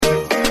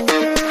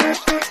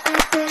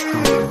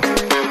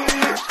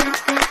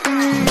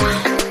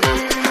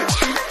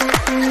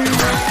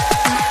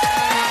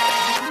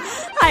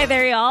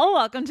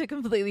welcome to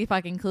Completely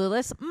Fucking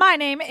Clueless. My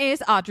name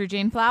is Audrey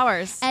Jane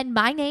Flowers. And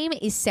my name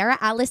is Sarah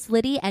Alice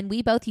Liddy, and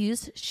we both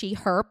use she,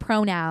 her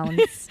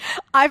pronouns.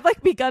 I've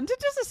begun to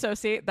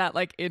disassociate that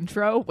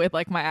intro with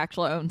my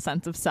actual own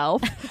sense of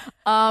self.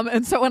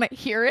 And so when I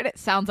hear it, it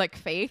sounds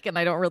fake, and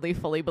I don't really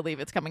fully believe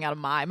it's coming out of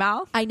my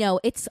mouth. I know.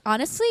 It's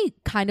honestly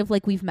kind of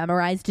like we've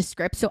memorized a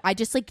script, so I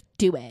just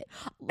do it.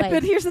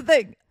 But here's the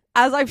thing.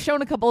 As I've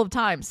shown a couple of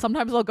times,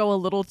 sometimes I'll go a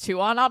little too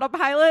on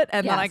autopilot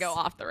and then I go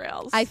off the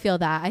rails. I feel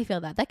that.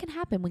 That can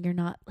happen when you're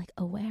not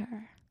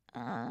aware.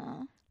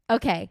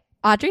 Okay.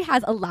 Audrey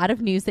has a lot of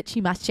news that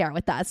she must share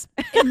with us.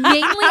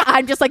 Mainly,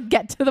 I'm just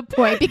get to the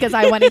point because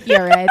I want to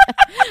hear it.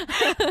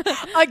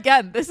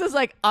 Again, this is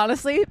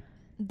honestly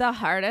the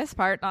hardest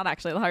part, not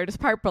actually the hardest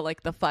part,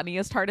 but the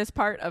funniest, hardest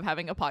part of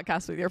having a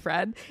podcast with your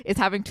friend is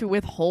having to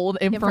withhold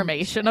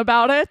information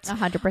about it.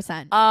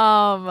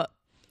 100%.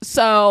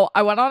 So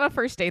I went on a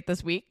first date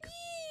this week.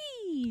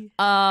 Yee.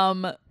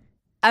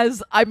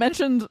 As I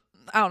mentioned,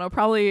 I don't know,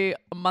 probably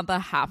a month and a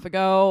half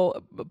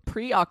ago,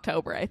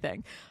 pre-October, I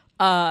think.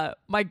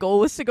 My goal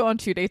was to go on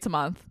 2 dates a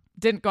month.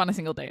 Didn't go on a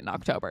single date in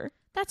October.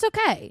 That's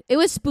okay. It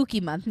was spooky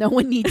month. No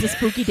one needs a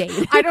spooky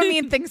date. I don't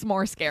need things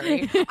more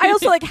scary. I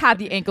also had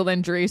the ankle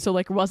injury, so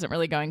wasn't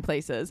really going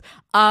places.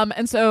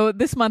 And so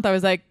this month I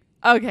was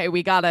okay,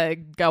 we gotta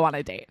go on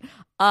a date.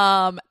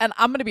 And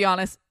I'm gonna be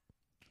honest,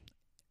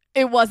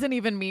 it wasn't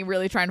even me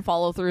really trying to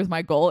follow through with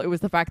my goal. It was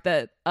the fact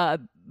that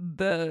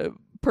the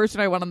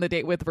person I went on the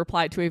date with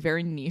replied to a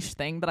very niche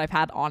thing that I've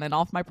had on and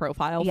off my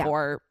profile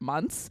for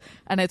months.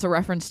 And it's a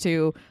reference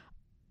to,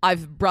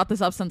 I've brought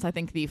this up since I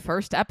think the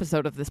first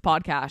episode of this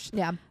podcast.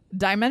 Yeah.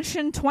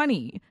 Dimension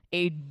 20,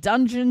 a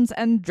Dungeons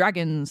and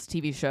Dragons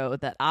TV show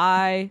that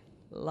I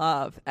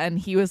love. And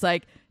he was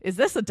like, is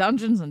this a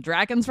Dungeons and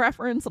Dragons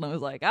reference? And I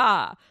was like,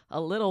 a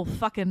little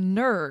fucking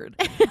nerd.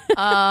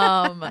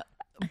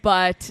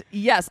 But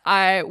yes,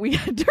 we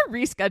had to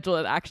reschedule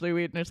it. Actually,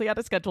 we initially had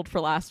it scheduled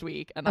for last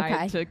week, and I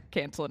had to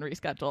cancel and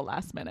reschedule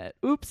last minute.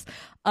 Oops.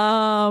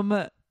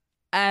 And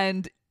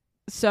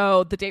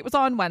so the date was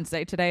on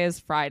Wednesday. Today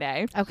is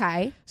Friday.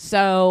 Okay.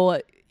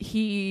 So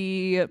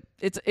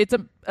it's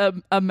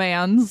a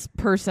man's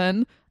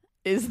person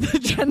is the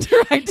gender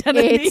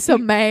identity. It's a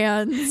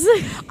man's.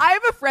 I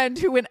have a friend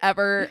who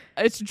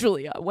it's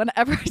Julia.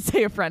 Whenever I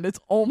say a friend, it's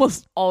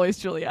almost always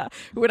Julia.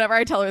 Whenever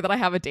I tell her that I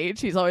have a date,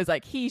 she's always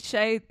like, he,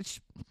 she,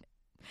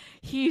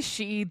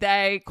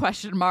 they,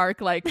 question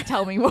mark,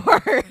 tell me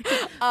more.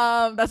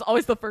 That's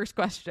always the first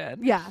question.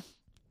 Yeah.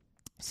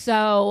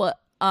 So,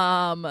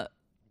 I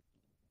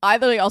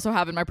literally also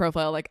have in my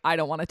profile, I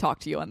don't want to talk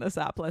to you on this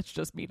app. Let's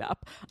just meet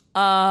up.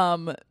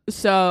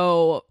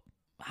 So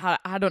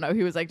I don't know.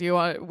 He was like,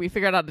 we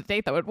figured out a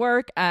date that would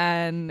work.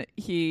 And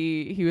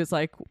he was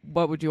like,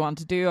 what would you want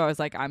to do? I was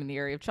like, I'm in the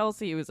area of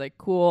Chelsea. He was like,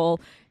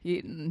 cool.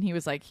 He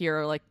was like, here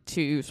are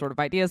two sort of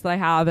ideas that I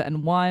have.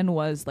 And one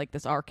was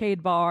this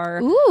arcade bar.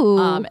 Ooh.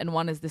 And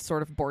one is this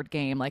sort of board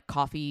game,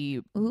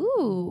 coffee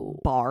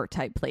bar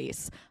type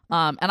place.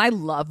 And I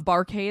love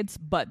barcades,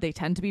 but they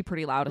tend to be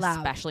pretty loud.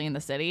 Especially in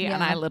the city. Yeah.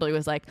 And I literally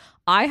was like,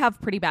 I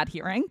have pretty bad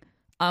hearing.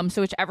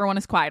 So whichever one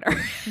is quieter.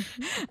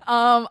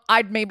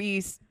 I'd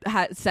maybe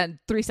send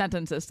 3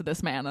 sentences to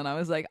this man, and I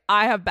was like,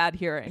 I have bad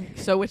hearing,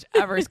 so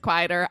whichever is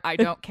quieter, I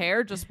don't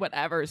care, just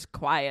whatever's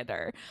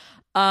quieter.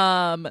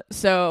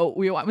 So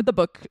we went with the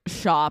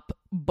bookshop,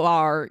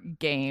 bar,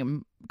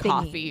 game,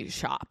 coffee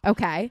shop.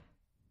 Okay.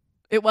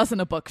 It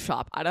wasn't a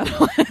bookshop. I don't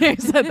know why I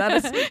said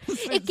that.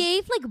 It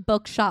gave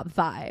bookshop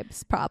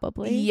vibes,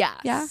 probably.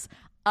 Yes.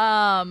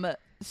 Yeah.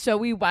 So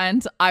we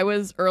went. I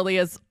was early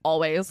as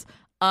always.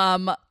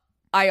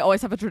 I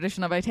always have a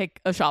tradition of I take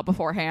a shot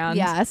beforehand.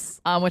 Yes.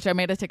 Which I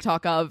made a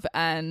TikTok of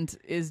and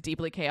is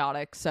deeply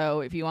chaotic. So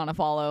if you want to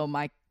follow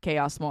my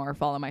chaos more,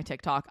 follow my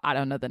TikTok. I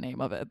don't know the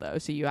name of it though,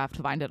 so you have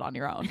to find it on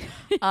your own.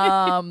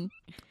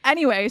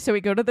 Anyway, so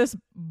we go to this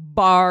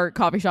bar,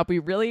 coffee shop. We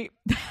really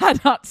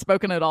had not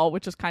spoken at all,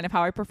 which is kind of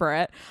how I prefer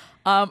it.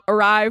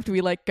 Arrived,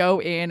 we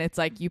go in, it's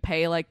you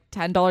pay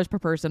 $10 per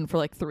person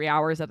for 3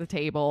 hours at a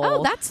table.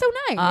 Oh, that's so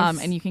nice.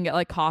 And you can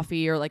get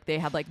coffee or they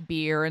had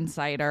beer and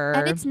cider.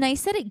 And it's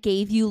nice that it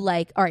gave you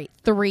all right,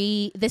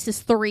 this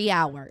is 3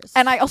 hours.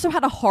 And I also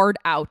had a hard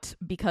out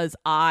because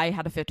I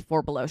had a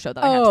 54 Below show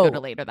that I had to go to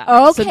later that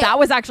night. Okay. So that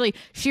was actually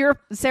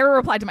Sarah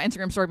replied to my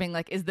Instagram story being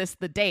is this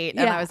the date?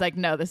 And I was like,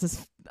 no, this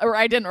is, or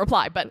I didn't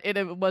reply, but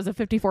it was a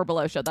 54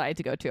 Below show that I had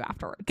to go to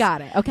afterwards.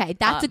 Got it. Okay.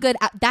 That's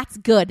that's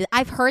good.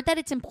 I've heard that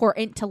it's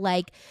important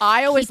to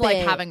I always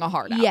having a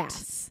hard out.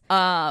 Yes.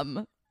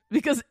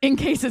 Because in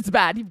case it's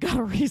bad, you've got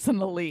a reason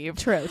to leave.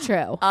 True.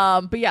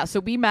 But yeah, so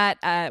we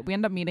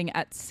ended up meeting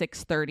at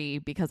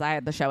 6:30 because I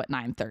had the show at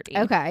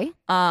 9:30. Okay.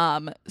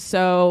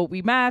 So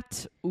we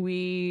met,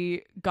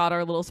 we got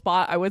our little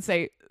spot. I would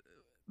say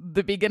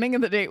the beginning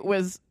of the date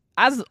was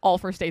as all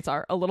first dates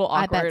are, a little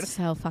I awkward. bet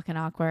so fucking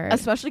awkward.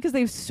 Especially because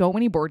they have so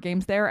many board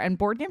games there, and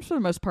board games for the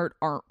most part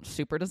aren't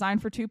super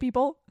designed for two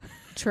people.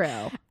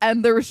 True.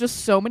 And there was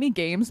just so many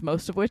games,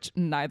 most of which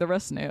neither of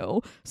us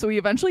knew. So we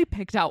eventually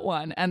picked out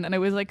one, and then it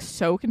was like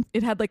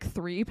it had like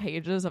 3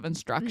 pages of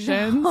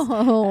instructions.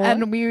 No.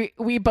 And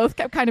we both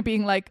kept kind of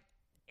being like,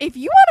 if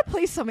you want to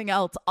play something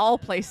else, I'll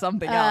play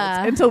something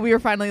else. Until we were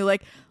finally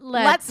like,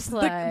 let's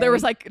play. There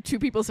was like 2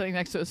 people sitting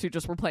next to us who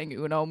just were playing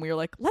Uno, and we were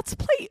like, let's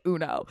play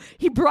Uno.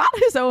 He brought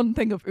his own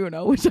thing of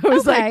Uno, which I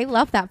was okay,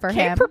 love that for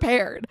came him.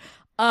 prepared.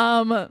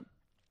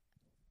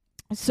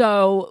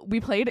 So we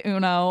played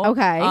Uno.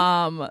 Okay.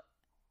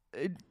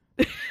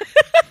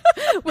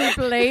 We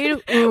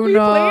played Uno. We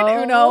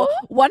played Uno.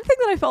 One thing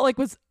that I felt like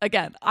was,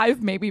 again,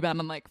 I've maybe been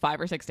on like 5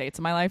 or 6 dates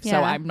in my life, so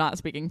I'm not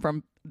speaking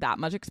from that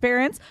much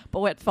experience. But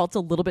what felt a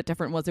little bit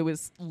different was it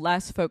was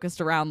less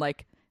focused around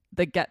like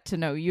the get to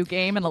know you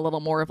game and a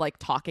little more of like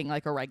talking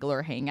like a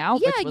regular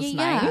hangout, which was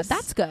nice.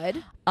 That's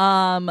good.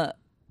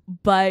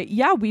 But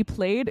yeah, we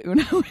played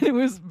Uno and it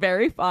was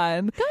very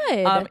fun.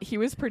 Good. He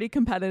was pretty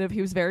competitive.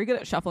 He was very good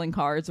at shuffling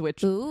cards,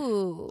 which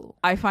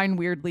I find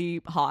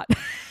weirdly hot.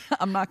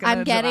 I'm not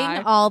gonna getting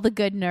deny. all the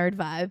good nerd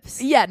vibes.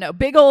 Yeah, no,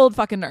 big old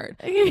fucking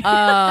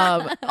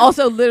nerd.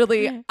 Also,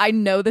 literally, I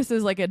know this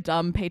is like a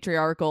dumb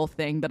patriarchal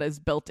thing that is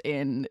built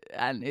in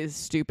and is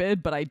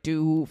stupid, but I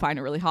do find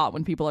it really hot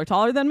when people are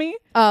taller than me.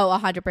 Oh,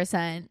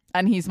 100%.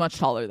 And he's much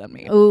taller than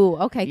me. Ooh,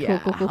 okay, Yeah,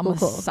 cool. I'm a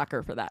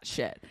sucker for that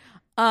shit.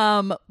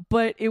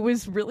 But it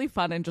was really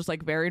fun and just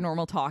like very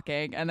normal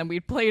talking. And then we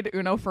played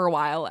Uno for a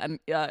while, and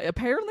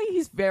apparently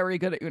he's very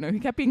good at Uno. He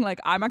kept being like,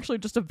 I'm actually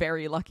just a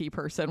very lucky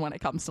person when it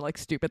comes to like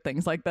stupid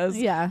things like this.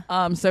 Yeah.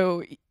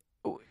 So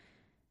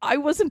I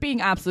wasn't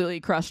being absolutely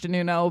crushed in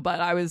Uno, but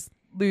I was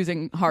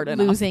losing hard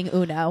enough. Losing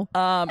Uno.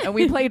 And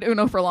we played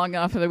Uno for long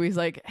enough that he was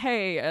like,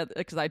 hey,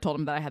 because I told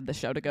him that I had the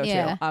show to go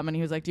to. And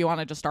he was like, do you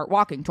want to just start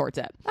walking towards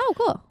it? Oh,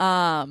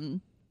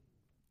 cool.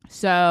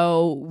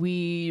 So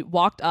we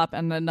walked up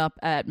and ended up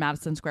at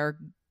Madison Square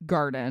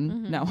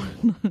Garden. No,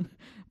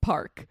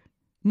 Park.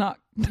 Not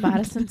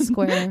Madison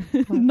Square.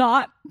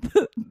 not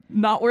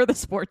where the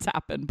sports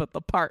happen, but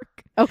the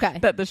park. Okay.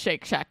 That the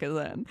Shake Shack is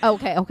in.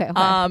 Okay.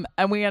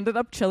 And we ended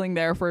up chilling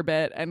there for a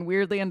bit and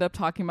weirdly ended up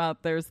talking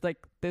about there's like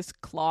this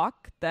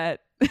clock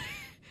that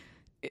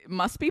it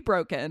must be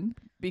broken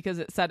because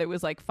it said it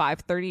was like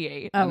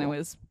 5:38 and it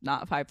was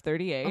not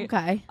 5:38.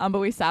 Okay. But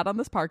we sat on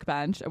this park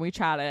bench and we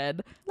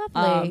chatted.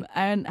 Lovely.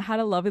 And had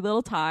a lovely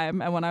little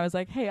time. And when I was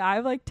like, hey, I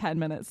have like 10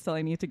 minutes till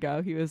I need to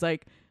go, he was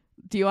like,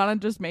 do you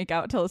want to just make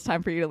out till it's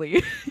time for you to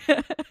leave?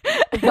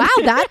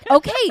 Wow,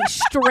 okay,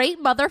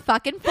 straight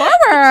motherfucking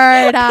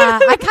forward.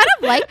 I kind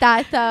of like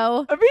that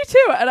though. Me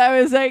too. And I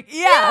was like,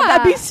 yeah,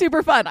 that'd be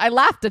super fun. I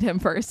laughed at him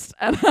first.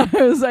 And I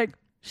was like,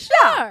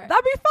 sure,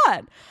 that'd be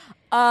fun.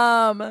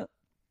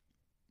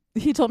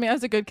 He told me I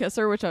was a good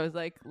kisser, which I was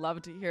like,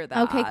 love to hear that.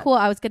 Okay, cool.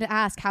 I was going to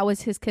ask, how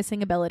was his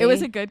kissing ability? It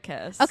was a good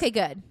kiss. Okay,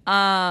 good.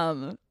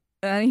 And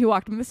then he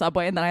walked me to the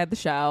subway and then I had the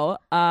show.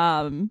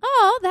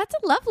 Oh, that's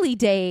a lovely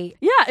date.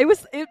 Yeah, it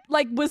was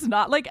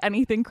not like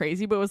anything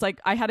crazy, but it was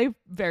like I had a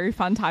very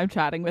fun time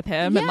chatting with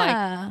him and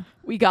like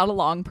we got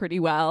along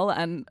pretty well.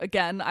 And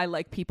again, I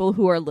like people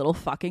who are little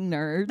fucking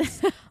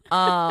nerds.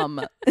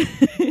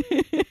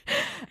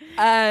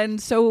 And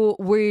so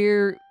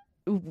we're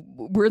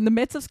in the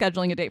midst of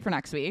scheduling a date for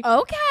next week.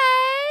 Okay.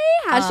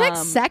 Hashtag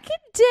second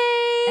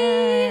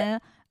date.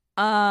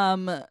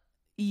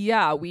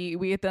 Yeah,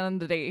 we at the end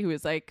of the date, he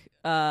was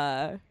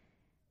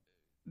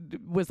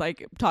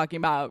like talking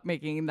about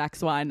making the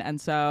next one,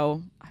 and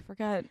so I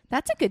forget.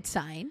 That's a good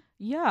sign.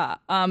 Yeah.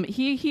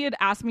 He had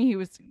asked me,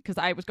 because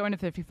I was going to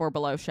 54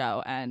 Below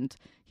show, and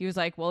he was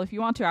like, well, if you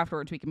want to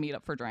afterwards, we can meet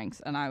up for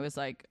drinks. And I was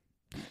like,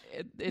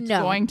 it's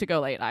going to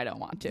go late. I don't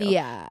want to.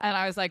 Yeah. And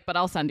I was like, but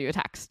I'll send you a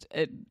text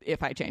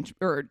if I change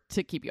or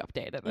to keep you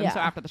updated. And so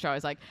after the show, I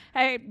was like,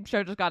 hey,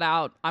 show just got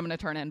out. I'm going to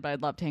turn in, but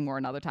I'd love to hang more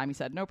another time. He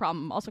said, no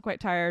problem. I'm also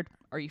quite tired.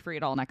 Are you free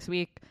at all next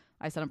week?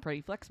 I said, I'm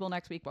pretty flexible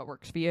next week. What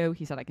works for you?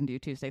 He said, I can do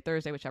Tuesday,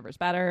 Thursday, whichever is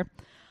better.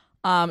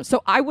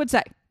 So I would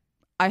say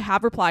I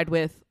have replied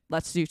with,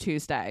 let's do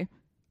Tuesday.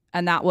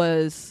 And that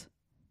was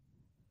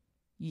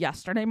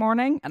yesterday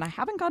morning, and I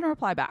haven't gotten a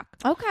reply back.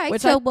 Okay,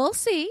 so we'll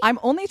see. I'm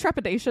only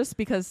trepidatious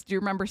because do you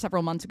remember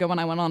several months ago when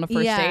I went on a first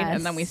date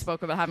and then we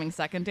spoke about having a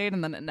second date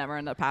and then it never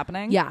ended up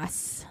happening?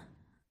 Yes.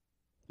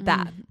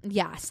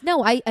 Yes.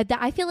 No,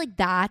 I feel like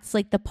that's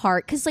like the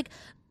part, because like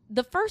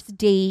the first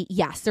date,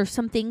 yes, there's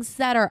some things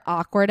that are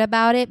awkward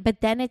about it, but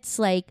then it's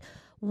like,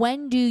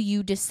 when do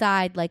you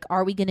decide, like,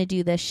 are we gonna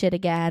do this shit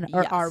again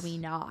or are we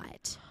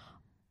not?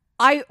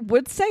 I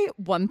would say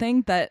one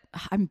thing that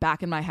I'm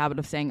back in my habit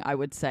of saying, I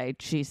would say,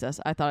 Jesus,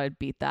 I thought I'd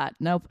beat that.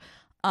 Nope.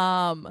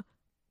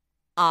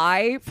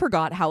 I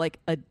forgot how like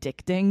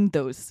addicting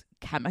those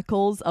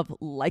chemicals of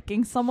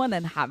liking someone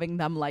and having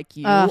them like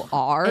you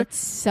are. It's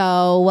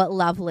so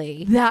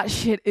lovely. That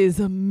shit is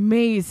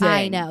amazing.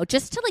 I know.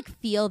 Just to like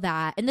feel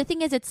that. And the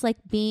thing is, it's like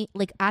being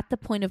like at the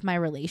point of my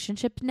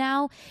relationship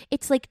now,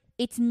 it's like,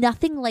 it's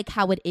nothing like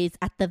how it is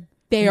at the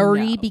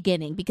very No.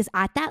 beginning, because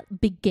at that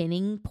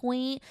beginning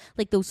point,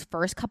 like those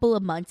first couple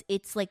of months,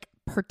 it's like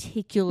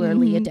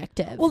particularly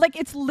addictive. Well, like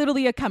it's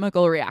literally a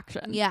chemical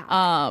reaction.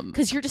 Yeah.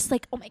 Because you're just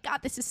like, oh my God,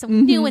 this is so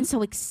new and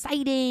so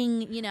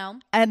exciting, you know?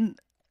 And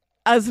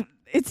as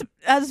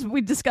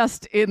we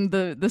discussed in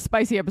the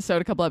spicy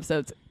episode, a couple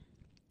episodes,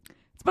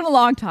 it's been a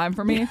long time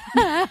for me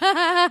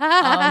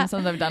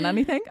since I've done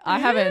anything.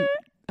 I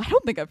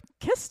don't think I've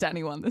kissed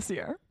anyone this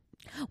year.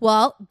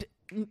 Well,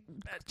 Now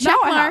check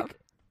I have. mark.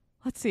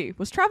 Let's see.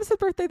 Was Travis's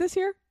birthday this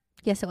year?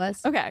 Yes, it was.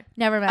 Okay.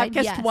 Never mind. I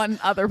kissed Yes. one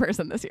other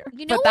person this year.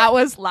 You know but that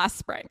was last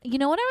spring. You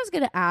know what I was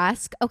going to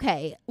ask?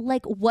 Okay,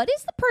 like what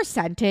is the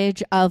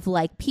percentage of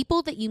like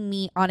people that you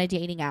meet on a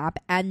dating app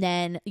and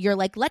then you're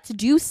like, let's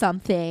do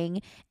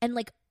something, and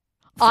like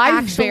I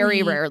actually-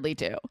 very rarely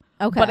do.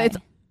 Okay. But it's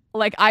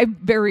like I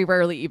very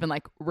rarely even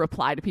like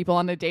reply to people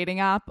on a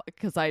dating app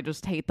because I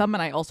just hate them,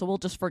 and I also will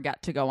just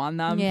forget to go on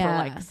them for Yeah.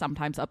 like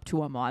sometimes up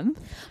to a month.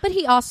 But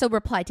he also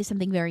replied to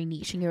something very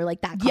niche, and you're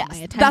like, that caught my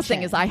attention. That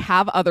thing is I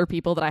have other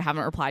people that I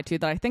haven't replied to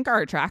that I think are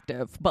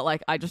attractive, but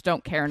like I just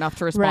don't care enough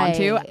to respond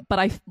to. Right. But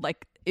I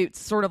like it's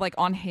sort of like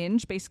on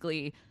Hinge,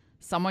 basically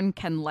someone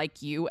can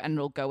like you and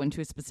will go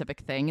into a specific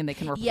thing and they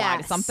can reply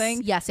to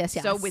something. Yes.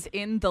 So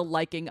within the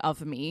liking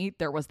of me,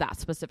 there was that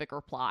specific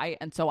reply.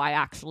 And so I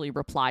actually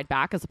replied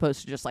back as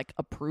opposed to just like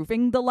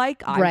approving the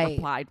like. I Right.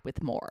 replied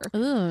with more.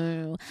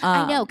 Ooh,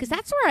 I know, because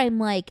that's where I'm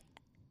like,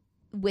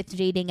 with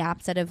dating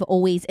apps that have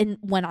always, and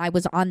when I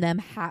was on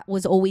them,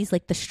 was always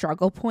like the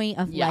struggle point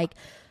of like,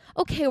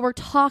 okay, we're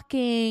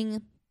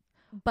talking,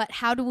 but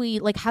how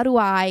do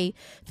I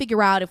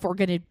figure out if we're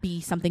going to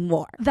be something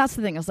more? That's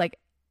the thing. Is like,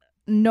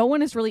 no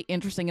one is really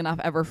interesting enough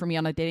ever for me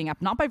on a dating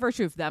app, not by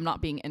virtue of them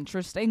not being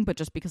interesting, but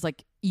just because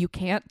like you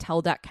can't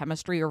tell that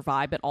chemistry or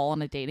vibe at all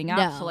on a dating app.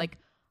 No. So like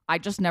I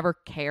just never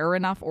care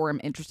enough or am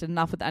interested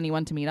enough with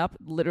anyone to meet up.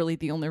 Literally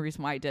the only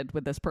reason why I did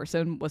with this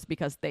person was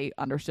because they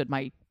understood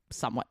my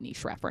somewhat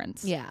niche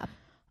reference. Yeah.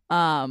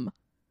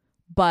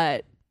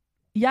 But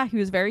yeah, he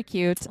was very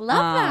cute. Love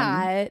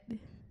that.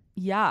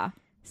 Yeah.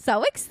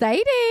 So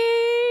exciting.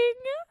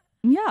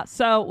 Yeah.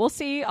 So we'll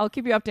see. I'll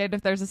keep you updated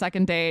if there's a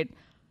second date.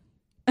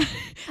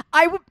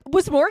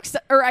 Was more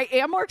or I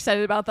am more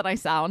excited about than I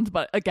sound,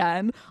 but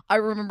again, I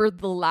remember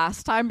the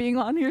last time being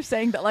on here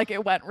saying that like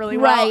it went really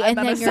well, Right, and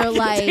then then a you're second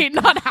like- date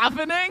not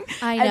happening,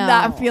 I know. and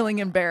that feeling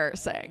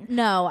embarrassing.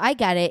 No, I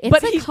get it. It's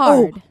But like he's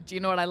hard. do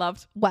you know what I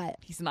loved? What?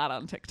 He's not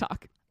on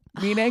TikTok,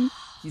 meaning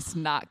he's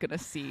not gonna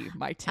see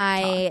my TikToks.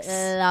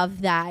 I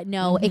love that.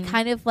 No, it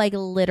kind of like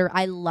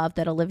I love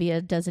that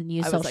Olivia doesn't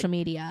use I was social like-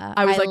 media.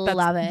 I was like, that's,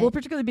 love it. well,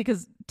 particularly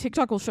because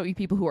TikTok will show you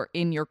people who are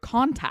in your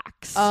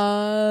contacts.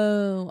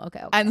 Oh,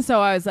 okay. And so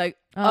I was like,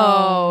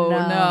 Oh, oh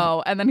no.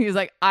 no. And then he was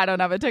like, I don't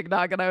have a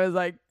TikTok. And I was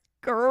like,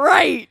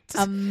 great.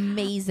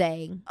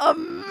 Amazing.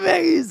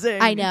 Amazing.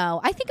 I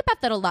know. I think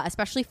about that a lot,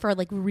 especially for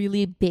like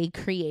really big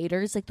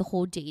creators, like the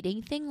whole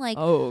dating thing. Like,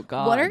 Oh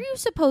God. what are you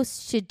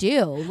supposed to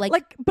do?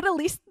 Like, but at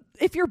least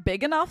if you're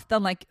big enough,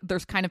 then like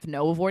there's kind of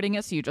no avoiding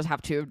it. So you just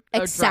have to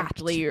Accept,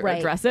 directly right.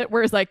 address it.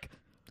 Whereas like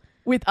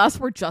with us,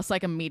 we're just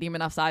like a medium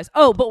enough size.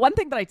 Oh, but one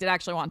thing that I did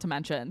actually want to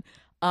mention,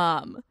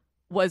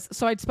 was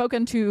so I'd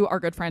spoken to our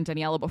good friend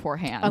Daniela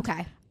beforehand.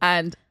 okay.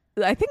 And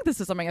I think this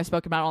is something I've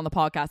spoken about on the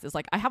podcast is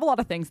like I have a lot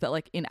of things that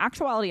like in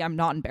actuality I'm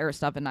not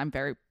embarrassed of and I'm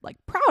very like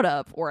proud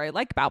of or I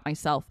like about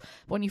myself. But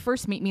when you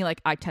first meet me,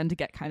 like I tend to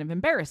get kind of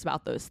embarrassed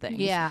about those things.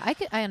 Yeah,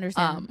 I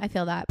understand. I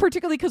feel that.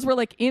 Particularly because we're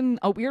like in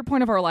a weird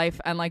point of our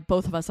life and like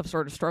both of us have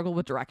sort of struggled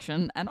with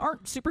direction and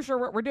aren't super sure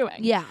what we're doing.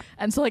 Yeah.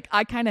 And so like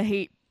I kind of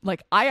hate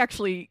like I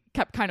actually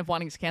kept kind of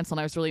wanting to cancel and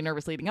I was really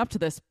nervous leading up to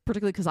this,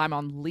 particularly because I'm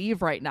on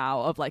leave right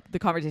now of like the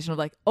conversation of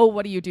like, oh,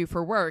 what do you do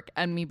for work?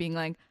 And me being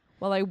like,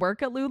 well, I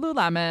work at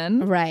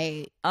Lululemon.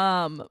 Right.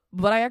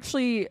 But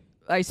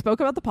I spoke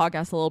about the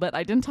podcast a little bit.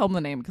 I didn't tell him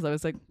the name because I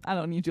was like, I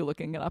don't need you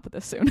looking it up at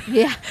this soon.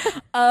 Yeah.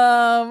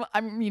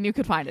 I mean, you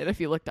could find it if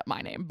you looked up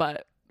my name,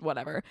 but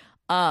whatever.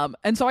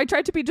 And so I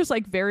tried to be just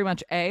like very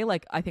much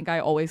like I think I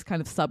always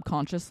kind of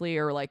subconsciously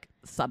or like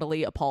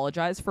subtly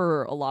apologize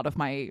for a lot of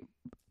my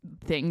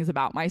things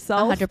about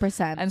myself.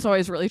 100%. And so I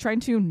was really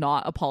trying to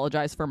not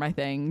apologize for my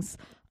things.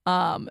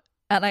 And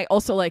I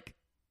also like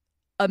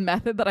a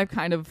method that I've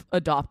kind of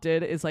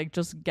adopted is like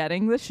just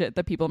getting the shit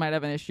that people might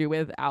have an issue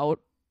with out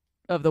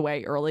of the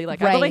way early.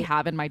 Like I Right. really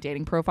have in my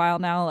dating profile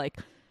now, like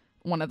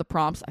one of the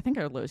prompts, I think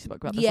I literally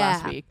spoke about this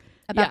last week.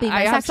 About being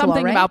I have bisexual,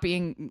 something right? about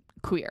being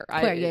queer.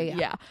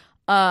 Yeah.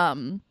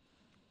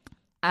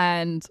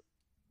 And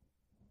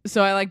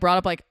so I like brought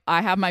up like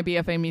I have my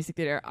BFA in music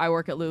theater. I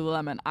work at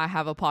Lululemon. I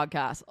have a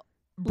podcast.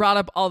 Brought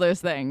up all those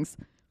things.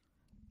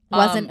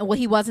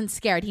 He wasn't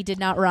scared. He did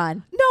not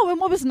run. No, and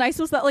what was nice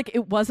was that like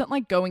it wasn't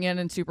like going in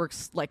and super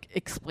like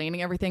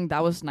explaining everything.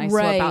 That was nice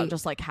Right. about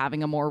just like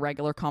having a more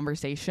regular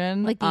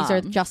conversation. Like these are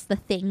just the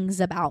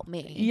things about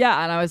me.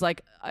 Yeah, and I was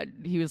like,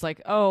 he was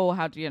like, oh,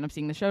 how did you end up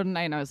seeing the show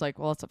tonight? And I was like,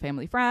 well, it's a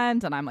family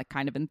friend, and I'm like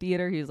kind of in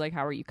theater. He was like,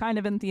 how are you kind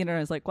of in theater? And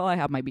I was like, well, I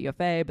have my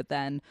BFA, but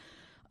then,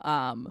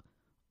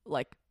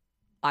 like,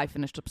 I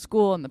finished up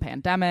school in the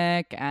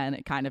pandemic and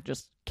it kind of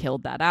just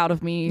killed that out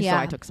of me. Yeah. So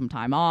I took some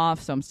time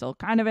off. So I'm still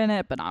kind of in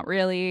it, but not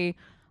really.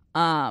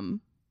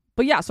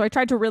 But yeah, so I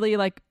tried to really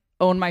like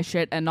own my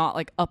shit and not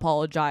like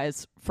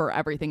apologize for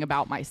everything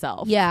about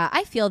myself. Yeah,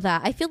 I feel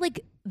that. I feel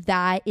like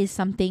that is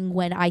something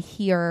when I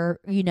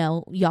hear, you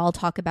know, y'all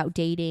talk about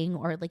dating,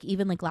 or like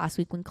even like last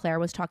week when Claire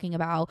was talking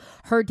about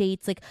her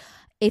dates, like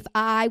if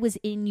I was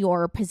in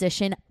your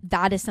position,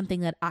 that is something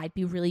that I'd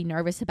be really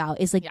nervous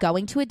about, is like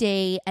going to a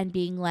date and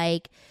being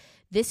like,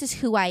 this is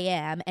who I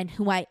am, and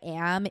who I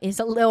am is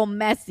a little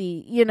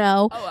messy, you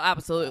know? Oh,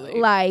 absolutely.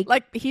 Like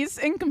he's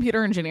in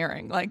computer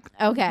engineering. Like,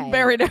 okay.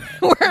 Very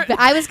different. But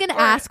I was going to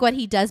ask what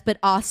he does, but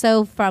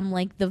also from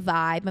like the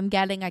vibe I'm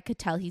getting, I could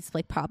tell he's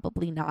like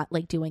probably not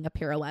like doing a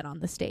pirouette on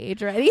the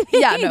stage or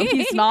anything. Yeah, no,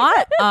 he's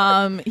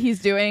not. He's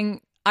doing...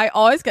 I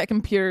always get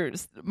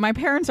computers. My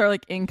parents are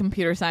like in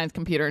computer science,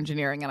 computer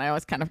engineering, and I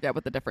always kind of get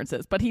what the difference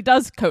is. But he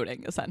does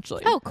coding,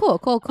 essentially. Oh, cool.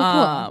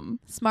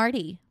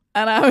 Smarty.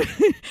 And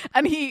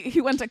and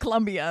he went to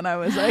Columbia, and I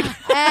was like,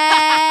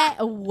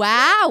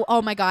 wow.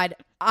 Oh my God.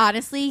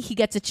 Honestly, he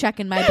gets a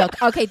check in my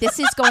book. Okay, this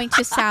is going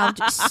to sound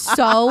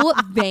so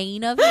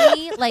vain of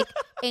me, like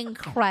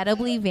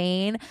incredibly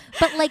vain.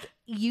 But like,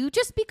 you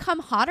just become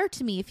hotter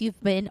to me if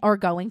you've been or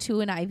going to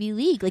an Ivy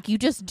League. Like, you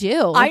just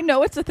do. I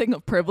know it's a thing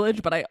of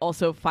privilege, but I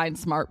also find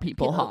smart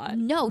people hot.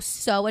 No,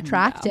 so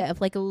attractive. Yeah.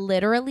 Like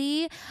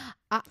literally.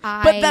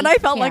 But then I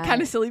felt like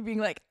kind of silly being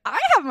like, I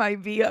have my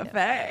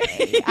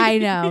BFA. I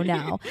know,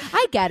 no.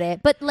 I get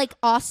it. But like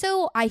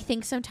also, I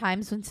think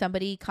sometimes when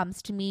somebody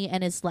comes to me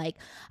and is like,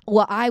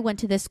 well, I went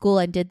to this school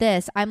and did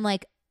this, I'm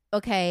like,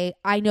 okay,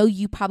 I know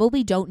you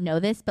probably don't know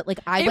this, but like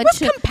it was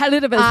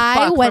competitive as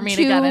fuck for me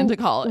to get into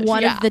college.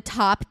 One of the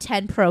top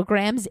 10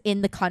 programs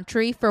in the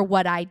country for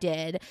what I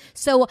did.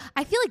 So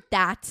I feel like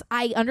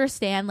I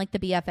understand like the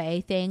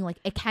BFA thing. Like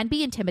it can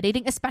be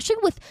intimidating, especially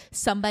with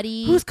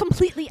somebody who's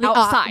completely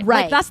outside.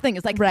 Right. Like that's the thing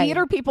is like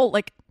theater people,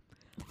 like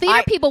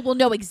people will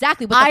know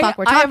exactly what the fuck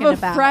we're talking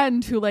about. I have a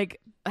friend who like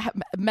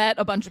met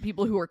a bunch of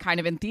people who were kind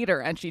of in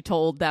theater, and she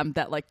told them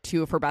that like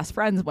two of her best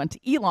friends went to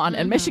Elon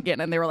and Michigan,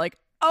 and they were like,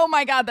 oh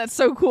my God, that's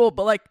so cool.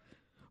 But like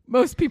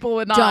most people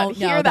would not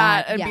hear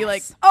that and be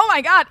like, oh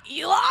my God,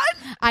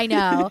 Elon? I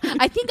know.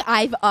 I think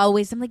I'm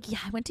like, yeah,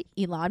 I went to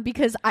Elon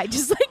because I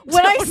just like,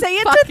 when I say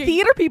it to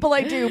theater people,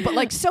 I do. But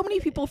like so many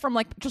people from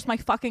like just my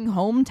fucking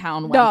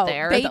hometown went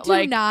there. They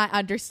do not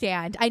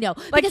understand. I know.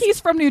 Like he's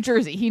from New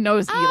Jersey. He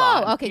knows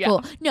Elon. Oh, okay,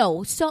 cool.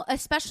 No, so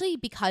especially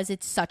because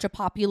it's such a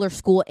popular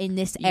school in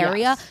this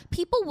area,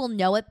 people will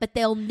know it, but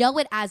they'll know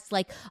it as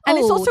like, and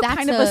it's also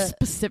kind of a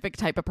specific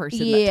type of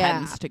person that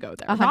tends to go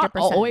there. 100%. Not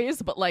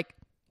always, but like,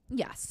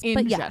 yes.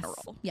 In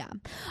general. Yeah.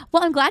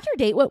 Well, I'm glad your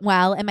date went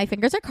well, and my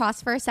fingers are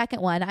crossed for a second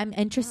one. I'm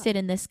interested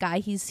in this guy.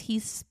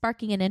 He's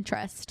sparking an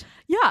interest.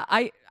 Yeah,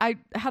 I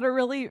had a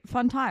really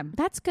fun time.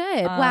 That's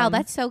good. Wow,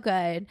 that's so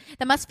good.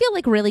 That must feel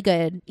like really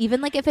good.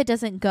 Even like if it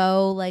doesn't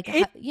go like,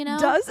 you know.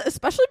 It does,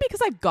 especially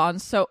because I've gone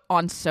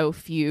on so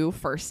few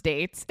first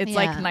dates. It's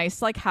like nice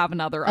to like have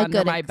another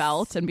under my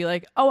belt and be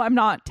like, oh, I'm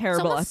not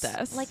terrible at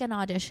this. Like an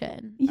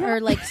audition or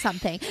like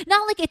something.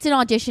 Not like it's an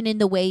audition in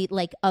the way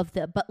like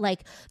but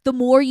like the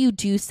more you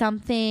do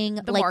something,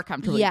 the like, more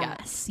comfortable you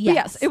get.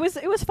 Yes, it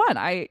was fun.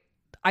 I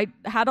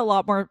had a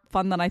lot more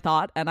fun than I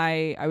thought, and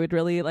I would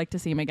really like to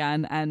see him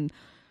again. And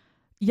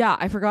yeah,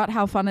 I forgot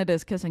how fun it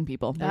is kissing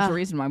people. There's a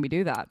reason why we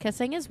do that.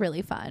 Kissing is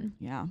really fun.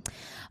 Yeah.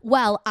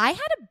 Well, I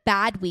had a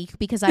bad week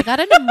because I got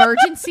an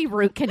emergency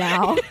root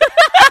canal.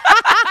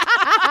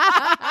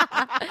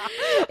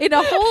 In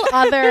a whole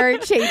other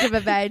change of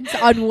events,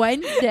 on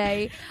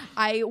Wednesday,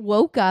 I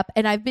woke up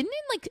and I've been in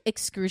like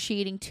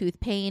excruciating tooth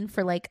pain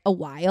for like a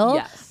while.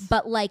 Yes.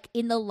 But like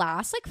in the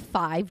last like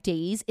 5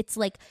 days, it's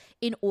like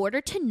in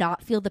order to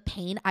not feel the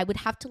pain, I would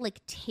have to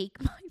like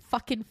take my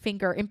fucking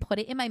finger and put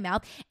it in my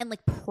mouth and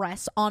like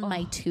press on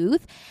my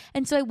tooth.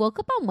 And so I woke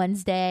up on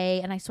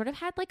Wednesday and I sort of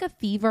had like a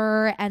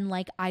fever and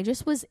like I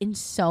just was in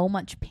so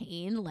much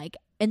pain. Like,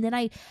 and then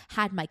I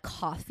had my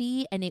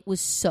coffee and it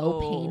was so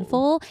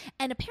painful.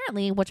 And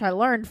apparently, which I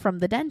learned from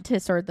the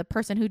dentist or the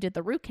person who did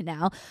the root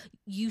canal,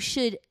 you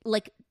should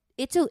like,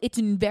 it's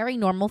very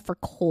normal for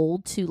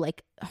cold to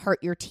like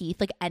hurt your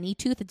teeth, like any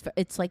tooth.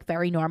 It's like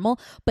very normal.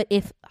 But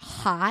if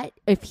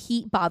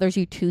heat bothers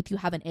your tooth, you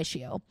have an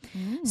issue.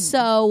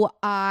 So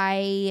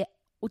I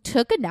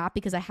took a nap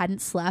because I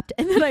hadn't slept,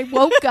 and then I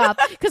woke up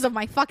because of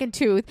my fucking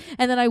tooth,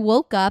 and then I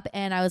woke up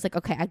and I was like,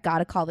 okay, I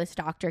gotta call this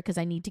doctor because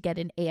I need to get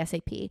an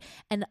ASAP.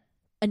 And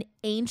an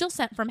angel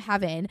sent from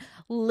heaven,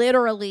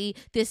 literally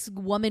this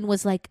woman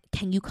was like,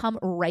 can you come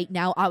right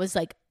now? I was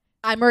like,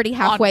 I'm already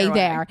halfway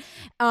there.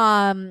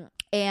 And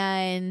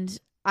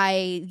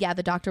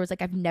the doctor was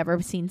like, I've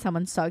never seen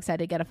someone so excited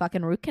to get a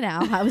fucking root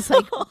canal. I was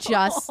like,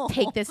 just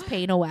take this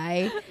pain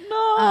away.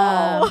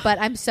 No. But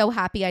I'm so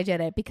happy I did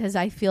it because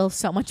I feel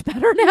so much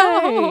better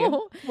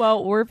now.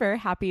 Well, we're very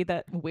happy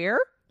that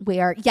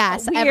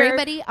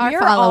everybody, our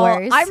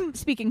followers. I'm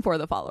speaking for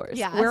the followers.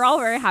 Yes. We're all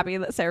very happy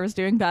that Sarah's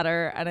doing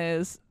better and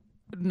is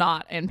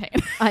not in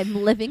pain. I'm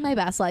living my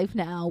best life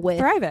now with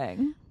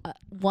thriving.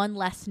 one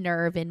less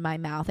nerve in my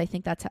mouth. I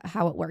think that's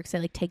how it works. I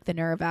like take the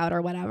nerve out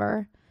or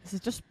whatever. This is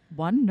just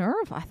one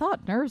nerve. I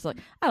thought nerves like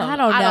I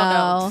don't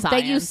know. They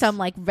Science. use some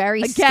like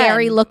very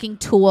scary looking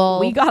tool.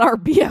 We got our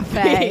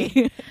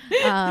BFA.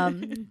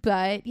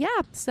 But yeah,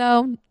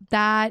 so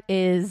that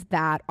is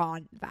that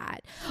on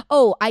that.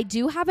 Oh, I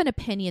do have an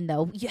opinion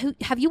though.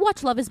 Have you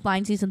watched Love is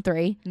Blind season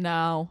 3?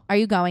 No, Are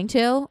you going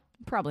to?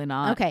 probably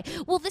not. Okay.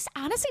 Well, this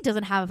honestly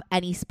doesn't have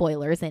any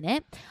spoilers in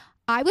it.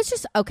 I was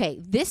just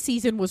this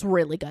season was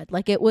really good.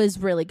 Like it was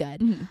really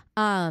good.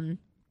 Mm-hmm.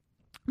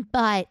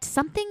 But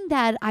something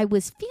that I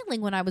was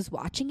feeling when I was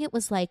watching it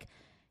was like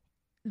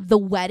the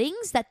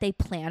weddings that they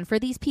plan for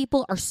these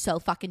people are so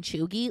fucking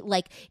chuggy.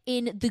 Like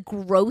in the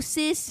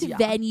grossest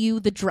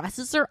venue, the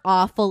dresses are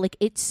awful. Like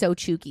it's so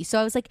chuggy. So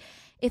I was like,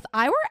 if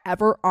I were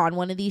ever on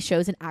one of these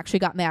shows and actually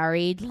got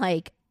married,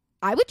 like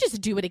I would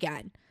just do it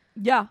again.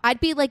 Yeah. I'd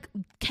be like,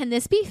 can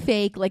this be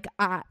fake? Like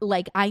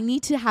I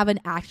need to have an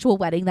actual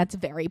wedding that's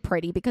very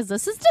pretty because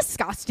this is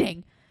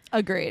disgusting.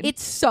 Agreed.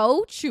 It's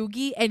so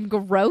chuggy and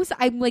gross.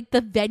 I'm like,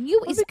 the venue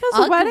is because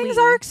ugly. weddings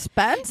are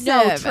expensive.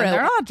 No, true. And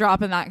they're not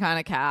dropping that kind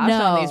of cash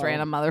on these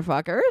random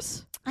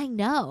motherfuckers I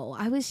know.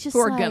 I was just who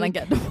are like, gonna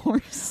get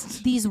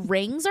divorced. these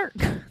rings are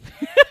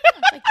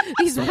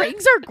these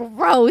rings are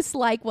gross,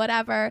 like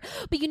whatever.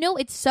 But you know,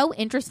 it's so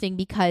interesting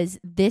because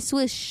this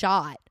was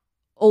shot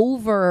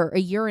over a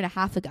year and a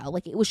half ago.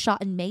 Like it was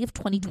shot in May of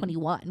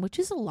 2021, which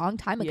is a long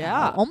time ago.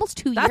 Yeah. Almost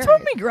 2 years. That's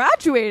when we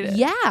graduated.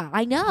 Yeah,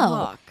 I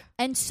know. Fuck.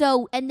 And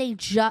so, and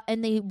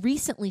they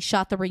recently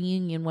shot the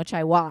reunion, which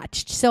I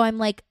watched. So I'm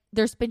like,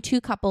 there's been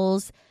 2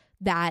 couples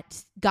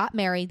that got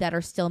married that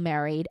are still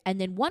married, and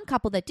then 1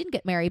 couple that didn't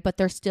get married, but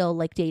they're still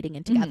like dating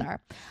and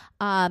together.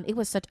 It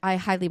was I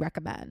highly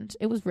recommend.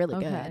 It was really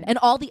good. And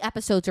all the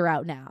episodes are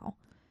out now.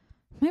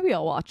 Maybe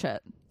I'll watch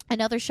it.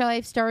 Another show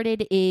I've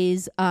started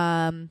is,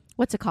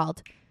 what's it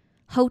called?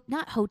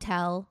 Not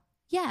Hotel.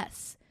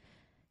 Yes.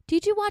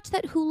 Did you watch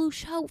that Hulu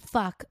show?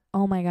 Fuck.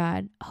 Oh my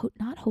God.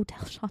 Not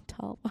Hotel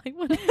Chantal.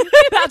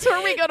 That's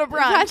where we go to brunch.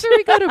 That's where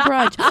we go to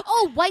brunch.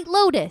 Oh, White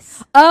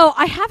Lotus. Oh,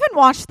 I haven't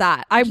watched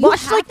that. I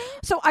watched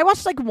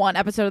haven't? like 1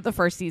 episode of the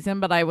first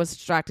season, but I was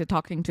distracted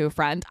talking to a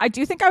friend. I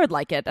do think I would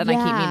like it, and I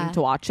keep meaning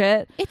to watch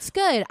it. It's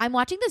good. I'm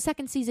watching the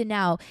 2nd season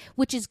now,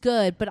 which is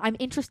good, but I'm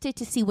interested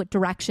to see what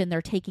direction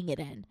they're taking it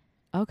in.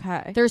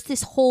 Okay. There's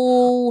this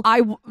whole...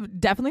 I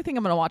definitely think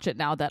I'm going to watch it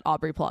now that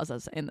Aubrey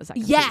Plaza's in the 2nd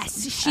season.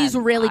 Yes, she's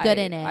really good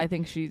in it. I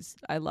think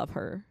I love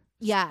her.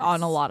 Yeah.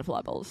 On a lot of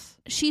levels.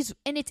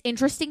 And it's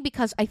interesting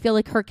because I feel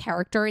like her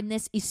character in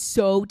this is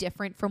so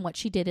different from what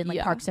she did in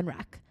Parks and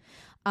Rec.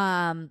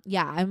 I'm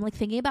like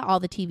thinking about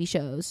all the TV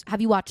shows. Have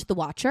you watched The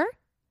Watcher?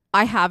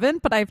 I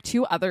haven't, but I have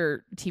 2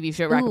 other TV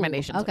show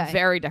recommendations. Okay.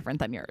 Very different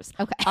than yours.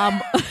 Okay.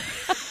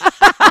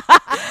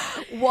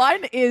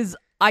 One is,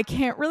 I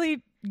can't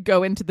really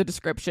go into the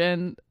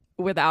description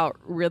without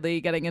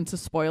really getting into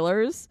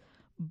spoilers,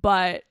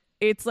 but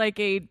it's like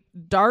a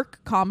dark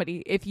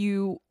comedy. If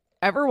you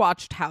ever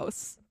watched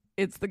House,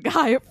 it's the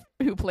guy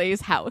who plays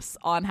House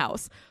on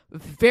House.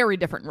 Very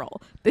different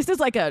role. This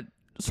is like a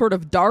sort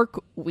of dark,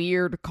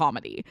 weird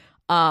comedy.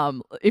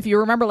 If you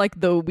remember, like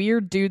the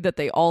weird dude that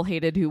they all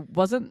hated, who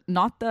wasn't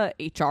not the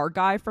HR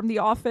guy from The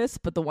Office,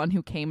 but the one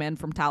who came in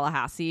from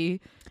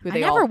Tallahassee. I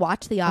never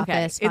watched The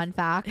Office. Fun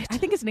fact. I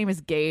think his name is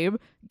Gabe.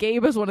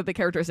 Gabe is one of the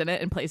characters in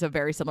it and plays a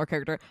very similar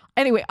character.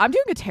 Anyway, I'm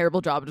doing a terrible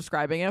job of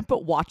describing it,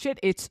 but watch it.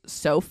 It's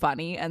so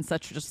funny and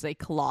such just a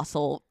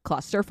colossal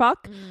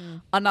clusterfuck.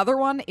 Another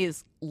one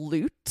is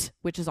Loot,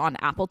 which is on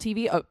Apple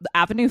TV. Oh,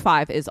 Avenue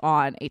 5 is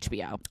on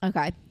HBO.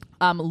 Okay.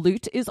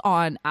 Loot is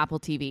on Apple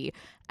TV,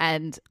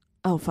 and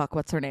oh fuck,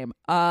 what's her name?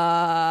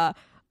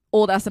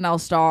 Old SNL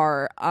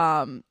star.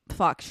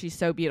 Fuck, she's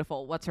so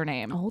beautiful. What's her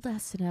name? Old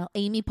SNL.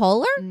 Amy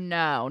Poehler?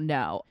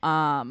 No.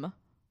 I'm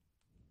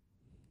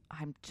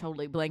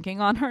totally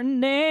blanking on her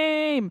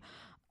name.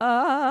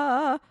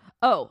 Maya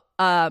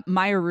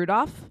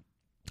Rudolph.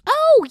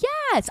 Oh,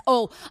 yes.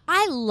 Oh,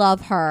 I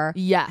love her.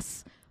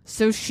 Yes.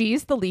 So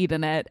she's the lead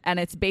in it, and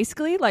it's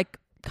basically like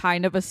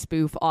kind of a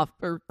spoof off,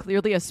 or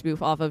clearly a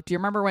spoof off of, do you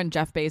remember when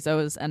Jeff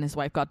Bezos and his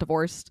wife got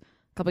divorced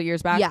a couple of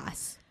years back?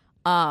 Yes.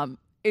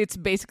 It's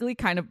basically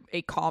kind of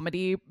a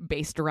comedy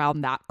based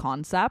around that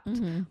concept.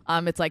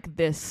 It's like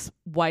this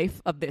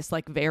wife of this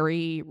like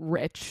very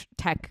rich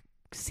tech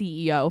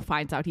CEO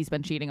finds out he's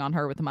been cheating on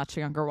her with a much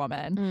younger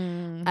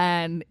woman.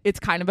 And it's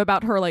kind of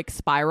about her like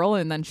spiral,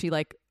 and then she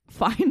like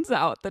finds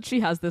out that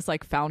she has this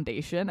like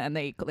foundation, and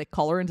they like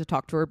call her in to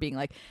talk to her, being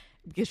like,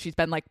 because she's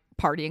been like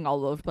partying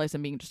all over the place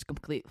and being just a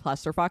complete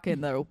clusterfuck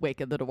in the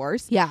wake of the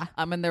divorce. Yeah.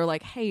 And they're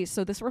like, hey,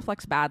 so this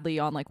reflects badly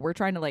on like, we're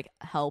trying to like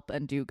help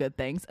and do good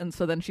things. And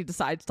so then she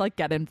decides to like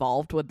get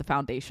involved with the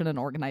foundation and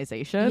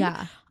organization.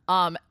 Yeah.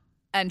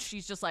 And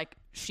she's just like,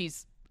 she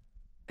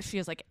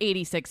has like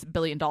 $86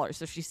 billion.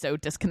 So she's so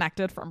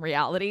disconnected from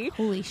reality.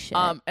 Holy shit.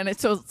 And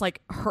it's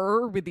like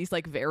her with these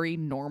like very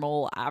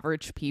normal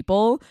average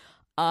people.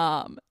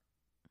 And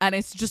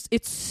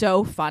it's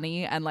so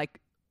funny, and like,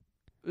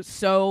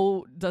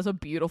 so does a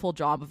beautiful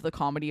job of the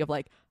comedy of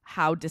like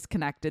how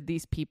disconnected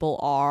these people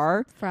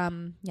are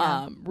from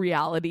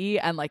reality,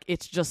 and like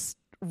it's just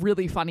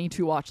really funny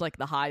to watch like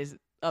the highs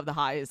and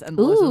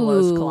the lows of the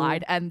lows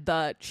collide. And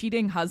the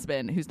cheating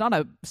husband, who's not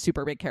a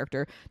super big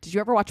character, did you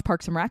ever watch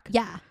Parks and Rec?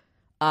 Yeah.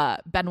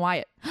 Ben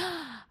Wyatt.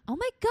 Oh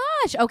my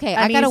gosh. Okay,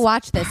 I gotta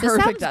watch this. This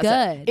sounds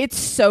good. It's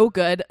so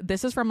good.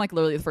 This is from like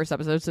literally the first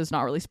episode, so it's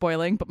not really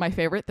spoiling, but my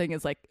favorite thing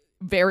is like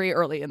very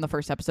early in the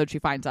first episode she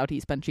finds out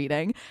he's been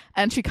cheating,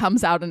 and she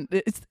comes out, and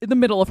it's in the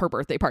middle of her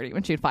birthday party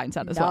when she finds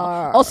out as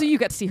well. Also, you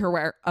get to see her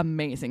wear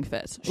amazing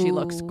fits. She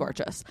looks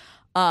gorgeous.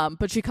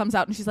 But she comes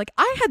out and she's like,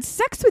 I had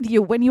sex with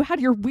you when you had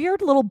your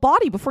weird little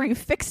body before you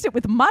fixed it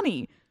with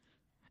money.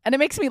 And it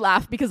makes me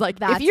laugh because like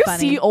if you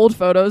see old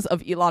photos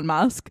of Elon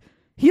Musk,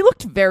 he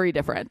looked very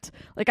different.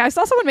 Like I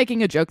saw someone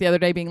making a joke the other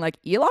day being like,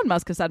 Elon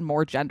Musk has had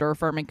more gender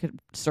affirming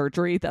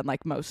surgery than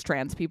like most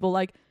trans people.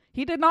 Like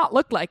he did not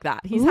look like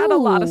that. He's had a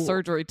lot of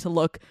surgery to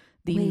look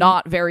the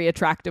not very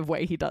attractive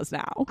way he does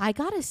now. I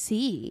gotta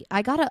see.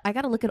 I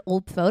gotta look at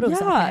old photos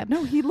of him.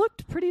 No, he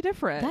looked pretty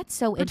different. That's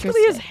so interesting.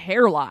 Particularly his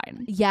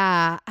hairline.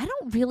 Yeah, I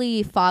don't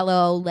really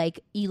follow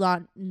like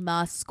Elon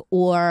Musk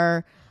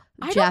or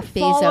Jeff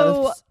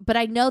Bezos, but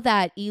I know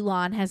that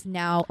Elon has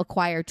now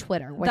acquired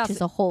Twitter, which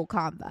is a whole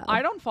combo.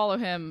 I don't follow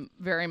him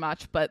very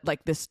much, but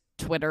like this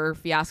Twitter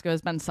fiasco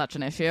has been such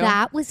an issue.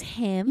 That was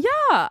him?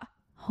 Yeah.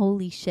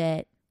 Holy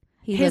shit.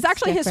 His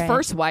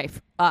first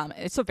wife,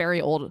 it's a very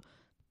old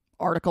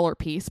article or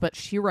piece, but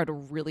she wrote a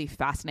really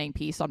fascinating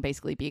piece on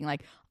basically being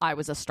like, I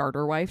was a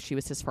starter wife. She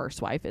was his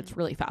first wife. It's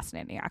really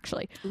fascinating,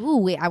 actually. Ooh,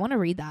 wait, I want to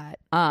read that.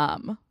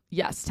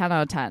 Yes, 10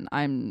 out of 10.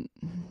 I'm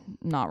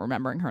not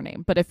remembering her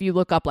name, but if you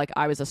look up like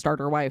I was a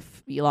starter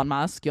wife Elon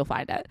Musk, you'll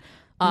find it.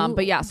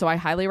 But yeah, so I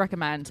highly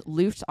recommend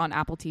Loot on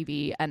Apple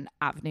TV and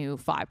Avenue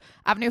 5.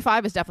 Avenue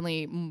 5 is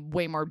definitely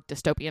way more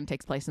dystopian,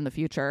 takes place in the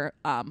future.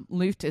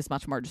 Loot is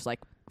much more just like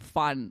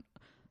fun,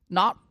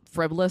 not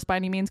frivolous by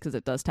any means because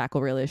it does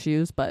tackle real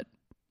issues, but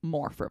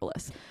more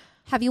frivolous.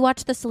 Have you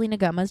watched the Selena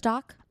Gomez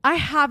doc? I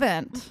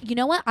haven't. You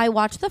know what? I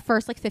watched the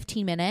first like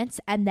 15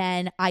 minutes and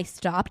then I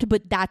stopped,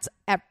 but that's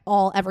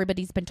all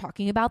everybody's been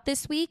talking about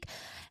this week.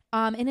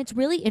 And it's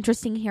really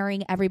interesting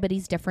hearing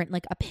everybody's different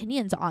like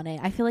opinions on it.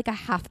 I feel like I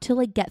have to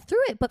like get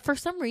through it, but for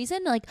some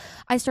reason, like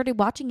I started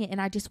watching it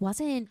and I just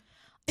wasn't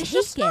It's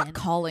just not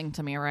calling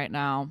to me right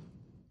now.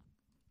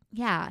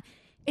 Yeah.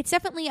 It's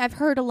definitely, I've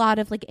heard a lot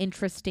of like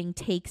interesting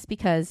takes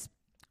because,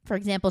 for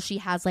example, she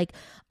has like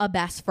a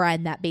best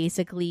friend that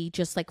basically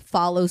just like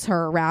follows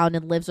her around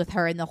and lives with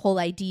her. And the whole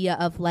idea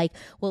of like,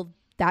 well,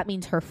 that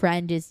means her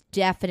friend is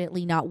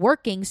definitely not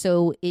working.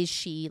 So is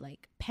she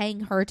like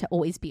paying her to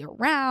always be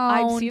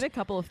around? I've seen a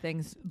couple of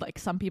things, like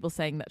some people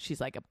saying that she's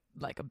like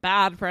a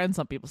bad friend.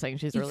 Some people saying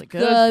she's a really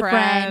good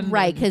friend.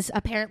 Right. Because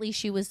apparently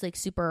she was like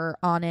super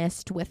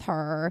honest with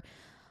her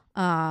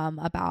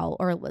about,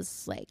 or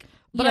was like,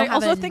 but I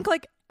also think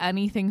like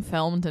anything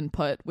filmed and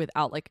put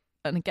without like,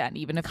 and again,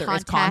 even if there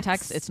is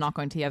context, it's not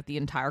going to have the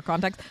entire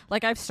context.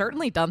 Like I've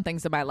certainly done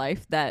things in my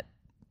life that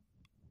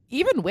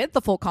even with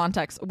the full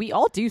context, we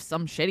all do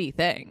some shitty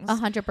things.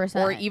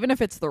 100%. Or even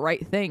if it's the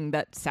right thing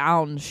that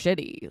sounds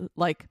shitty.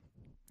 Like,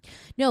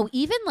 no,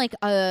 even like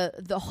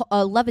the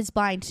Love is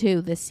Blind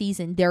 2 this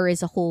season, there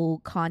is a whole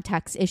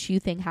context issue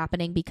thing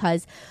happening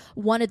because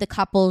one of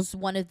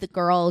the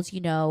girls,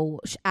 you know,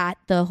 at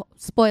the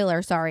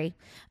spoiler, sorry,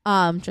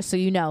 just so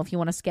you know if you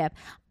want to skip,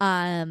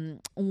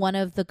 one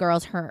of the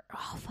girls,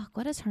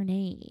 what is her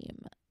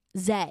name?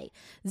 Zay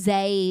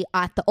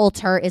at the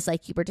altar is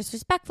like, you were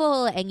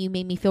disrespectful and you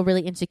made me feel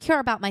really insecure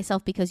about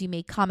myself because you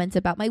made comments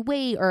about my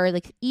weight or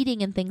like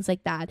eating and things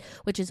like that,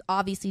 which is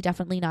obviously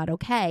definitely not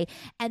okay.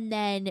 And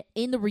then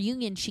in the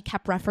reunion, she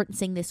kept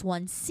referencing this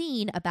one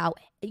scene about,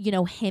 you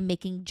know, him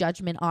making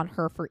judgment on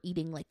her for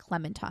eating like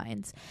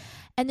clementines.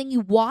 And then you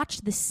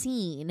watch the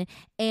scene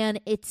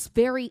and it's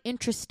very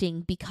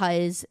interesting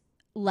because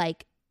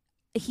like,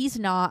 he's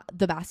not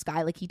the best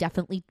guy. Like he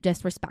definitely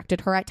disrespected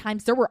her at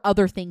times. There were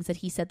other things that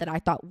he said that I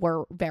thought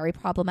were very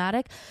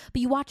problematic,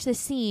 but you watch this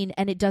scene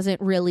and it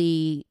doesn't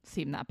really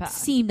seem that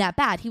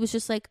bad. He was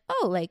just like,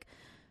 oh, like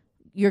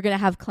you're going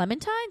to have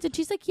clementines? And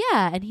she's like,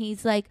 yeah. And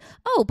he's like,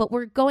 oh, but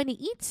we're going to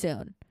eat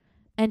soon.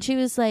 And she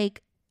was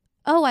like,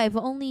 oh, I've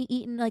only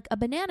eaten like a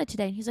banana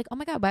today. And he's like, oh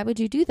my God, why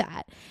would you do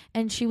that?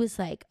 And she was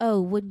like,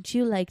 oh, wouldn't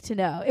you like to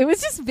know? It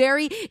was just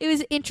it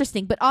was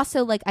interesting. But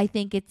also like, I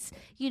think it's,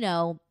 you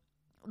know,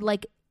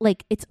 like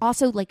it's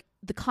also like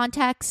the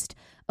context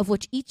of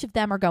which each of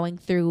them are going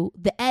through,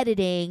 the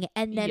editing,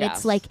 and then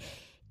it's like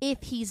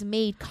if he's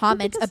made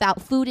comments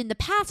about food in the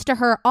past to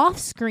her off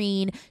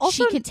screen,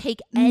 she can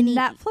take any.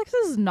 Netflix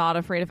is not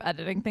afraid of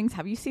editing things.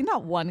 Have you seen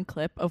that one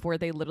clip of where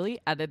they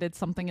literally edited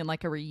something in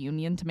like a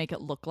reunion to make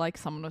it look like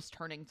someone was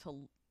turning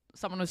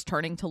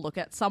to look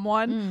at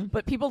someone,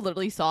 but people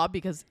literally saw it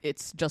because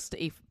it's just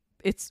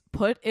it's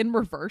put in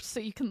reverse,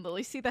 so you can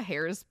literally see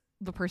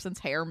the person's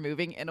hair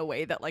moving in a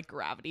way that like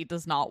gravity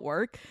does not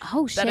work.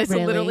 Oh shit! That is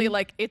really? Literally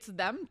like it's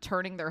them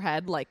turning their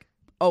head like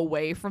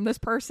away from this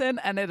person,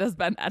 and it has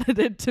been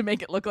edited to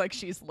make it look like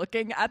she's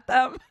looking at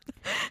them.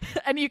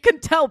 And you can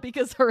tell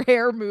because her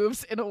hair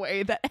moves in a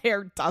way that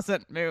hair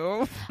doesn't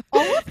move.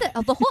 All of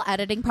the whole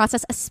editing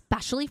process,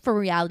 especially for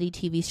reality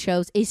TV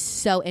shows, is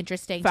so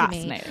interesting to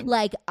me.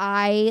 Like,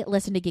 I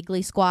listen to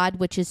Giggly Squad,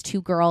 which is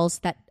two girls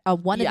that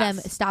one of them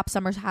stopped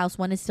Summer's House,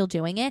 one is still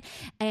doing it,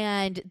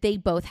 and they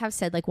both have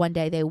said like one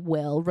day they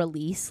will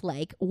release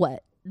like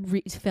what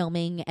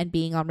filming and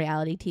being on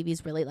reality TV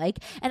is really like.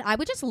 And I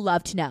would just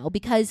love to know,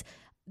 because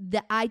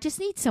I just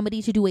need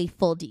somebody to do a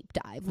full deep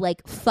dive.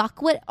 Like,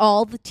 fuck what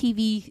all the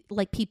TV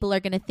like people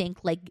are gonna think.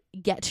 Like,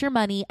 get your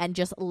money and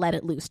just let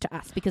it loose to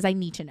us, because I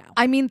need to know.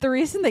 I mean, the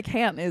reason they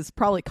can't is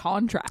probably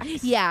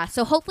contracts. Yeah,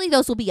 so hopefully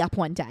those will be up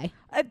one day.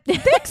 They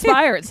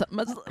expire.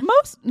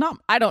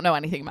 I don't know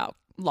anything about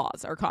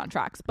laws or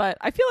contracts, but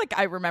I feel like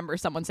I remember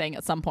someone saying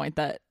at some point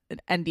that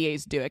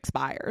NDAs do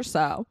expire.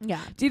 So yeah.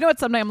 Do you know what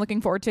someday I'm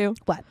looking forward to?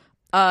 What?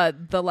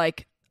 The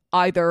like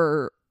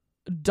either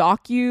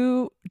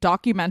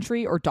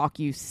documentary or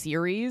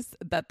docu-series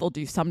that they'll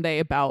do someday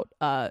about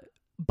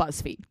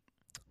BuzzFeed.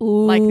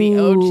 Ooh, like the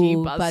OG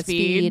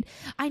BuzzFeed.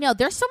 I know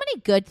there's so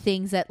many good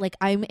things that like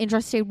I'm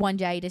interested one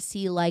day to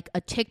see, like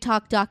a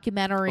TikTok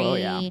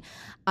documentary,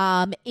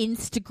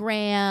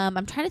 Instagram.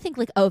 I'm trying to think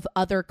like of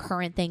other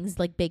current things,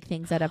 like big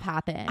things that have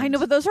happened. I know,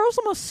 but those are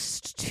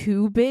almost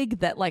too big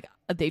that like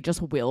they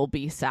just will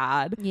be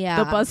sad.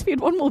 Yeah. The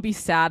BuzzFeed one will be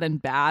sad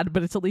and bad,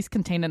 but it's at least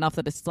contained enough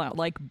that it's not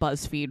like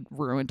BuzzFeed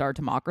ruined our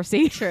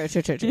democracy. True.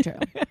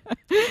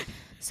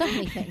 So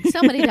many things,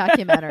 so many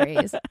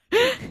documentaries.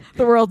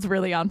 The world's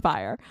really on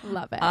fire.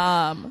 Love it.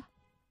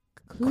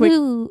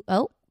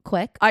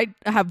 Quick. I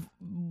have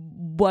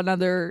one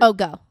other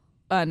go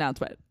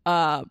announcement.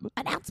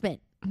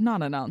 Announcement.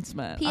 Not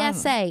announcement.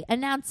 PSA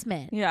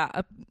announcement. Yeah,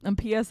 a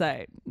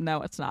PSA.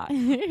 No, it's not.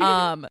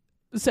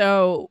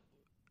 So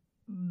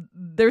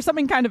there's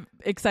something kind of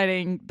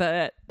exciting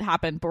that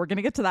happened, but we're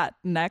gonna get to that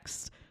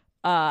next.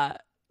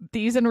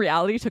 These in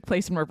reality took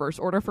place in reverse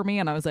order for me,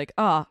 and I was like,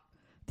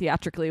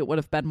 theatrically it would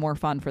have been more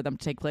fun for them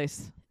to take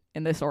place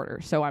in this order,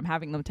 so I'm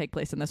having them take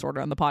place in this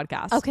order on the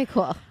podcast. Okay,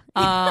 cool.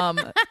 I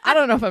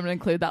don't know if I'm gonna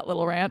include that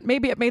little rant.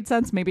 Maybe it made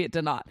sense, maybe it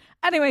did not.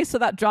 Anyway, so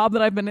that job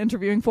that I've been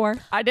interviewing for,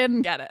 I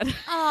didn't get it.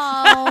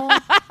 Oh.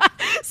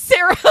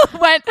 Sarah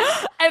went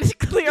and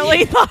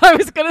clearly thought I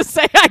was gonna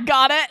say I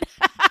got it.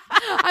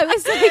 I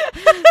was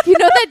like, you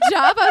know that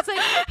job? I was like,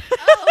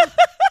 oh.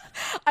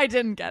 I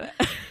didn't get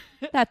it.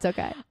 That's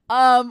okay.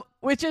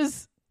 Which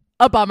is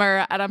a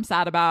bummer, and I'm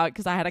sad about,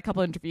 because I had a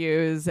couple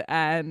interviews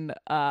and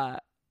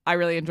I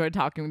really enjoyed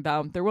talking with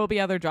them. There will be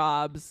other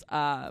jobs,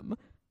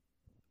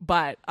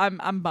 but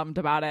I'm bummed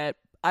about it.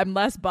 I'm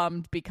less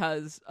bummed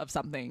because of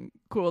something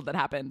cool that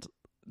happened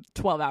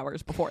 12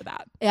 hours before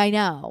that. I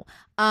know.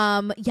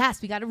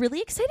 Yes, we got a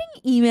really exciting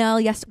email.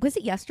 Yes, was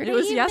it yesterday? It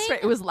was evening? yesterday.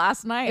 It was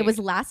last night. It was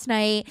last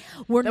night.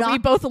 We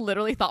both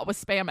literally thought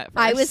was spam at first.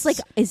 I was like,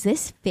 is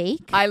this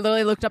fake? I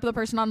literally looked up the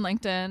person on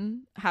LinkedIn.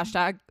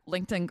 #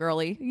 LinkedIn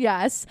girly.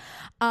 Yes.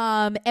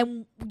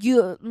 And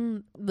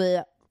you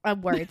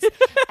words.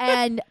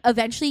 And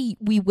eventually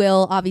we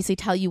will obviously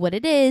tell you what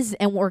it is,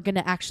 and we're going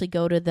to actually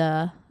go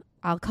to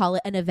I'll call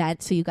it an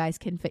event so you guys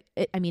can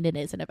it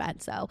is an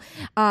event, so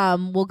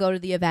we'll go to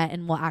the event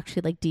and we'll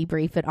actually like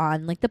debrief it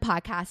on like the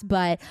podcast.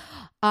 But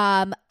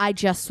we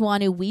just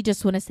want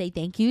to say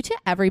thank you to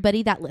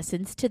everybody that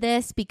listens to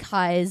this,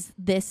 because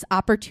this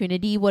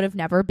opportunity would have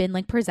never been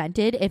like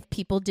presented if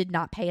people did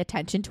not pay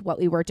attention to what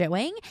we were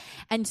doing.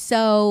 And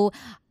so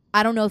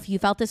I don't know if you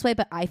felt this way,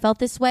 but I felt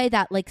this way,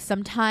 that like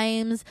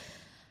sometimes,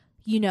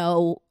 you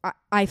know,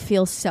 I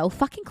feel so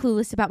fucking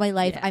clueless about my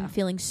life. Yeah. I'm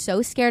feeling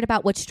so scared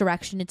about which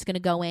direction it's going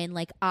to go in.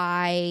 Like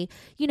I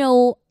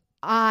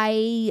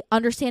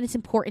understand it's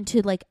important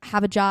to like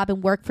have a job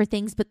and work for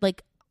things, but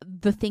like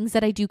the things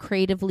that I do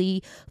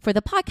creatively for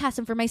the podcast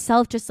and for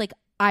myself, just like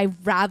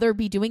I'd rather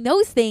be doing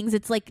those things.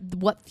 It's like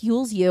what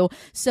fuels you.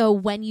 So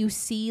when you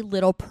see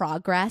little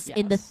progress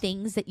in the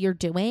things that you're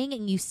doing,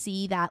 and you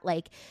see that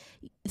like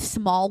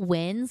small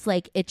wins,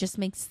 like it just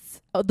makes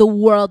the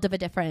world of a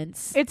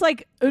difference. It's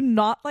like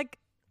not like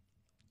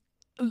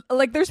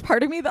there's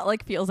part of me that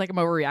like feels like I'm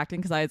overreacting,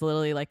 because I was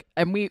literally like,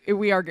 and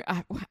we are,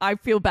 I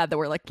feel bad that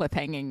we're like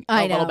cliffhanging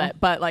a little bit,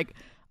 but like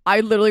I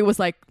literally was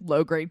like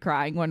low grade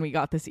crying when we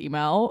got this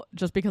email,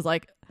 just because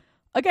like,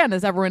 again,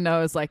 as everyone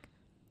knows, like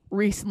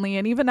recently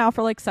and even now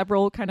for like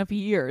several kind of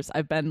years,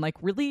 I've been like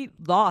really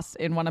lost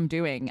in what I'm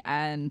doing.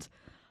 And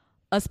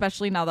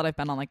especially now that I've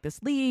been on like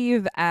this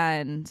leave,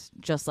 and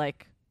just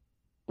like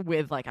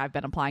with like I've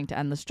been applying to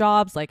endless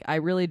jobs, like I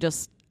really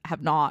just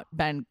have not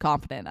been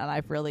confident, and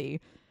I've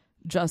really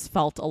just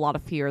felt a lot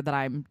of fear that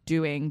I'm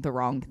doing the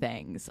wrong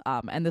things.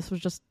 And this was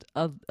just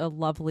a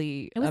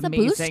lovely,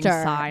 amazing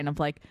sign of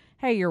like,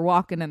 hey, you're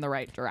walking in the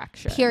right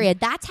direction.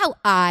 Period. That's how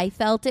I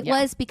felt it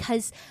was,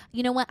 because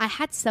you know what? I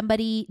had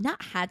somebody,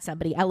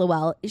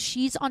 LOL.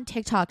 She's on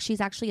TikTok.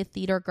 She's actually a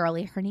theater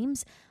girly. Her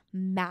name's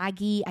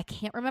Maggie. I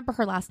can't remember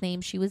her last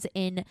name. She was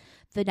in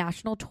the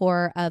national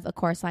tour of A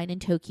Chorus Line in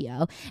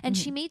Tokyo. And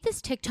she made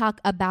this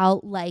TikTok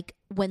about like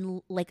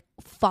when like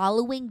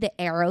following the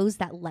arrows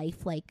that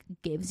life like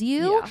gives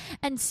you. Yeah.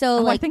 And so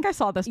I like think I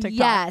saw this TikTok.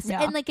 yes.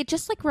 Yeah. And like it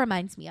just like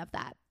reminds me of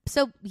that.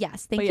 So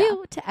yes, thank But yeah.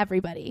 you to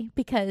everybody,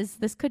 because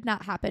this could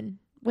not happen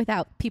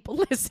without people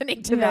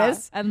listening to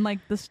this. And like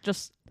this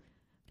just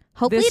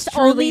Hopefully this it's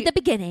only truly- the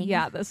beginning.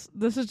 yeah, this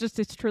is just,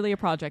 it's truly a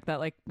project that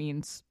like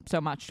means so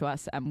much to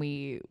us, and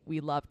we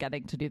love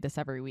getting to do this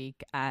every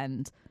week.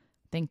 And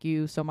thank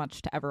you so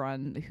much to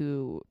everyone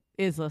who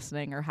is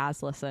listening or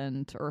has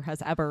listened or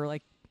has ever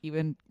like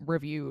even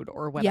reviewed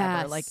or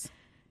whatever. Yes. Like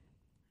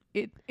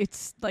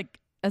it's like,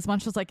 as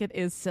much as like it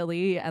is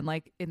silly and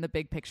like in the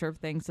big picture of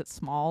things it's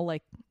small,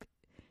 like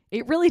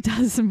it really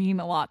does mean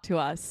a lot to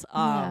us.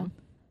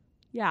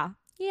 Yeah.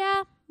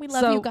 Yeah, we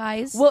love So, you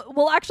guys.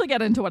 We'll actually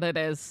get into what it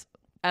is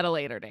at a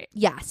later date.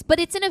 Yes, but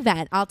it's an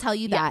event. I'll tell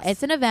you that. Yes.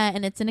 It's an event,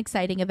 and it's an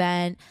exciting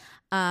event.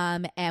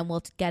 And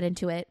we'll get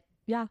into it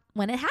Yeah.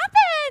 when it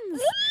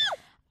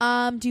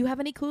happens. Do you have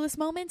any clueless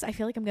moments? I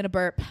feel like I'm gonna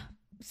burp.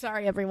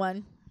 Sorry,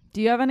 everyone.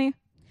 Do you have any?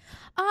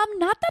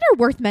 Not that are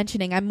worth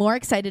mentioning. I'm more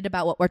excited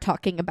about what we're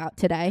talking about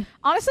today.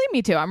 Honestly,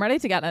 me too. I'm ready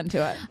to get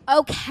into it.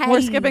 Okay.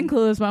 We're skipping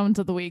clueless moments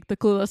of the week. The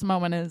clueless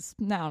moment is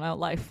no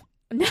life.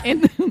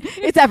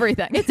 It's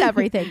everything. It's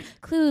everything.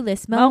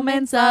 Clueless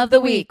moments of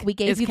the week. We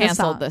gave is you the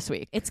canceled song. this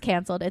week. It's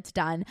canceled. It's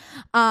done.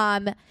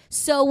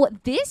 So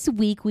this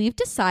week we've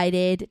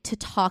decided to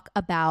talk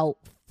about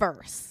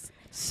firsts.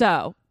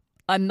 So,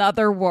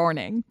 another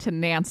warning to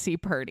Nancy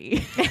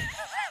Purdy.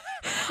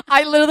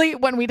 I literally,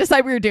 when we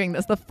decided we were doing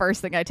this, the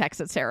first thing I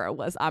texted Sarah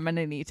was, I'm going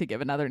to need to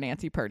give another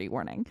Nancy Purdy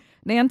warning.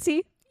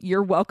 Nancy,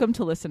 you're welcome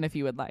to listen if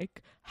you would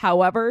like.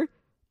 However,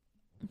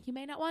 You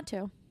may not want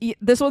to.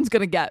 this one's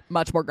going to get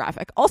much more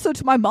graphic. Also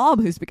to my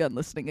mom, who's begun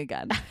listening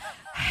again.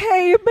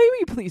 Hey,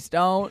 maybe please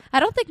don't.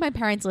 I don't think my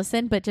parents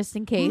listen, but just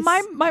in case.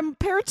 My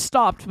parents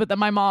stopped, but then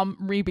my mom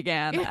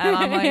re-began. And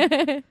I'm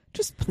like,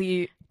 just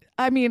please.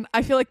 I mean,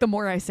 I feel like the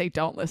more I say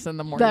don't listen,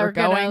 the more They're you're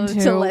going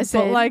gonna to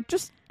listen. But like,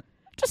 just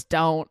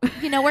don't.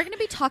 You know, we're going to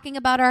be talking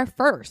about our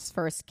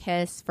first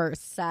kiss,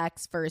 first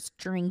sex, first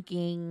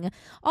drinking,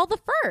 all the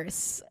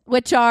firsts,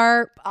 which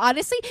are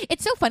honestly,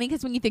 it's so funny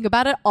because when you think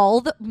about it,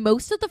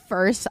 most of the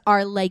firsts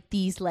are like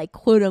these like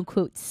quote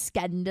unquote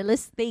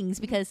scandalous things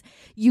because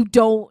you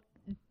don't,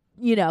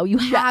 you know, you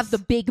have Yes. the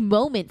big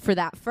moment for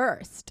that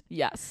first.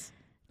 Yes.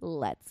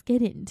 Let's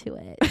get into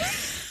it.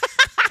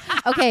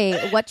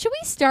 Okay, what should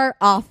we start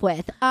off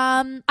with?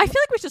 I feel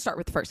like we should start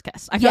with first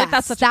kiss. I feel like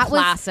that's Yes, such a that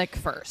was- classic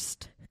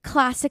first.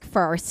 Classic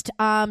first.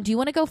 Do you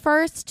want to go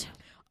first?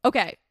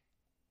 Okay.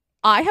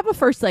 I have a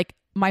first, like,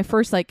 my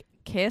first, like,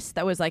 kiss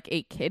that was like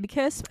a kid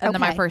kiss, and then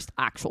my Okay. first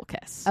actual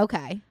kiss.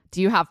 Okay.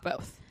 Do you have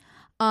both?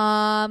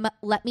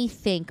 Let me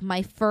think.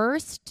 My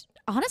first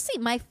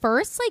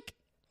like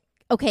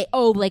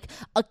like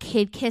a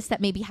kid kiss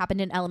that maybe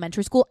happened in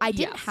elementary school. I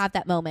didn't Yes. have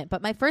that moment,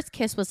 but my first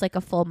kiss was like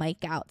a full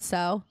make out.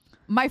 So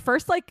My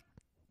first, like,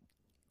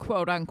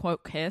 quote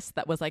unquote kiss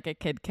that was like a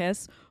kid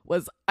kiss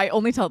was, I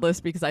only tell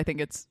this because I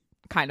think it's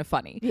kind of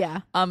funny.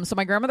 yeah. So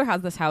my grandmother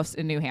has this house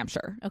in New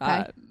Hampshire.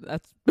 Okay.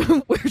 That's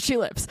where she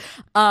lives.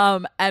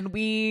 And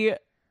we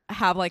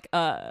have like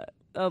a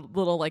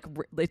little like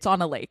it's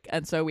on a lake,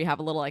 and so we have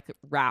a little like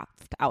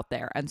raft out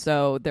there. And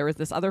so there was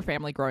this other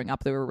family growing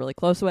up that we were really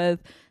close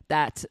with.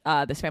 That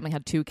this family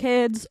had 2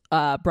 kids,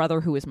 a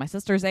brother who was my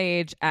sister's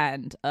age,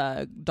 and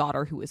a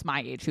daughter who was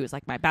my age, who was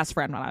like my best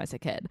friend when I was a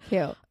kid.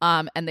 Cute.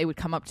 And they would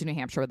come up to New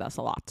Hampshire with us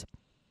a lot.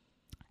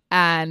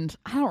 And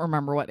I don't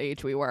remember what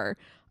age we were.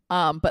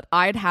 But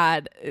I'd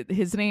had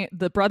his name,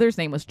 the brother's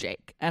name was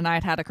Jake, and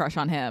I'd had a crush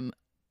on him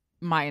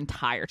my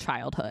entire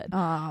childhood.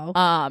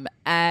 Oh.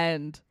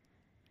 And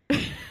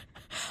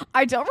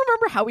I don't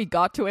remember how we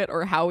got to it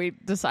or how we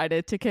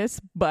decided to kiss,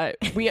 but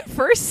we at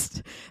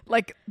first,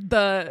 like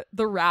the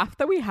raft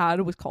that we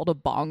had was called a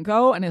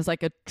bongo, and is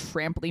like a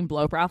trampoline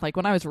blow-up raft. Like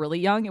when I was really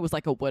young, it was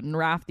like a wooden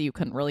raft that you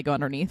couldn't really go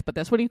underneath, but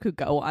this one you could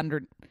go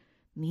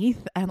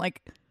underneath. And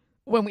like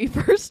when we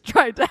first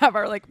tried to have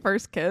our like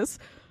first kiss,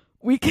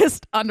 we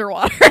kissed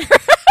underwater.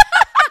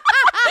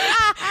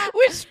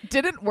 Which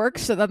didn't work.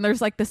 So then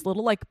there's like this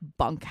little like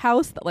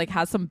bunkhouse that like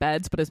has some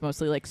beds but is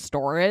mostly like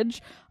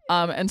storage.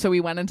 And so we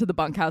went into the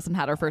bunkhouse and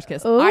had our first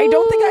kiss. Ooh. I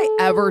don't think I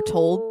ever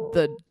told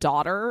the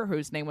daughter,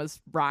 whose name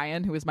was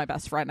Ryan, who was my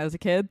best friend as a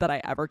kid, that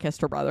I ever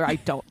kissed her brother. I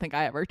don't think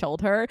I ever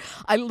told her.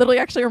 I literally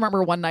actually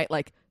remember one night,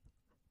 like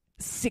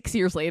 6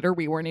 years later,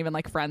 we weren't even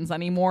like friends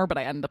anymore, but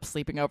I ended up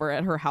sleeping over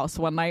at her house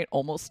one night,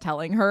 almost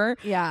telling her.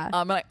 Yeah.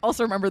 And I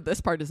also remember,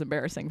 this part is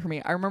embarrassing for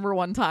me. I remember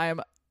one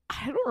time,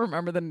 I don't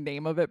remember the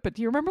name of it, but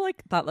do you remember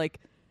like that like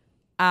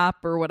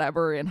app or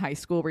whatever in high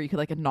school where you could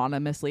like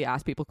anonymously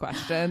ask people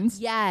questions?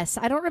 Yes.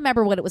 I don't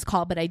remember what it was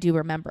called, but I do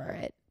remember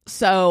it.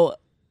 So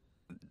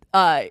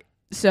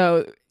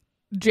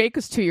Jake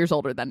was 2 years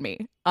older than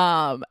me.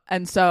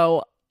 And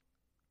so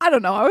I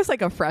don't know, I was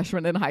like a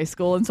freshman in high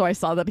school, and so I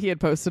saw that he had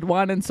posted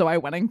one, and so I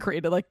went and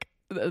created like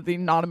the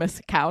anonymous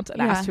account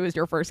and asked who was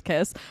your first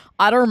kiss.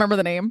 I don't remember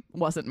the name.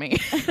 Wasn't me.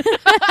 So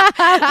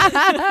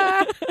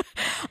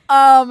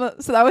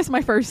that was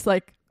my first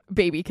like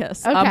baby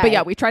kiss. But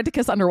yeah, we tried to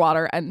kiss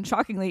underwater and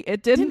shockingly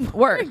it didn't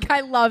work.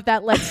 I love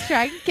that. Let's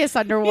try and kiss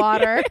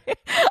underwater.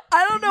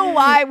 I don't know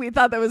why we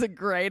thought that was a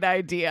great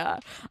idea.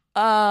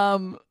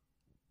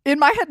 In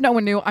my head, no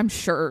one knew. I'm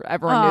sure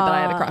everyone knew that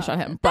I had a crush on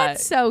him. But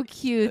that's so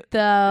cute,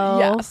 though.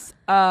 Yes.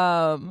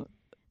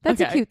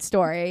 That's a cute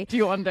story. Do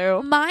you want to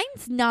do?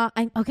 Mine's not.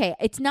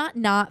 It's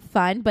not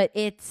fun, but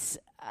it's.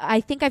 I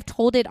think I've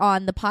told it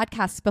on the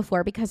podcast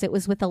before because it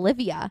was with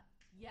Olivia.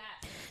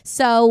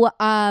 So,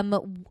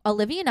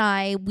 Olivia and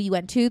I, we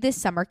went to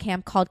this summer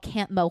camp called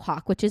Camp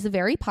Mohawk, which is a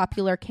very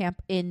popular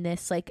camp in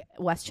this like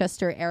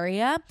Westchester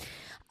area.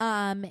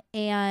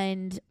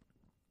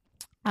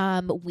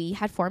 We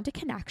had formed a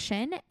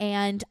connection,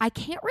 and I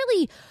can't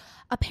really,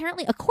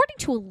 apparently, according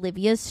to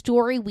Olivia's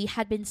story, we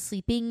had been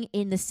sleeping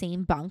in the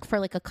same bunk for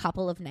like a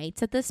couple of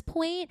nights at this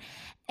point.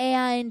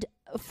 And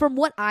from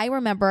what I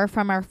remember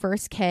from our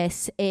first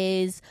kiss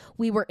is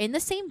we were in the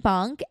same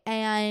bunk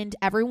and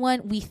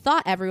we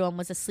thought everyone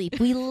was asleep.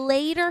 We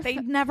later they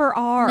never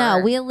are. No,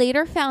 we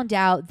later found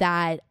out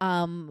that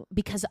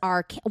because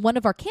one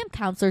of our camp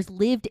counselors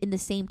lived in the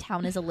same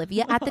town as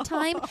Olivia at the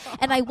time,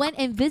 and I went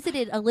and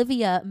visited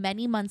Olivia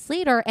many months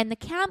later, and the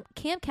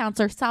camp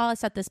counselor saw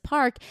us at this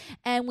park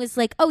and was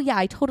like, "Oh yeah,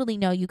 I totally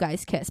know you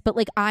guys kissed," but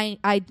like I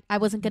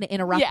wasn't going to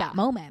interrupt that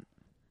moment.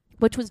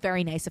 Which was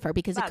very nice of her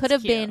because it could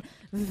have been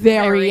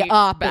very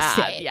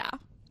opposite. Bad. Yeah.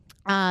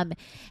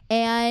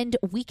 And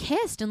we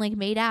kissed and like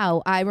made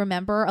out. I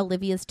remember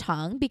Olivia's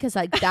tongue because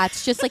like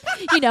that's just like,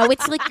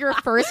 it's like your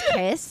first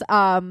kiss.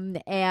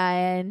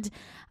 And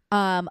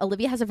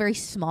Olivia has a very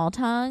small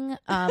tongue.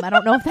 I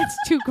don't know if that's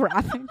too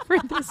graphic for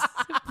this,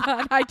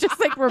 but I just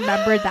like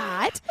remember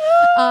that.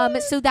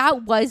 So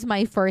that was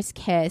my first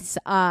kiss.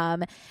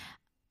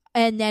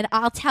 And then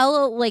I'll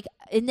tell, like,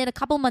 and then a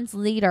couple months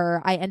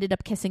later, I ended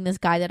up kissing this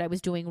guy that I was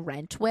doing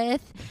rent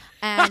with.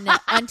 And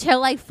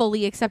until I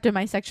fully accepted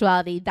my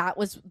sexuality, that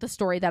was the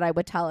story that I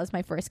would tell as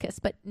my first kiss.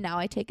 But now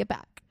I take it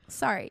back.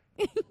 Sorry.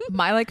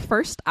 My, like,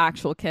 first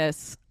actual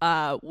kiss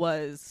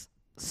was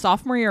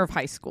sophomore year of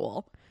high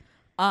school.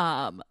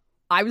 I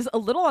was a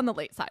little on the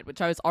late side,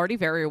 which I was already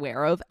very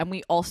aware of. And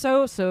we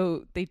also,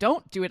 so they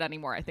don't do it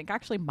anymore. I think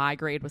actually my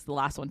grade was the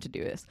last one to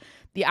do this.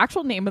 The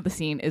actual name of the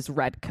scene is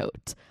Red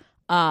Coat.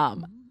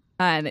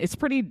 And it's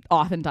pretty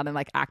often done in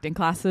like acting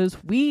classes.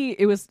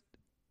 It was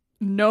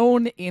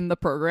known in the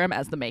program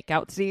as the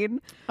makeout scene.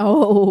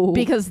 Oh,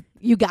 because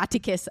you got to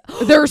kiss.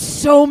 There's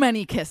so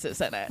many kisses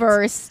in it.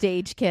 First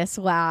stage kiss.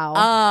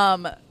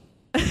 Wow.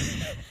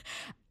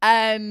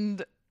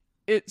 And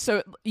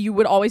so you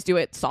would always do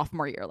it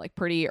sophomore year, like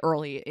pretty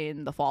early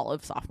in the fall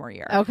of sophomore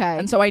year. Okay.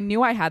 And so I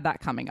knew I had that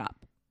coming up.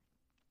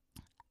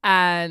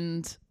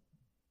 And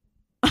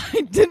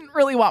I didn't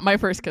really want my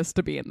first kiss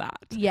to be in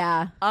that.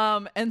 Yeah.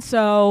 And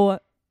so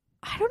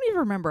I don't even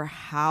remember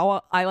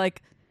how I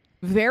like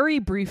very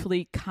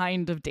briefly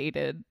kind of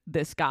dated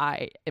this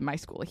guy in my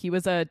school. He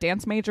was a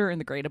dance major in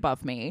the grade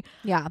above me.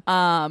 Yeah.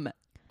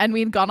 And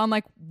we'd gone on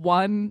like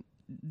one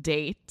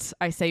date.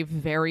 I say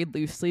very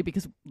loosely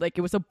because like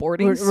it was a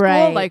boarding school.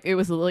 Right. Like it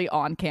was literally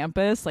on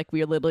campus. Like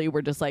we literally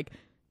were just like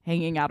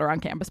hanging out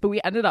around campus, but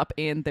we ended up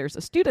there's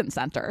a student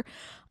center.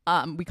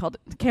 We called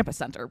it the campus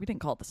center. We didn't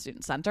call it the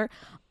student center.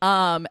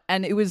 And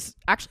it was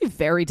actually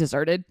very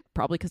deserted,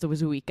 probably because it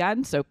was a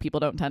weekend. So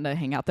people don't tend to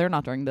hang out there,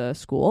 not during the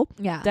school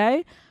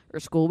day or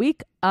school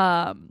week.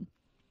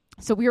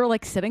 So we were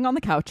like sitting on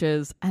the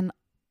couches and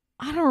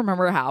I don't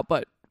remember how,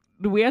 but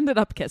we ended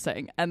up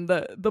kissing. And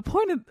the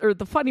point or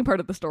the funny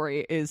part of the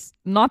story is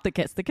not the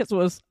kiss. The kiss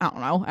was, I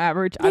don't know,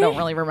 average. I don't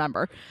really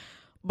remember.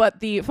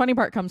 But the funny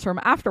part comes from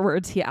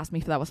afterwards. He asked me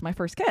if that was my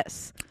first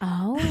kiss.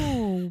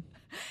 Oh.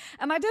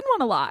 And I didn't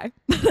want to lie.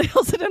 I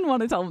also didn't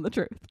want to tell him the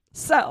truth.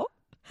 So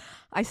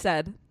I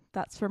said,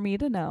 that's for me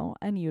to know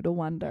and you to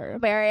wonder.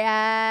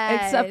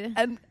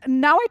 And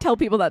now I tell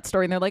people that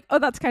story and they're like, oh,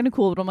 that's kind of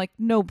cool. But I'm like,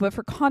 no, but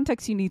for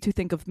context, you need to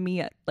think of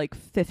me at like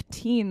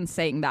 15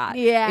 saying that.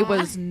 Yeah. It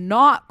was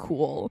not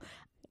cool.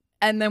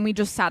 And then we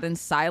just sat in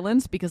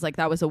silence because like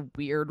that was a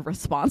weird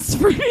response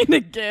for me to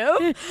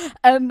give.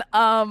 And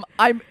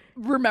I'm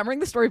remembering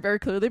the story very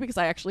clearly because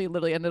I actually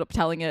literally ended up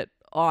telling it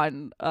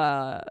on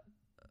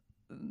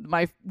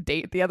my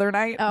date the other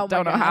night.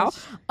 Don't know how.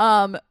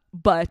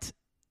 But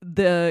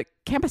the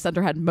campus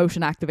center had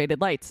motion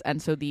activated lights,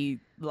 and so the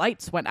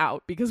lights went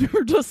out because we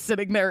were just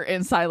sitting there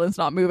in silence,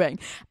 not moving.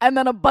 And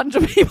then a bunch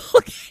of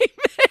people came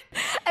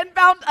in and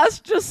found us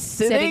just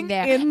sitting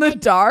there in the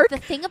dark. The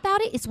thing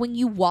about it is when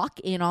you walk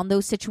in on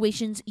those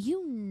situations,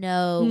 you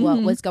know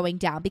what was going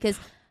down because.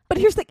 But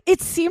here's the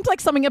it seemed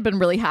like something had been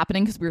really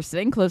happening because we were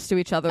sitting close to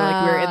each other,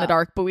 like we were in the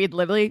dark, but we'd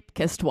literally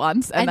kissed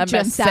once and then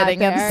been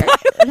sitting in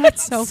silence.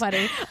 That's so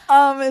funny.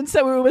 And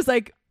so it was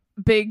like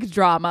big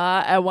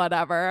drama and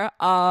whatever.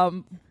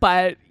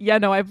 But yeah,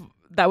 no,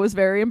 that was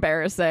very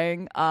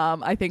embarrassing.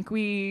 I think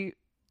we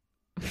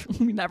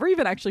never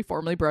even actually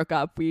formally broke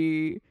up.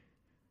 We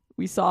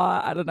we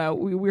saw, I don't know,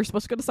 we were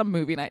supposed to go to some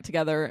movie night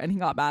together, and he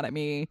got mad at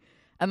me.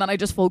 And then I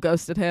just full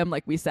ghosted him.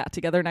 Like, we sat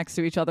together next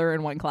to each other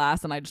in one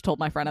class, and I just told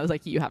my friend, I was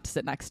like, you have to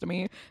sit next to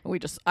me.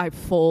 And I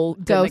full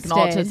didn't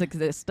acknowledge his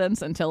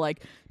existence until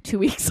like 2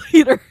 weeks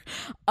later.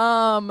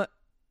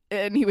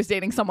 And he was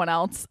dating someone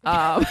else.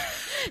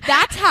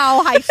 That's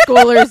how high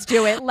schoolers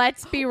do it.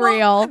 Let's be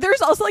real.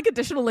 There's also like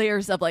additional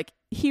layers of like,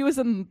 he was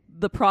in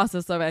the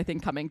process of, I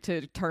think, coming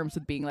to terms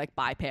with being like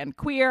bi-pan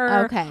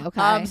queer.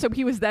 Okay. So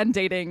he was then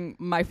dating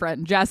my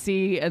friend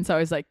Jesse, and so I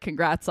was like,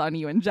 congrats on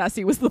you and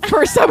Jesse was the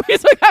first time we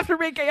spoke after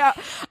making out.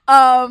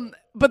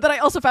 But then I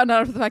also found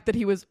out after the fact that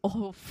he was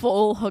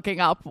full hooking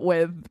up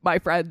with my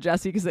friend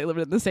Jesse because they lived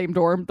in the same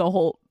dorm the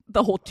whole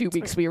 2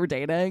 weeks we were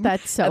dating.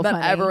 That's so and then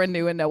funny. Everyone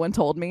knew and no one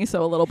told me,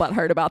 so a little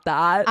butthurt about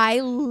that.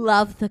 I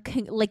love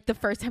the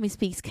first time he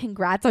speaks,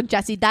 congrats on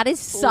Jesse. That is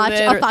such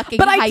a fucking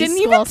But high I didn't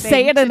school even thing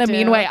say it in to a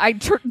mean do. way. I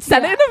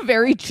said it in a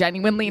very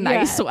genuinely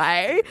nice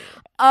way.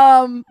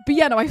 But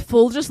yeah, no, I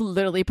full just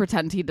literally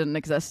pretend he didn't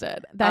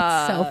existed.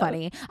 That's so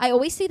funny. I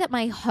always say that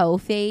my hoe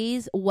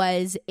phase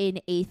was in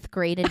 8th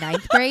grade and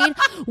 9th grade,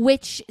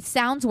 which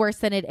sounds worse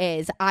than it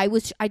is. I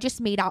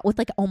just made out with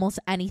like almost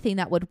anything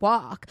that would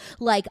walk.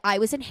 Like, I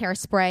was in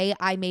Hairspray.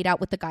 I made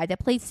out with the guy that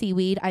played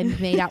Seaweed. I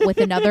made out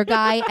with another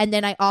guy. And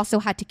then I also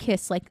had to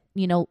kiss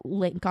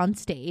Link on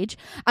stage.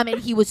 I mean,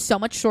 he was so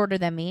much shorter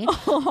than me. In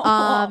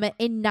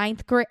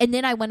 9th grade. And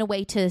then I went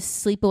away to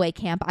sleepaway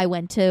camp. I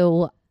went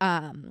to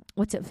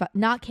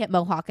not Camp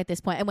Mohawk at this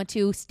point. I went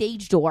to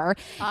Stage Door,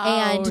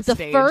 and the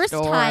first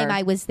time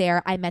I was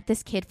there, I met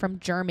this kid from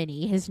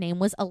Germany. His name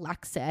was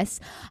Alexis,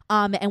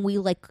 and we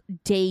like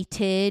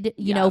dated,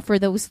 you know, for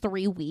those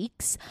 3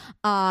 weeks,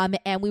 and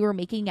we were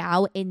making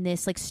out in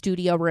this like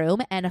studio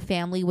room, and a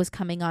family was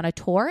coming on a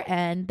tour,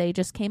 and they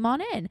just came on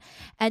in.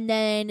 And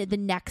then the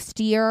next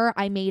year,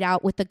 I made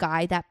out with the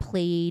guy that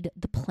played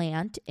the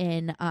plant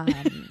in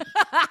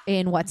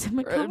what's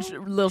it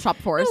called? Little Shop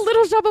of Horrors.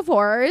 Little Shop of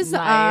Horrors.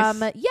 Nice.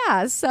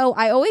 Yeah, so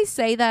I always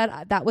say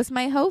that was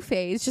my hoe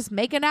phase, just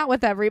making out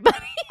with everybody.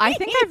 I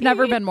think I've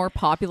never been more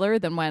popular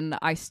than when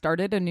I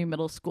started a new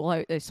middle school.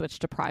 I switched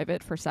to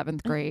private for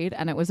 7th grade,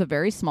 and it was a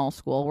very small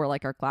school where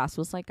like our class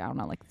was like, I don't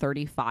know, like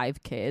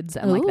 35 kids,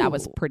 and like that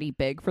was pretty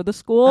big for the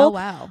school. Oh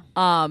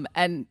wow.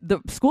 And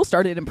the school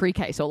started in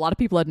pre-K, so a lot of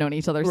people had known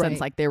each other since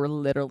like they were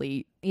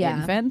literally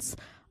infants.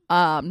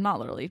 Not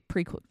literally,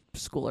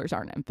 preschoolers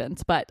aren't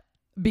infants, but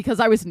because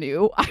I was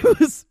new, I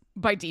was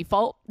by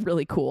default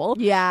really cool.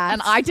 Yeah.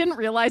 And I didn't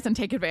realize and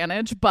take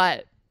advantage,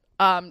 but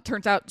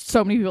turns out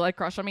so many people had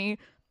crush on me.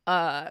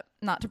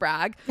 Not to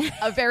brag.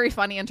 A very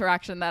funny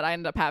interaction that I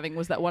ended up having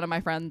was that one of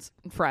my friends,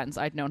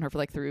 I'd known her for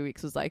like 3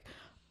 weeks, was like,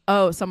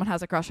 oh, someone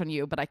has a crush on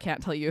you, but I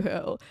can't tell you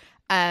who.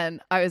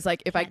 And I was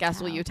like, if I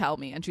guess, will you tell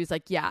me? And she's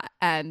like, yeah.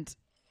 And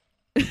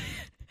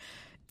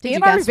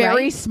in our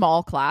very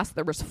small class,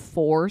 there was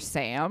 4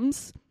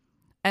 Sams.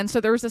 And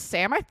so there was a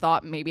Sam I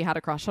thought maybe had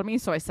a crush on me.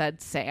 So I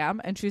said Sam.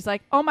 And she's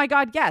like, oh my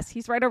God, yes,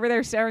 he's right over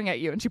there staring at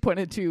you. And she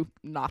pointed to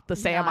not the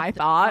Sam I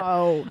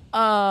thought.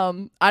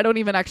 I don't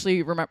even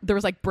actually remember. There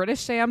was like British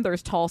Sam,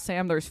 there's tall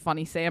Sam, there's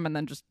funny Sam, and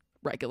then just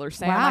regular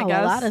Sam, I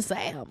guess. A lot of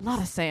Sams. A lot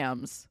of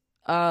Sams.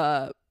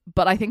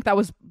 But I think that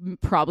was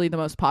probably the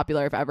most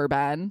popular I've ever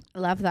been.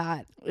 Love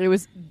that. It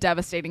was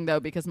devastating, though,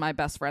 because my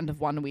best friend of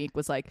 1 week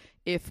was like,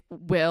 if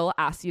Will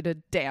asks you to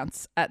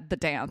dance at the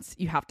dance,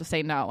 you have to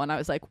say no. And I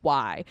was like,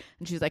 why?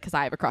 And she's like, because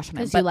I have a crush on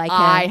him. But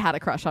I had a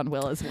crush on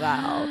Will as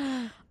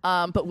well.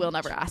 But Will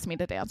never asked me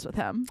to dance with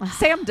him.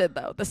 Sam did,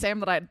 though. The Sam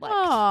that I'd liked.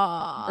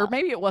 Aww. Or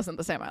maybe it wasn't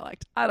the Sam I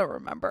liked. I don't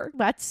remember.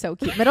 That's so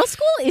cute. Middle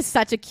school is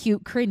such a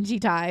cute, cringy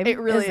time. It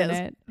really isn't is.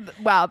 It?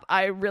 Wow.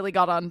 I really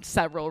got on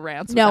several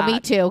rants with No, that. me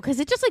too. Because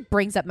it just like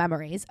brings up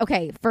memories.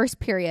 Okay, first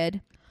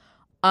period.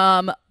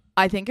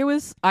 I think it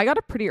was, I got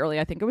it pretty early.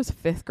 I think it was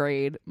 5th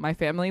grade. My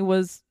family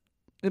was,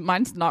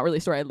 mine's not really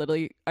a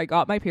story. I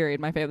got my period.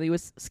 My family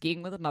was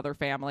skiing with another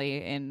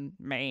family in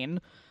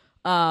Maine.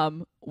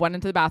 Went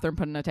into the bathroom,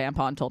 put in a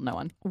tampon, told no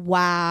one.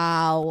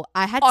 Wow.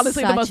 I had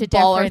honestly such the most a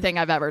baller thing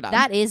I've ever done.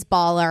 That is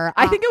baller.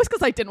 I think it was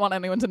because I didn't want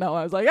anyone to know.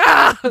 I was like,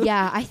 ah!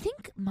 Yeah, I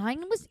think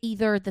mine was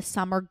either the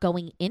summer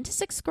going into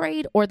 6th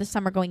grade or the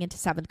summer going into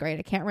 7th grade.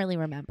 I can't really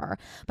remember.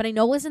 But I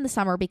know it was in the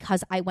summer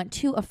because I went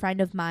to a friend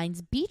of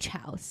mine's beach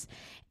house.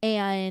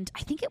 And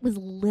I think it was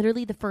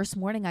literally the first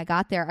morning I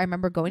got there. I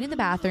remember going to the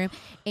bathroom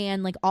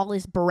and like all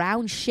this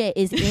brown shit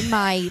is in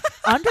my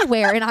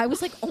underwear. And I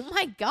was like, oh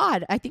my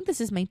God, I think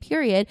this is my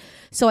period.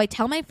 So I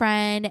tell my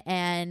friend,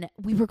 and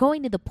we were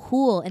going to the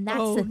pool, and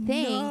that's the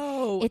thing.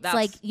 No. It's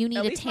like you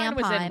need a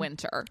tampon. Mine was in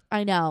winter.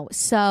 I know.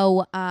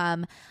 So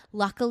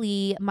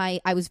luckily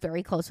I was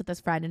very close with this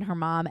friend and her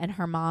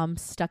mom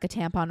stuck a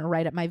tampon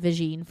right at my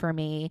vagine for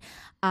me.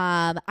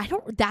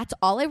 That's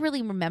all I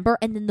really remember.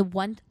 And then the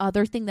one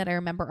other thing that I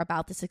remember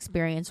about this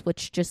experience,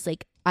 which just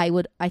like I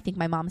think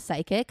my mom's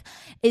psychic,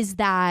 is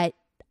that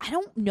I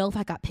don't know if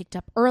I got picked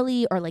up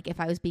early or like if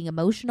I was being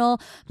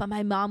emotional, but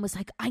my mom was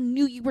like, I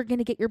knew you were going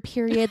to get your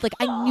period. Like,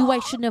 I knew I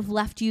shouldn't have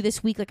left you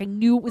this week. Like, I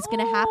knew it was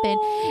going to happen.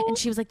 And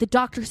she was like, the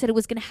doctor said it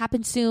was going to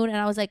happen soon. And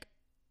I was like,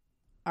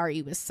 are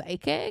you a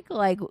psychic?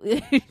 Like,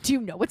 do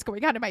you know what's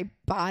going on in my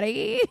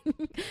body?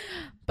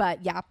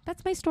 But yeah,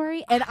 that's my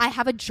story. And I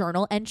have a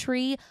journal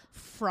entry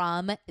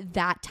from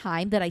that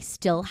time that I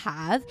still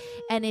have.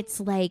 And it's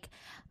like,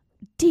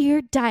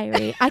 dear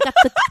diary,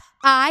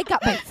 I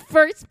got my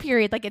first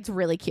period. Like, it's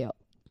really cute.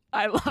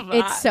 I love that.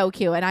 It's so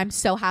cute. And I'm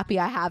so happy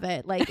I have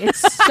it. Like,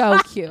 it's so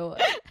cute.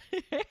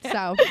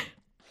 So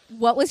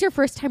what was your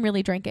first time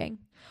really drinking?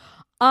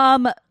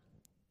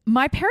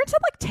 My parents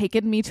had like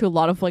taken me to a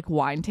lot of like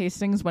wine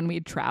tastings when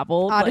we'd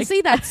traveled.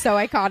 Honestly, that's so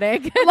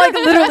iconic. Like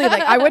literally,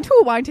 like I went to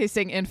a wine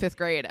tasting in 5th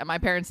grade, and my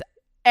parents,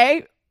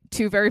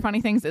 two very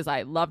funny things is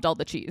I loved all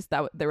the cheese.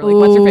 They were like,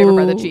 "What's your favorite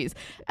brand of cheese?"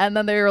 And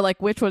then they were like,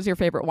 "Which was your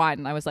favorite wine?"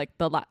 And I was like,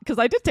 because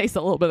I did taste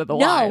a little bit of the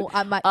wine.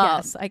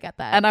 Yes, I get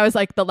that. And I was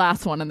like, the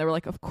last one, and they were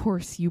like, "Of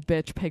course, you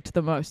bitch picked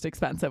the most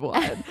expensive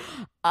one."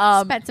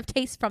 Expensive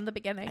taste from the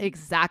beginning.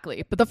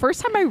 Exactly. But the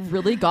first time I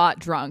really got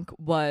drunk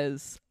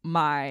was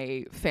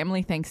my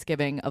family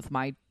Thanksgiving of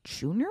my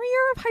junior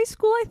year of high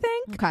school, I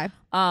think. Okay.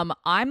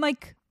 I'm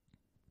like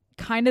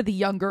kind of the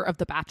younger of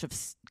the batch of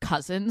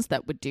cousins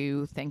that would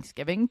do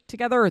Thanksgiving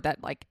together, or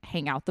that like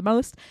hang out the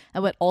most.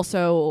 And what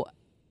also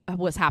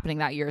was happening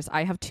that year is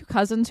I have 2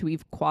 cousins who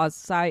we've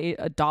quasi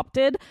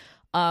adopted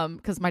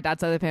because my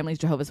dad's side of the family is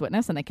Jehovah's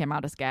Witness, and they came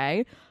out as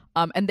gay.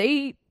 And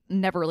they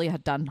never really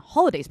had done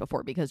holidays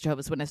before because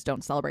Jehovah's Witness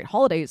don't celebrate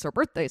holidays or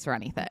birthdays or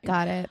anything.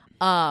 Got it.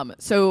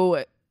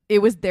 So it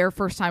was their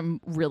first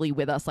time really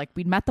with us. Like,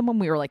 we'd met them when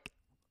we were like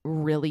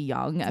really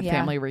young at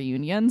family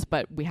reunions,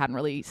 but we hadn't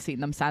really seen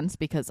them since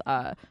because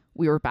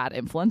we were bad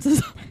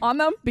influences on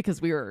them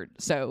because we were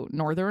so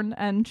northern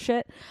and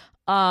shit.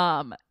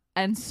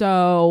 And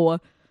so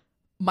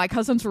my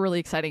cousins were really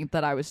excited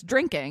that I was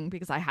drinking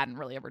because I hadn't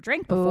really ever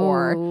drank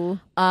before. Ooh.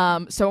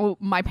 So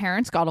my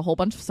parents got a whole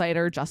bunch of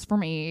cider just for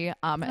me.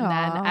 And then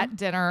at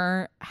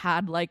dinner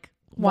had like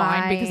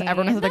wine because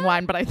everyone has having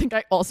wine, but I think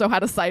I also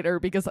had a cider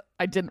because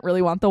I didn't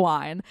really want the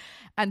wine.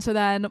 And so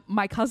then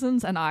my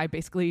cousins and I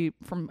basically,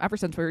 from ever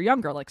since we were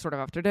younger, like sort of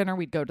after dinner,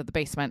 we'd go to the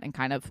basement and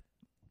kind of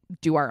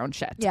do our own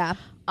shit. Yeah.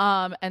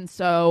 And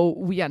so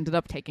we ended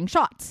up taking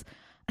shots.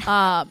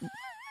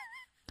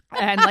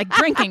 And like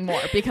drinking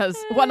more because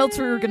what else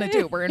we were gonna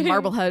do? We're in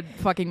Marblehead,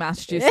 fucking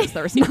Massachusetts.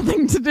 There was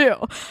nothing to do.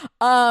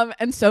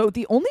 And so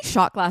the only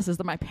shot glasses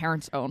that my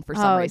parents own for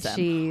some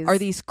reason are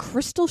these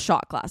crystal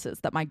shot glasses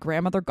that my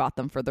grandmother got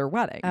them for their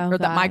wedding,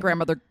 that my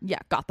grandmother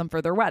got them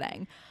for their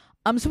wedding.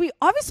 So we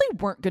obviously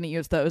weren't gonna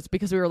use those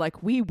because we were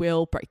like, we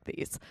will break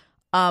these.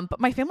 But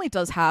my family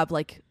does have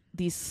like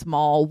these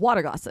small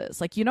water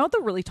glasses, like, you know, the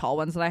really tall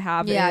ones that I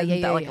have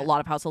a lot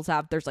of households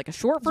have. There's like a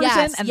short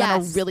version and then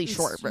a really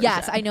short version.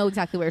 Yes, I know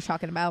exactly what you're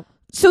talking about.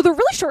 So the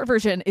really short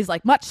version is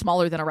like much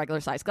smaller than a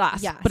regular size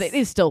glass, but it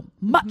is still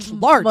much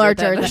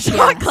larger than a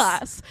shot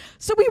glass.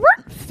 So we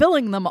weren't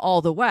filling them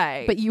all the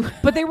way,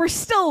 but they were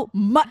still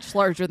much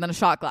larger than a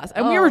shot glass,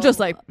 and we were just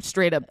like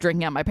straight up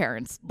drinking out my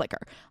parents'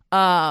 liquor.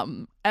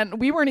 And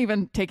we weren't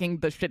even taking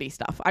the shitty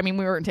stuff. I mean,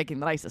 we weren't taking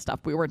the nicest stuff.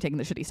 We weren't taking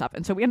the shitty stuff,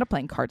 and so we ended up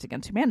playing Cards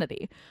Against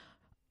Humanity,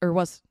 I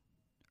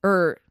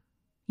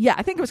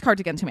think it was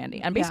Cards Against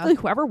Humanity, and basically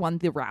whoever won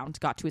the round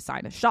got to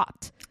assign a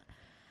shot.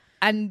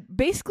 And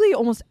basically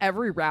almost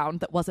every round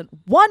that wasn't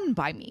won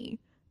by me,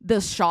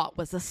 the shot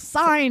was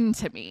assigned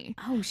to me.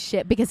 Oh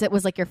shit, because it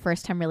was like your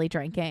first time really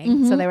drinking.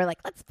 Mm-hmm. So they were like,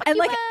 let's fuck and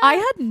you like up. I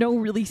had no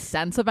really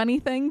sense of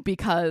anything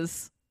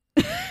because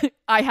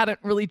I hadn't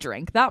really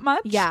drank that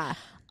much. Yeah.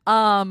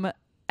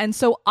 And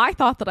so I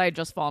thought that I had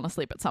just fallen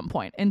asleep at some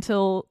point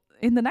until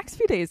in the next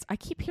few days, I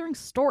keep hearing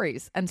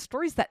stories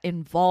that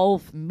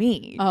involve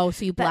me. Oh,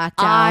 so you blacked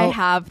out. I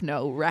have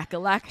no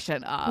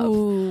recollection of.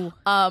 Ooh.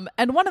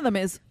 And one of them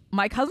is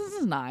my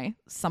cousins and I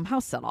somehow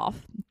set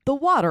off the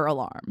water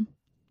alarm.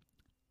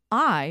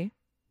 I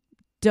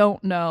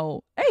don't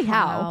know A,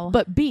 how,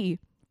 but B,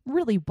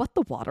 really what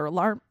the water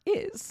alarm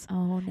is.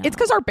 Oh no. It's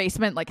because our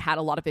basement like had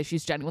a lot of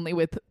issues genuinely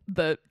with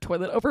the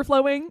toilet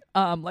overflowing.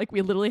 Like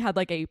we literally had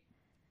like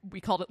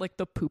we called it like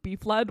the poopy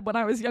flood when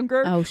I was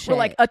younger. Oh shit. Where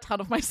like a ton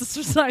of my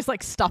sisters and I's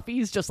like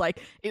stuffies just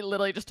like it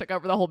literally just took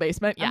over the whole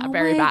basement. Yeah,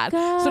 very bad.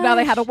 Gosh. So now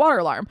they had a water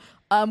alarm.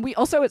 We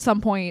also at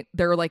some point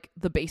they're like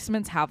the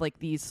basements have like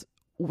these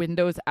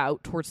windows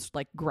out towards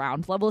like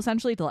ground level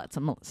essentially to let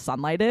some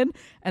sunlight in.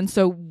 And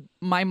so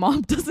my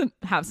mom doesn't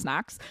have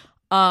snacks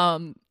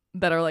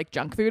that are like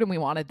junk food, and we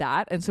wanted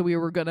that. And so we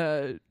were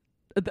gonna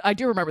I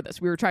do remember this.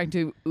 We were trying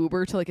to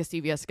Uber to like a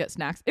CVS to get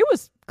snacks. It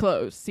was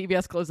closed.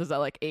 CVS closes at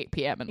like 8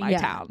 p.m. in my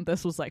town.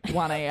 This was like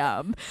 1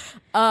 a.m.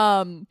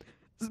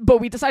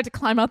 But we decided to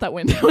climb out that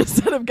window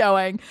instead of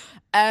going.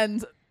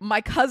 And my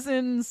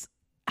cousins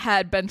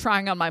had been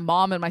trying on my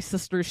mom and my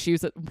sister's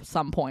shoes at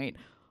some point.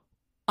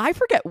 I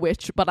forget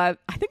which, but I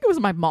think it was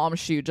my mom's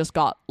shoe just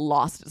got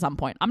lost at some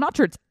point. I'm not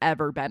sure it's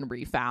ever been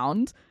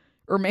refound.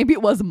 Or maybe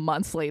it was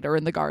months later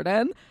in the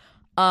garden.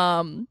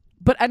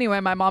 But anyway,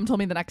 my mom told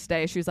me the next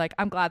day, she was like,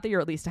 I'm glad that you're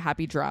at least a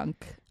happy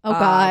drunk. Oh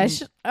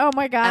gosh. Oh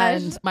my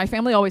gosh. And my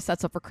family always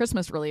sets up for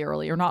Christmas really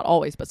early, or not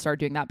always, but started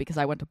doing that because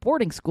I went to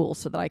boarding school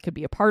so that I could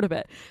be a part of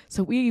it.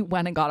 So we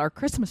went and got our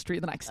Christmas tree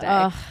the next day.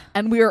 Ugh.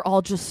 And we were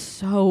all just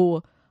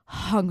so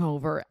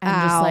hungover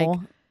and just like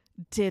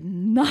did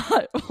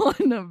not want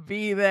to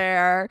be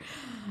there.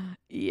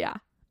 Yeah.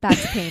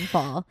 That's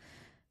painful.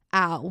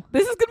 Ow.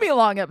 This is going to be a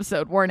long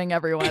episode, warning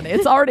everyone.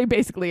 It's already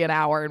basically an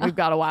hour and we've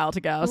got a while to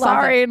go. Love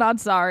Sorry, not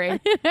sorry.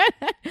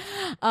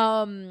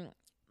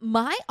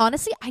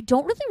 Honestly, I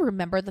don't really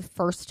remember the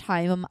first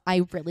time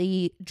I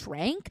really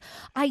drank.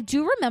 I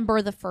do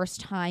remember the first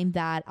time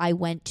that I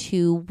went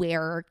to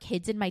where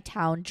kids in my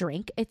town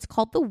drink. It's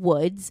called the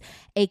Woods,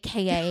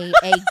 aka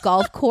a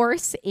golf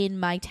course in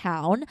my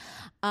town.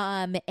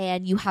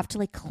 And you have to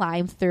like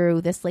climb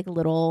through this like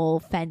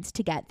little fence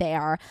to get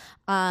there.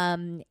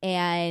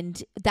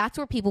 And that's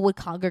where people would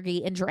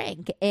congregate and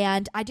drink.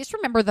 And I just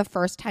remember the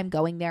first time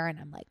going there and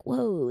I'm like,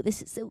 whoa,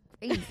 this is so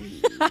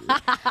crazy.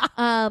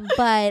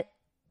 But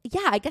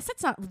yeah, I guess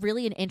that's not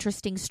really an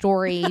interesting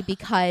story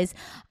because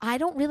I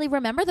don't really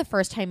remember the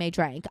first time I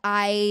drank.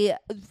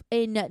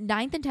 In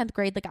 9th and 10th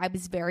grade, like I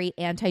was very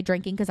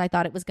anti-drinking because I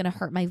thought it was going to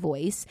hurt my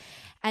voice.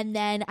 And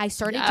then I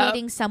started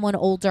dating someone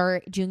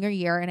older junior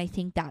year, and I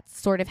think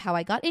that's sort of how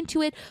I got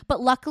into it.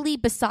 But luckily,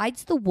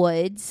 besides the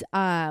Woods,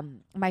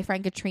 my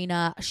friend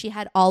Katrina, she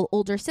had all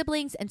older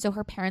siblings, and so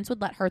her parents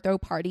would let her throw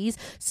parties.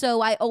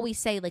 So I always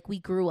say like we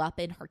grew up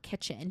in her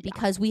kitchen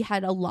because we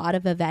had a lot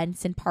of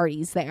events and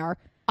parties there.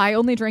 I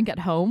only drink at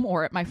home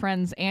or at my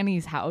friend's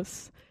Annie's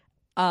house,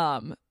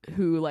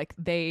 who like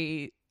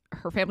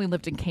her family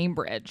lived in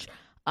Cambridge,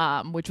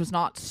 which was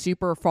not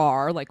super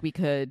far. Like we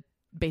could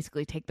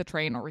basically take the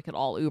train or we could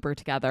all Uber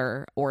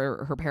together,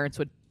 or her parents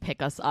would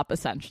pick us up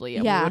essentially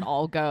and we would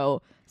all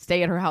go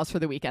stay at her house for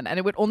the weekend. And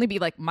it would only be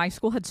like, my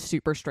school had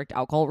super strict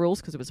alcohol rules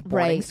because it was a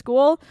boarding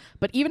school.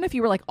 But even if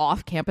you were like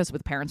off campus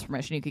with parents'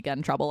 permission, you could get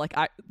in trouble. Like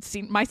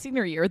my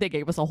senior year, they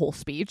gave us a whole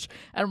speech.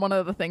 And one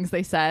of the things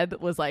they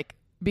said was like,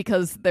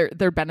 because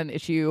there'd been an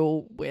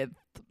issue with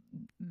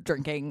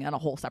drinking and a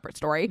whole separate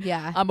story.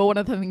 Yeah. But one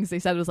of the things they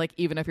said was like,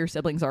 even if your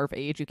siblings are of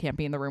age, you can't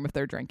be in the room if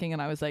they're drinking.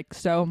 And I was like,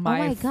 so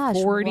my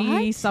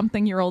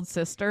 40-something-year-old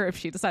sister, if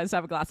she decides to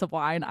have a glass of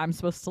wine, I'm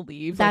supposed to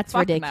leave. That's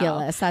like,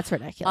 ridiculous. That's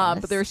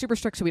ridiculous. But they were super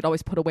strict, so we'd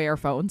always put away our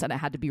phones, and it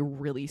had to be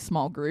really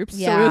small groups.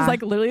 Yeah. So it was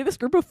like literally this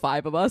group of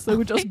 5 of us that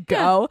would just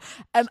go.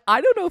 And I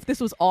don't know if this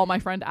was all my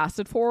friend asked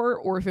it for,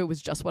 or if it was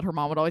just what her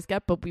mom would always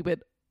get, but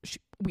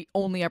we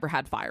only ever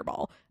had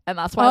Fireball, and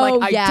that's why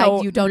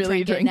you don't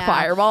really drink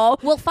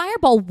Fireball. Well,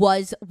 Fireball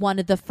was one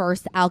of the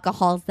first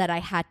alcohols that I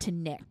had to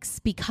nix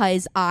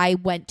because I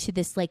went to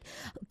this like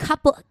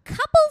couples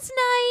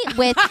night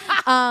with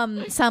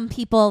some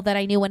people that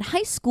I knew in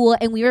high school,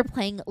 and we were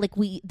playing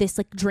this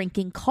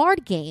drinking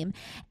card game,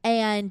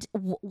 and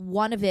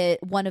one of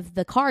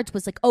the cards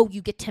was like, oh,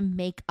 you get to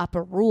make up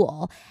a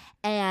rule.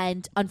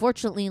 And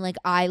unfortunately, like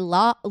I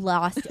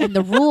lost, and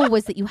the rule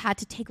was that you had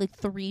to take like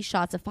 3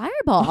 shots of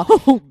Fireball.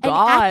 Oh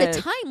God! And at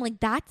the time,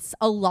 like that's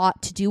a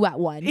lot to do at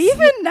once.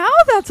 Even now,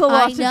 that's a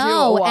lot to do. I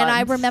know, at once. and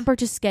I remember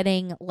just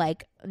getting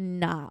like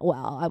not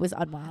well. I was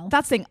unwell.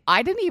 That's the thing.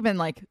 I didn't even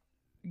like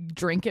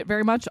drink it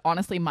very much.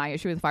 Honestly, my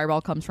issue with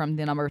Fireball comes from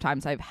the number of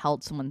times I've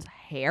held someone's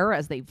hair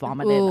as they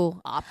vomited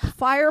up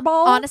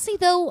Fireball. Honestly,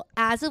 though,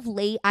 as of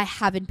late, I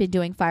haven't been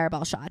doing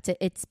Fireball shots.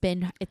 It's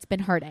been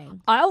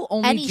hurting. I'll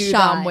only do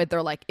them with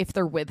if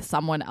they're with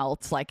someone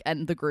else, like,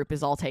 and the group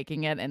is all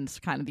taking it, and it's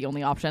kind of the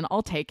only option.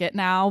 I'll take it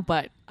now,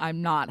 but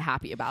I'm not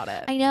happy about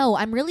it. I know.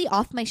 I'm really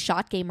off my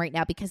shot game right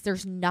now because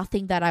there's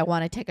nothing that I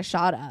want to take a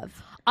shot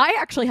of. I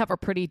actually have a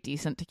pretty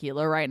decent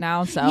tequila right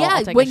now, so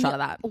I'll take a shot of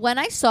that. When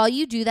I saw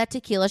you do that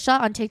tequila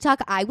shot on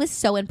TikTok, I was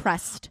so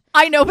impressed.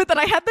 I know, but then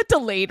I had the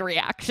delayed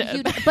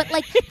reaction. But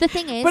like the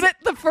thing is, but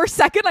the first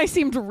second I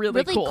seemed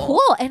really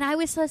cool. And I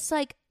was just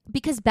like,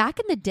 because back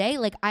in the day,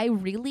 like I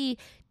really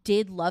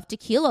did love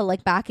tequila.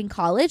 Like back in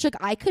college, like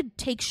I could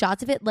take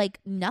shots of it like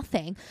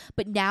nothing.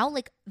 But now,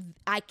 like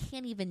I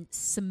can't even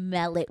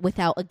smell it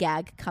without a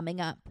gag coming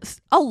up.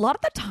 A lot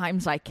of the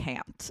times I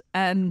can't,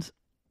 and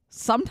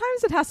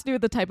sometimes it has to do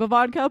with the type of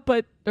vodka,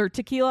 or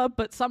tequila,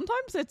 but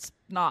sometimes it's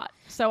not.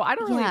 So I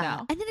don't really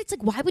know. And then it's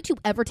like, why would you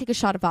ever take a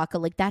shot of vodka?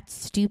 Like that's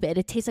stupid.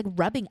 It tastes like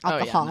rubbing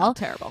alcohol. Oh, yeah, no,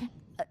 terrible.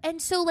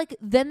 And so like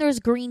then there's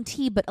green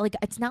tea, but like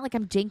it's not like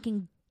I'm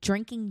drinking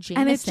Jameson.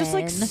 And it's just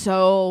like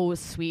so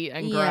sweet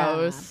and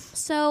gross.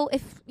 So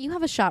if you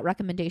have a shot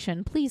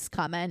recommendation, please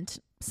comment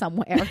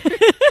somewhere.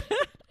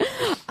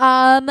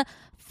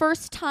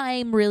 First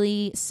time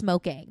really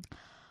smoking.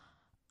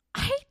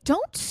 I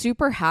don't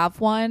super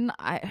have one.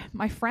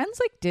 My friends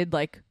like did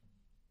like,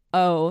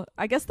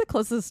 I guess the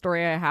closest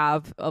story I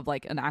have of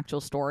like an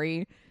actual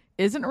story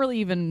isn't really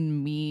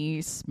even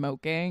me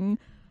smoking.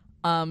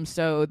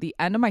 So the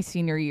end of my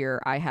senior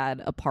year, I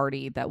had a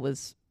party that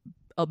was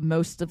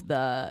most of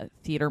the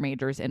theater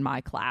majors in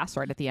my class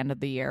right at the end of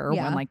the year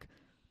when like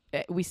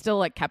we still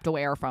like kept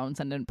away our phones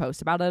and didn't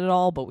post about it at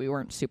all, but we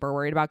weren't super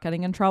worried about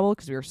getting in trouble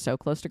because we were so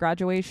close to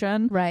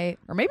graduation. Right.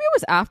 Or maybe it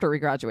was after we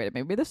graduated.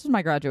 Maybe this was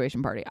my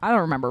graduation party. I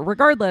don't remember.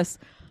 Regardless,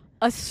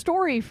 a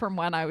story from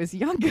when I was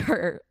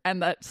younger,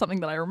 and that's something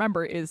that I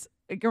remember is,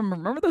 you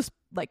remember those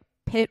like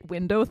pit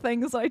window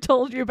things I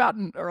told you about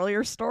in an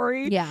earlier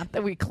story? Yeah.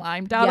 That we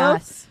climbed out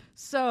of?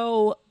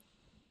 So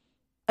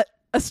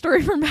a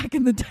story from back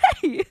in the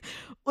day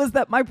was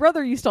that my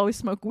brother used to always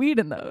smoke weed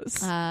in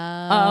those.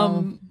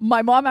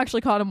 My mom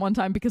actually caught him one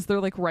time because they're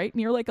like right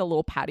near like a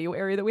little patio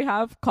area that we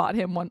have. Caught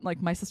him one,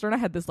 like my sister and I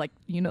had this like,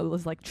 you know,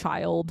 those like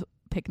child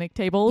picnic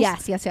tables.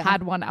 Yes.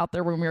 Had one out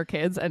there when we were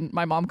kids, and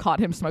my mom caught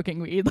him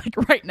smoking weed like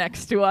right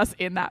next to us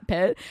in that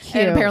pit. Cute.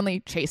 And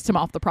apparently chased him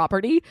off the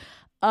property.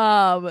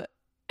 And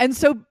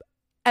so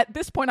at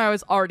this point I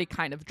was already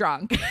kind of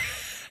drunk.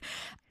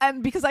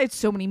 And because I had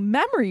so many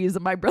memories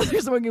of my brother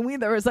smoking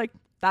weed, there was like,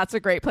 that's a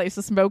great place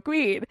to smoke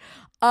weed.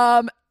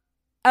 And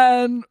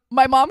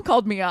my mom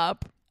called me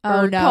up.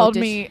 Oh, no. Called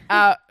me.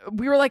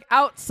 We were like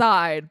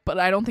outside, but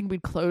I don't think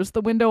we'd closed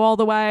the window all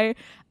the way.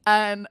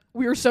 And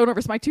we were so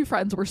nervous. My two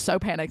friends were so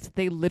panicked.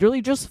 They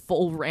literally just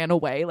full ran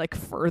away, like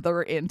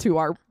further into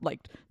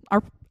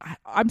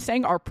I'm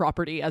saying our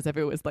property as if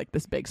it was like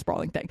this big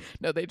sprawling thing.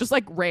 No, they just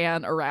like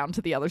ran around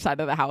to the other side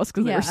of the house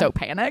because they were so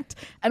panicked.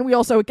 And we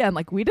also, again,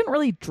 like we didn't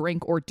really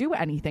drink or do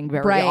anything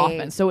very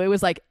often. So it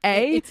was like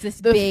it's this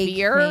the big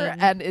fear thing.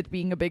 and it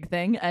being a big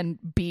thing, and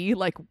B,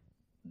 like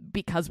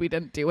because we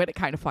didn't do it, it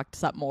kind of fucked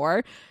us up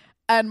more.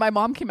 And my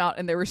mom came out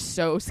and they were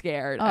so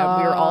scared.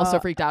 And we were all so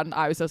freaked out, and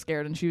I was so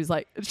scared. And she was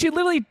like, she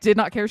literally did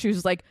not care. She was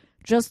just like,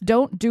 just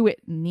don't do it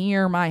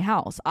near my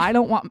house. I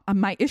don't want,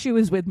 my issue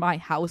is with my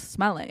house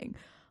smelling.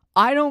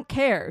 I don't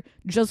care.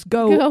 Just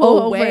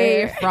go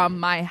away from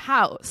my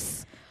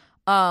house.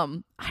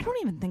 I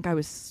don't even think I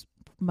was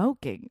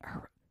smoking.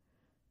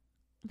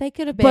 They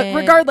could have been. But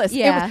regardless,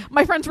 yeah.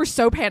 My friends were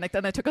so panicked,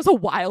 and it took us a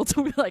while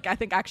to like, I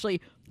think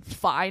actually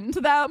find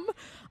them.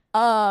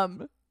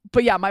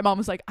 But yeah, my mom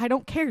was like, I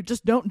don't care.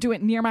 Just don't do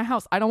it near my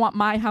house. I don't want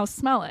my house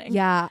smelling.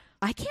 Yeah.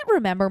 I can't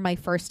remember my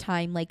first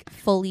time like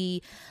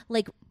fully,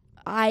 like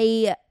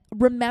I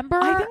remember.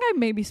 I think I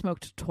maybe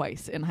smoked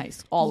twice in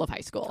all of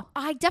high school.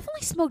 I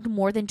definitely smoked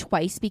more than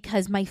twice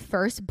because my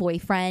first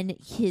boyfriend,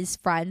 his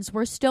friends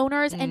were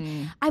stoners,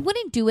 and I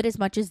wouldn't do it as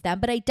much as them,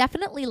 but I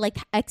definitely like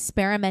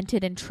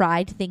experimented and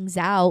tried things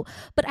out.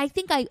 But I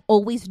think I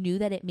always knew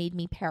that it made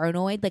me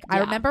paranoid. Like I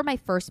remember my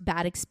first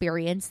bad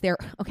experience there.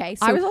 Okay.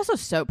 So I was also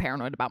so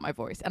paranoid about my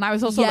voice, and I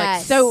was also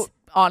like so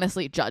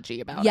honestly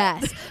judgy about it.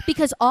 Yes.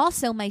 Because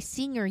also my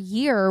senior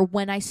year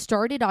when I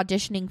started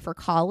auditioning for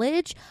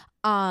college,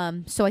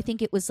 so I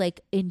think it was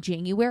like in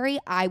January,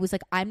 I was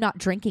like, I'm not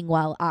drinking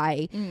while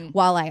I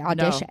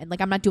audition. No.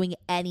 Like I'm not doing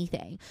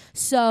anything.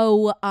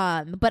 So,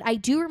 but I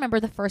do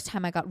remember the first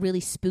time I got really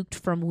spooked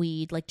from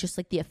weed, like just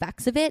like the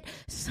effects of it.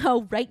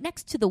 So right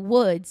next to the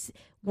woods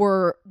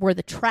were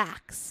the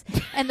tracks,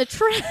 and the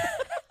tracks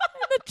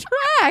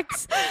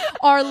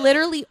are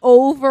literally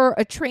over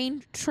a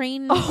train.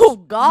 Oh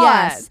God!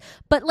 Yes,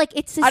 but like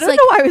it's this, I don't know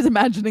why I was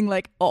imagining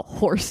like a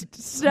horse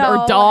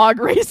or dog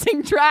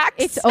racing tracks.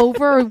 It's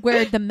over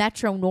where the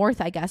Metro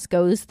North, I guess,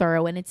 goes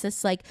through, and it's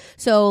just like,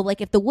 so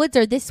like if the woods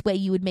are this way,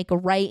 you would make a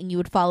right and you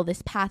would follow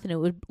this path, and it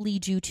would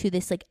lead you to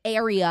this like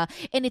area,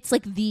 and it's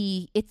like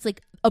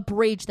a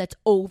bridge that's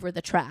over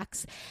the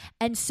tracks.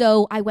 And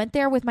so I went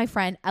there with my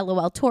friend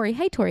LOL Tori.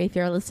 Hey Tori, if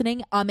you're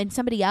listening, and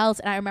somebody else.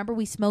 And I remember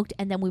we smoked,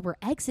 and then we were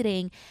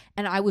exiting,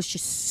 and I was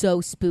just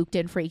so spooked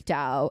and freaked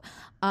out.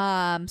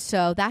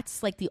 So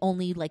that's like the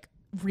only like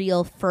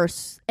real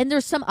first, and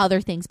there's some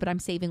other things, but I'm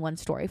saving one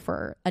story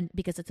for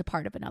because it's a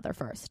part of another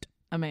first.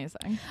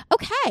 Amazing.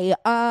 Okay.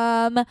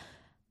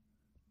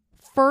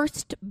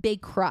 First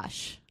big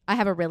crush. I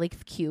have a really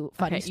cute,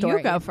 funny story.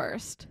 You go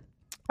first.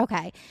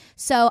 Okay,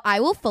 so I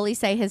will fully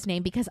say his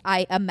name because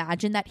I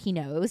imagine that he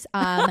knows.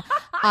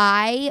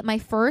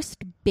 My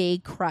first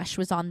big crush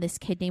was on this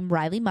kid named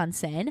Riley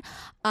Munson,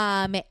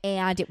 and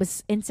it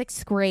was in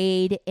 6th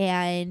grade,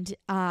 and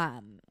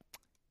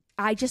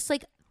I just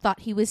like thought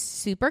he was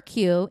super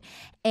cute,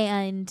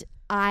 and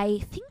I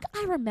think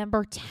I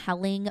remember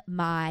telling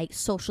my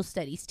social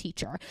studies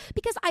teacher,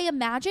 because I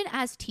imagine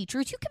as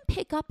teachers you can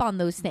pick up on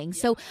those things.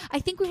 So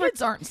I think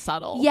kids aren't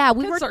subtle. Yeah,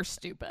 kids are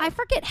stupid. I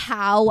forget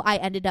how I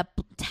ended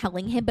up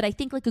telling him, but I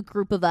think like a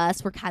group of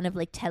us were kind of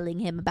like telling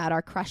him about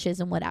our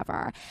crushes and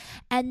whatever.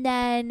 And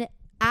then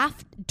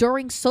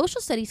during social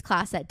studies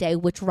class that day,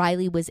 which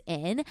Riley was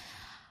in,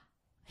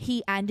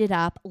 he ended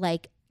up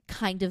like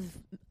kind of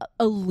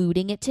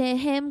alluding it to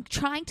him,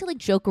 trying to like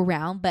joke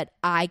around, but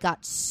I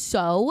got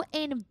so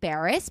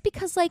embarrassed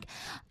because like,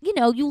 you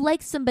know, you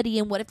like somebody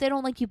and what if they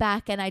don't like you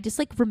back? And I just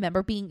like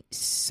remember being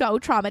so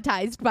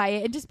traumatized by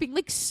it and just being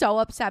like so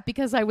upset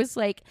because I was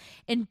like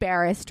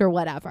embarrassed or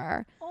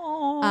whatever.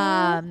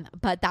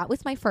 But that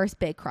was my first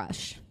big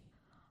crush.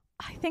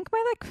 I think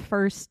my like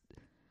first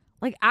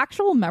like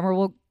actual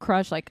memorable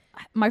crush, like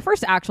my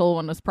first actual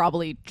one was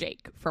probably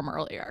Jake from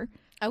earlier.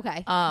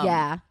 Okay.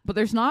 Yeah. But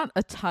there's not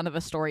a ton of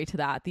a story to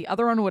that. The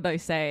other one would I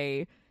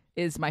say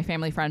is my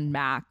family friend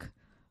Mac.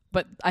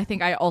 But I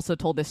think I also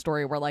told this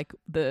story where like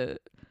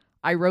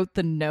I wrote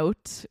the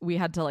note. We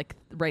had to like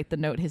write the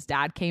note. His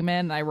dad came in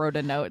and I wrote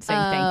a note saying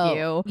thank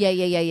you. Yeah.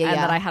 And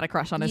that I had a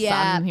crush on his son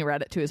and he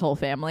read it to his whole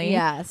family.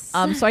 Yes.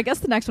 So I guess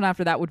the next one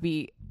after that would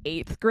be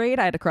 8th grade.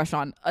 I had a crush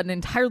on an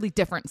entirely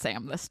different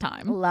Sam this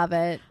time. Love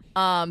it.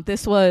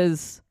 This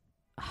was,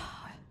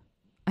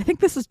 I think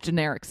this is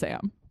generic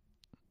Sam.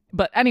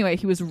 But anyway,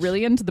 he was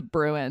really into the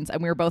Bruins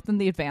and we were both in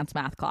the advanced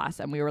math class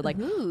and we were like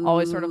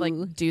always sort of like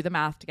do the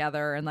math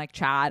together and like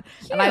chat.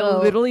 Cute. And I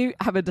literally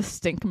have a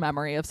distinct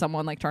memory of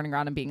someone like turning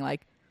around and being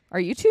like, are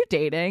you two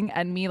dating?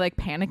 And me like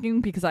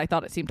panicking because I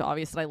thought it seemed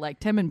obvious that I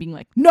liked him and being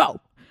like,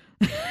 no.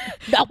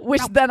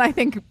 Which then I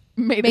think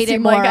made it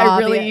seem like I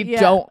really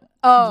don't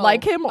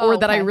like him or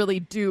that I really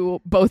do,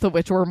 both of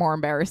which were more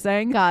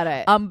embarrassing. Got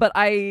it. But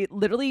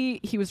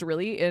he was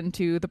really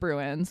into the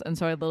Bruins. And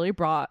so I literally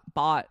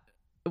bought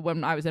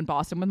when I was in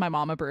Boston with my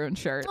mom a Bruins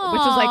shirt,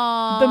 which is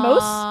like the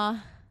most,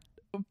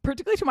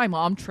 particularly to my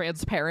mom,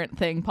 transparent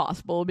thing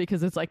possible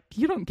because it's like,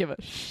 you don't give a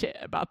shit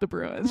about the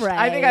Bruins. Right.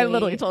 I think I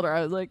literally told her,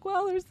 I was like,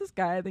 well, there's this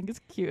guy I think is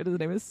cute. His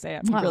name is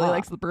Sam. He really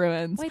likes the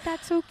Bruins. Wait,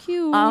 that's so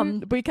cute.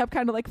 But we kept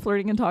kind of like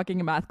flirting and talking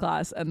in math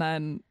class. And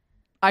then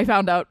I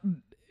found out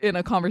in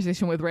a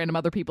conversation with random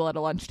other people at a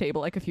lunch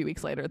table like a few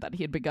weeks later that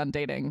he had begun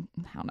dating,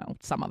 I don't know,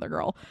 some other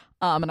girl.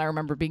 And I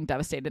remember being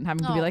devastated and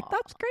having to be like,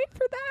 that's great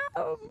for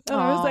them. And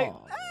I was like,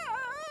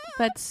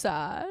 that's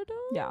sad.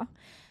 Yeah.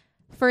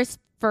 First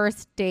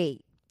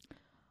date.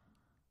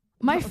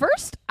 My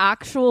first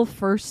actual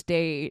first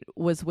date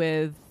was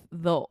with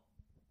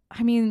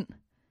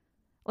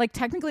like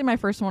technically my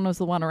first one was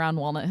the one around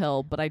Walnut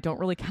Hill, but I don't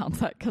really count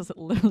that because it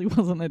literally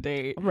wasn't a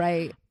date.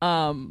 Right.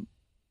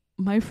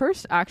 My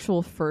first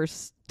actual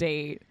first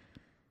date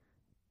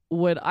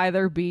would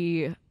either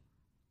be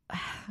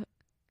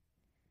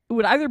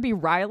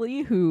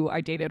Riley, who I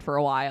dated for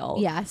a while.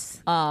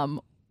 Yes.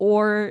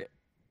 Or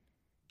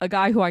a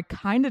guy who I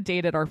kind of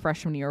dated our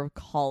freshman year of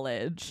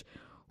college,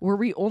 where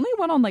we only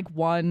went on like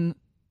one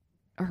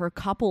or a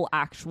couple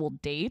actual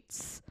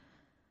dates.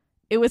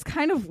 It was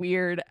kind of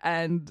weird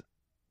and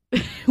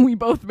we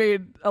both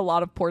made a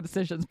lot of poor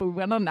decisions, but we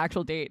went on an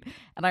actual date.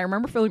 And I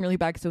remember feeling really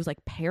bad because it was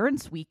like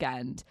parents'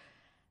 weekend.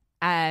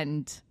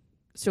 And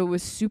so it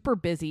was super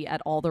busy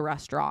at all the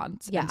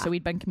restaurants. Yeah. And so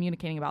we'd been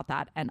communicating about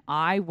that. And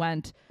I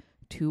went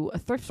to a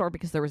thrift store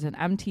because there was an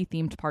MT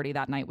themed party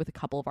that night with a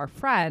couple of our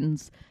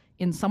friends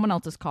in someone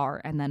else's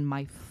car. And then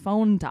my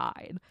phone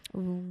died.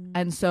 Ooh.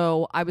 And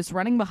so I was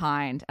running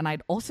behind and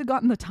I'd also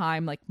gotten the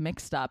time like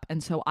mixed up.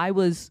 And so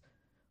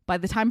by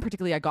the time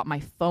particularly I got my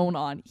phone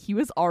on, he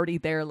was already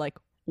there like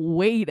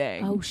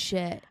waiting. Oh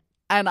shit.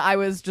 And I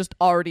was just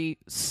already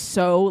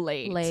so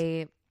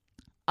late.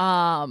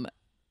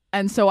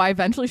 And so I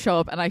eventually show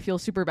up and I feel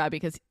super bad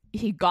because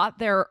he got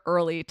there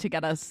early to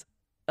get us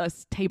a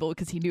table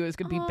because he knew it was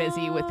going to be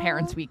busy with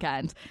parents'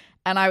 weekend.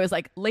 And I was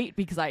like late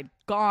because I'd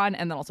gone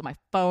and then also my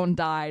phone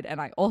died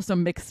and I also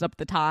mixed up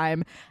the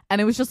time.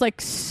 And it was just like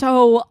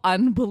so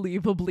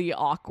unbelievably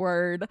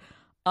awkward.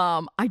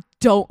 I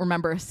don't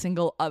remember a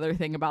single other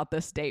thing about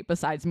this date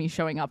besides me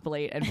showing up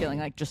late and feeling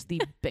like just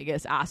the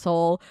biggest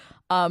asshole.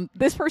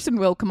 This person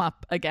will come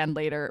up again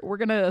later. We're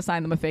going to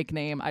assign them a fake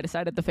name. I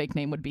decided the fake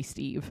name would be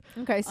Steve.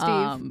 Okay,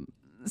 Steve.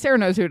 Sarah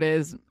knows who it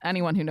is.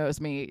 Anyone who knows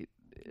me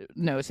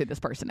knows who this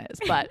person is,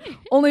 but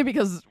only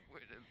because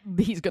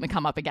he's going to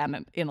come up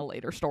again in a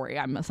later story.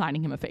 I'm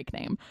assigning him a fake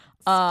name.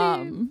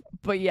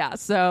 But yeah,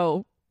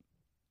 so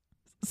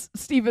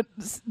Steven,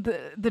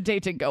 the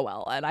date didn't go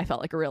well and I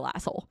felt like a real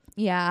asshole.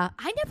 Yeah,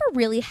 I never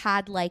really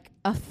had like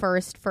a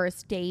first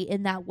date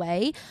in that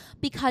way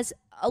because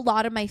a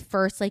lot of my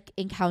first like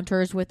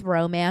encounters with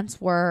romance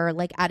were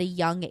like at a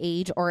young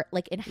age or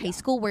like in high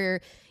school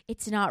where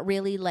it's not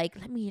really like,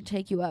 let me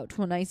take you out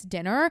to a nice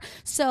dinner.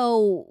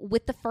 So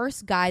with the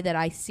first guy that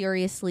I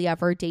seriously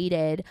ever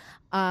dated,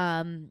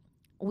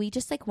 we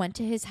just like went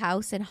to his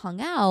house and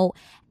hung out.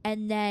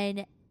 And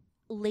then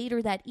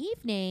later that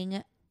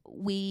evening,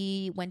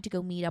 we went to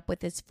go meet up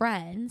with his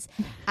friends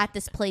at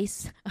this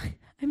place.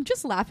 I'm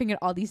just laughing at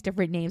all these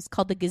different names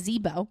called the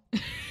Gazebo.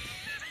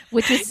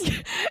 Which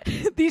is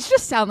these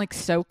just sound like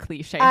so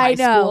cliche high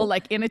school,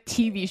 like in a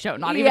TV show,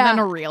 not even in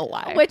a real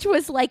life. Which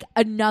was like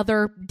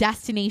another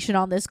destination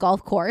on this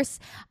golf course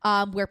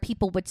where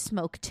people would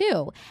smoke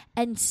too.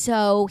 And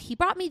so he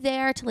brought me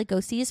there to like go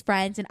see his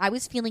friends, and I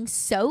was feeling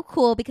so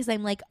cool because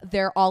I'm like,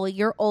 they're all a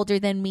year older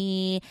than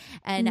me,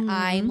 and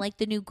I'm like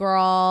the new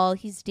girl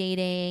he's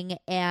dating.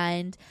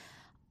 And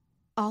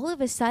all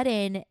of a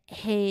sudden,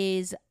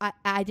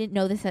 I didn't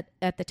know this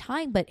at the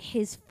time, but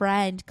his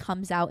friend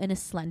comes out in a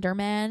Slender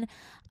Man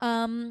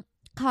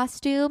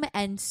costume.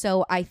 And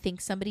so I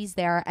think somebody's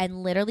there,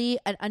 and literally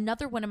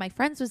another one of my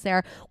friends was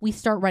there. We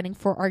start running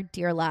for our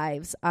dear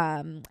lives.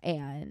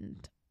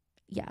 And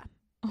yeah.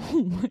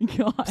 Oh my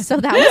God. So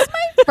that was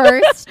my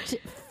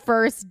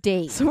first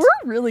date. So we're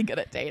really good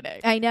at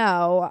dating. I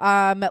know.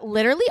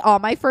 Literally all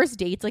my first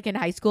dates like in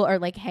high school are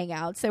like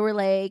hangouts. They were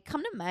like,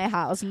 come to my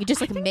house and you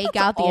just like make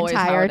out the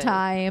entire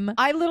time.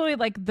 I literally,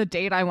 like, the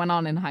date I went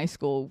on in high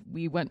school,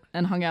 we went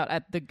and hung out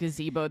at the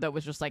gazebo that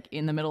was just like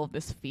in the middle of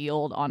this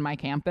field on my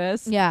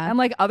campus. Yeah. And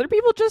like other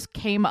people just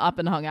came up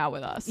and hung out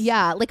with us.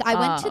 Yeah. Like I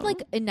went to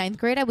like in 9th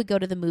grade, I would go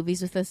to the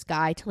movies with this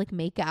guy to like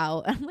make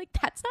out. I'm like,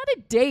 that's not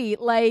a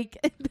date. Like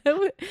I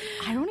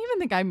don't even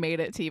think I made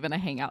it to even a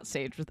hangout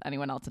stage with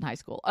anyone else in high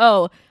school.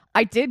 Oh,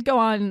 I did go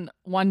on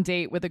one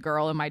date with a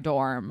girl in my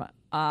dorm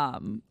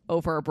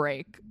over a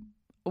break,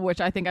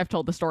 which I think I've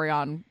told the story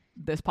on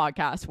this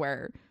podcast,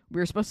 where we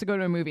were supposed to go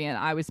to a movie and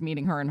I was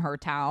meeting her in her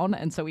town.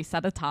 And so we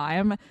set a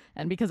time.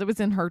 And because it was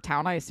in her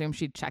town, I assumed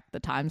she'd check the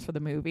times for the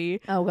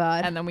movie. Oh,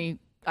 God. And then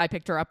I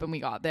picked her up and we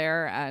got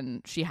there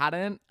and she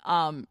hadn't.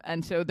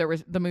 And so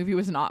the movie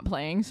was not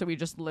playing. So we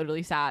just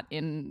literally sat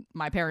in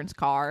my parents'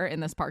 car in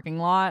this parking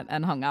lot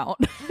and hung out.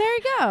 There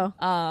you go.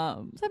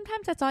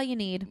 Sometimes that's all you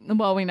need.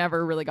 Well, we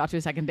never really got to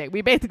a second date.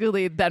 We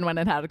basically then went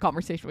and had a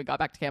conversation. We got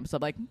back to campus.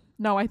 I'm like,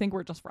 no, I think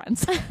we're just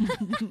friends.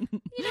 You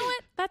know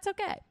what? That's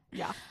okay.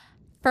 Yeah.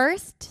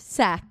 First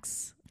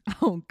sex.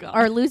 Oh, God.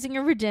 Or losing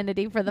your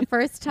virginity for the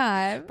first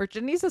time.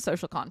 Virginity's a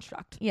social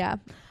construct. Yeah.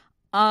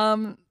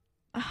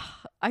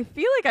 I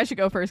feel like I should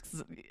go first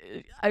because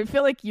I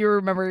feel like you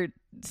remember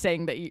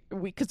saying that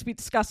because we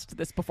discussed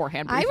this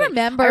beforehand. I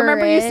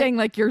remember you saying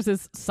like yours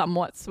is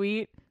somewhat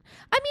sweet.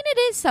 I mean, it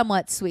is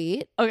somewhat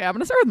sweet. Okay, I'm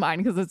gonna start with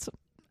mine because it's,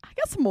 I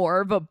guess,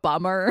 more of a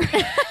bummer.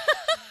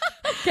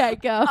 Okay,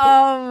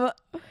 go.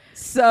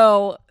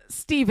 So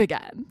Steve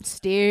again.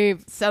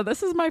 Steve. So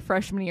this is my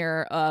freshman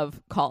year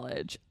of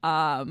college.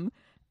 And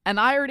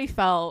I already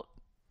felt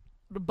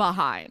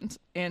behind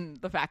in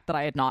the fact that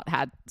I had not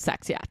had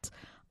sex yet.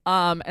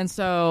 And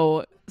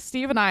so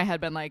Steve and I had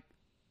been like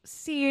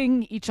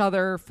seeing each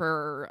other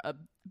for a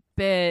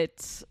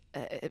bit,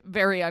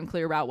 very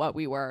unclear about what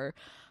we were.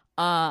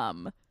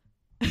 I'm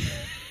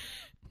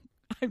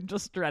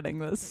just dreading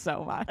this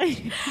so much.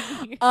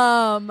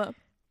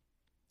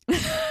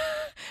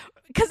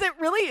 Because it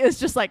really is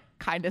just like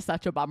kind of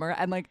such a bummer.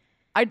 And like,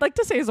 I'd like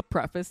to say as a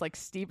preface, like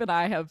Steve and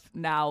I have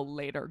now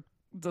later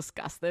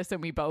discussed this,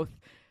 and we both,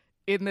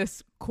 in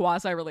this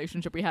quasi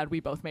relationship we had, we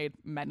both made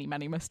many,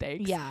 many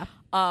mistakes. Yeah.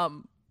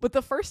 But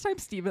the first time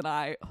Steve and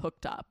I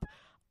hooked up,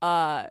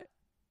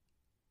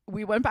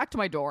 we went back to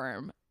my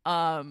dorm,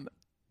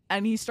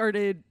 and he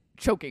started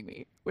choking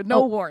me with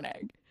no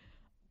warning.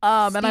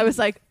 And I was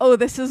like, oh,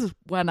 this is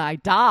when I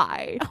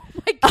die. Oh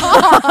my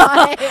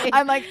God.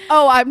 I'm like,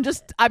 oh,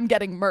 I'm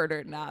getting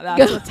murdered now.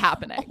 That's what's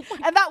happening.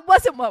 And that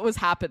wasn't what was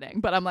happening.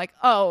 But I'm like,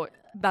 oh,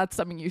 that's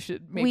something you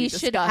should maybe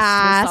discuss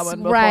ask, with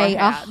someone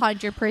beforehand. Right,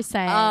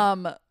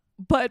 100%.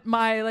 But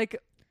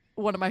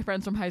one of my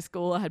friends from high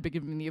school had been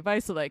giving me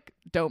advice, so like,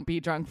 don't be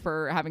drunk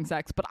for having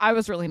sex. But I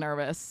was really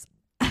nervous.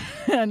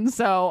 And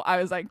so I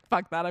was like,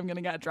 fuck that, I'm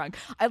gonna get drunk.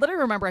 I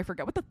literally remember, I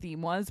forget what the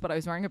theme was, but I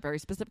was wearing a very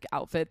specific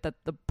outfit that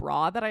the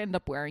bra that I ended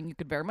up wearing, you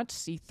could very much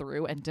see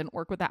through, and didn't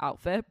work with the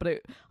outfit.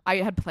 But I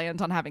had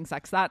planned on having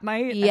sex that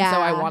night. Yeah. And so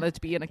I wanted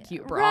to be in a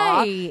cute bra.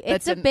 Right.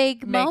 It's a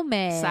big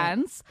moment.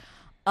 Sense.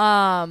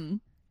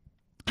 And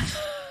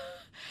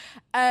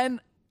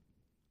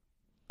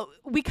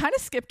we kind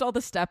of skipped all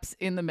the steps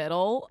in the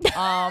middle.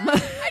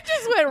 I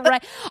just went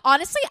right.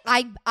 Honestly,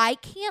 I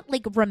can't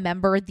like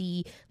remember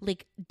the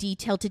like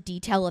detail to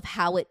detail of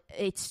how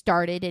it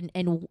started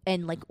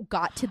and like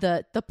got to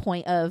the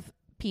point of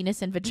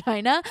penis and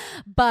vagina,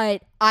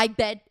 but I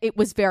bet it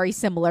was very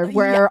similar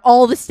where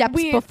all the steps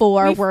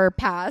before were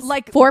passed.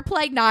 Like,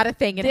 foreplay, not a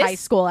thing in high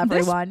school,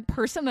 everyone. This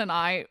person and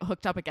I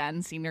hooked up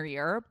again senior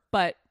year,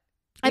 but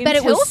I bet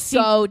it was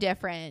so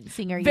different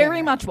senior year.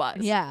 Very much was.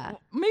 Yeah.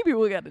 Maybe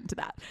we'll get into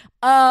that.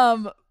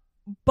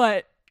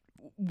 But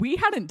we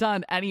hadn't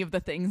done any of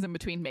the things in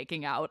between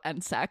making out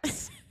and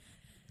sex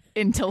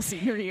until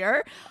senior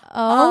year.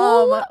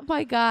 Oh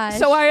my gosh.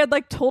 So I had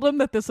like told him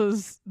that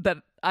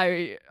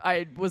I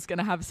was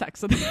gonna have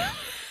sex with him.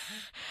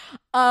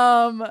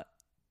 Oh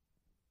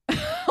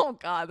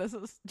God, this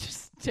is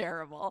just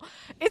terrible.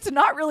 It's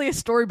not really a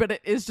story, but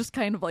it is just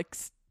kind of like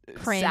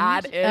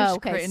sad-ish. Oh,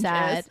 okay, cringe-ish.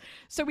 sad.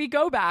 So we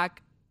go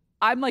back.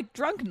 I'm like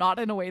drunk, not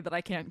in a way that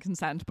I can't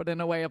consent, but in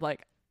a way of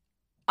like,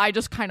 I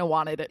just kind of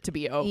wanted it to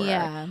be over.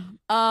 Yeah.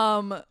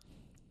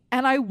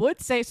 And I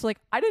would say, so like,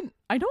 I don't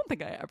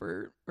think I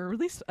ever, or at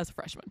least as a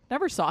freshman,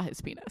 never saw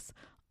his penis.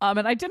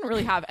 And I didn't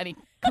really have any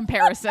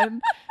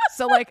comparison.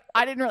 So like,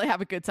 I didn't really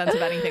have a good sense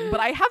of anything, but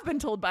I have been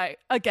told by,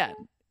 again,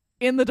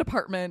 in the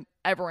department,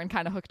 everyone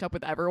kind of hooked up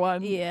with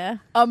everyone. Yeah.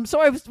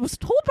 So I was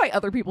told by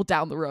other people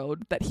down the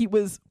road that he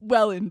was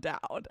well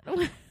endowed,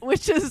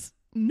 which is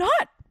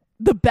not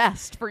the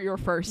best for your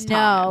first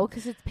time. No,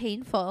 because it's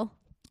painful.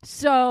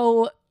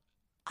 So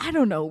I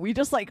don't know. We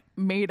just like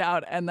made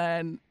out and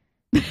then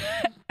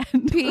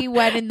P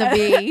went in the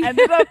V.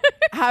 Ended up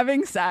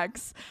having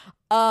sex.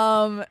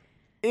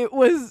 It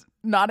was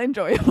not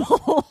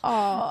enjoyable.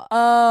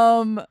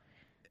 Oh.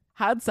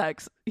 Had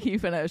sex. He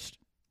finished.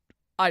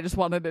 I just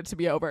wanted it to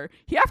be over.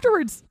 He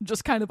afterwards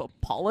just kind of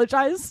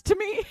apologized to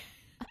me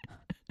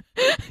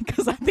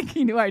because I think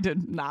he knew I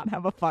did not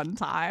have a fun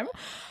time.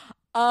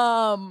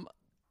 And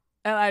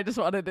I just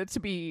wanted it to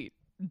be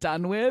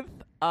done with.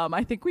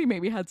 I think we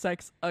maybe had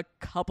sex a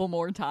couple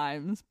more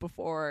times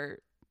before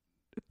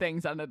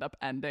things ended up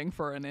ending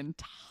for an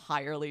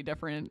entirely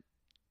different,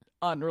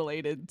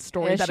 unrelated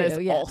story that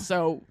is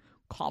also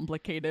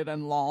complicated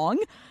and long.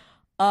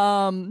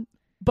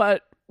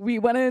 But we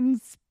went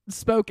and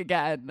spoke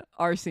again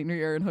our senior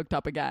year and hooked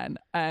up again.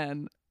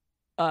 And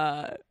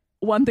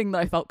one thing that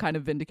I felt kind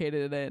of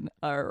vindicated in,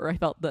 or I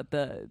felt that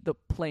the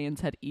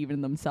plans had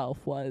evened themselves,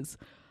 was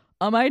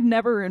I'd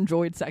never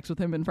enjoyed sex with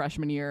him in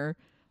freshman year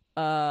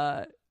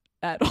at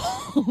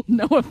all.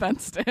 No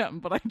offense to him,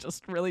 but I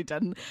just really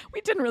didn't.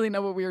 We didn't really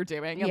know what we were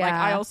doing. And like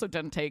I also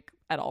didn't take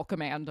at all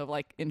command of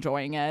like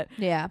enjoying it.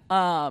 Yeah.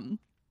 And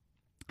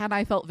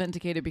I felt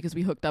vindicated because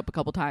we hooked up a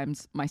couple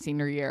times my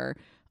senior year.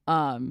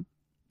 And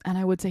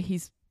I would say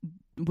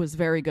was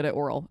very good at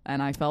oral,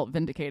 and I felt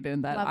vindicated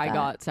in that I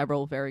got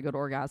several very good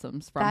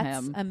orgasms from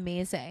him. That's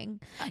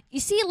amazing. You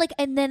see, like,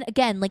 and then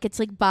again, like, it's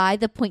like by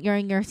the point you're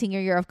in your senior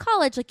year of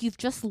college, like, you've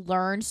just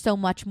learned so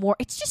much more.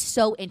 It's just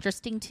so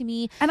interesting to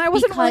me. And I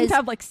wasn't willing to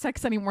have like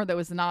sex anymore that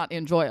was not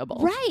enjoyable.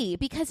 Right.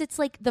 Because it's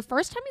like the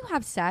first time you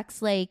have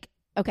sex, like,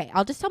 okay,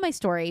 I'll just tell my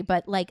story,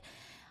 but like,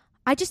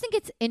 I just think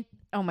it's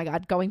oh my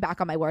God, going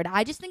back on my word.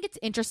 I just think it's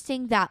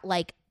interesting that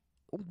like,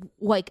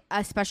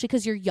 especially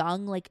because you're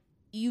young, like,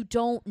 you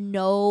don't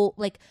know,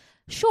 like,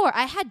 sure,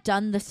 I had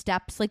done the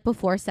steps like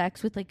before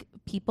sex with like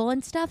people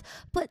and stuff,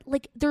 but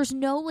like there's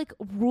no like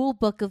rule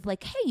book of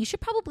like, hey, you should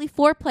probably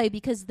foreplay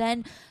because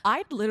then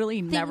I'd literally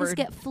things never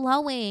get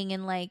flowing.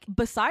 And like,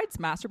 besides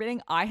masturbating,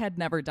 I had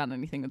never done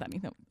anything with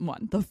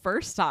anyone. The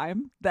first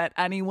time that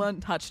anyone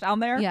touched down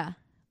there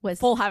was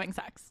full having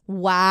sex.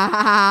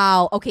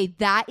 Wow. Okay,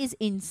 that is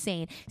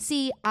insane.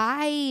 See,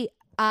 I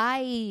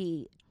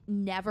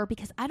never,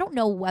 because I don't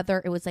know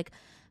whether it was like,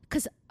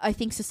 because I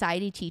think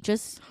society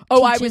teaches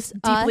I was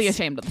deeply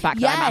ashamed of the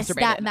fact that I masturbated.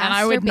 That and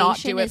I would not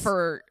do it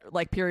for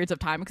like periods of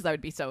time because I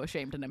would be so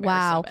ashamed and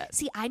embarrassed of it.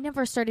 See, I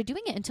never started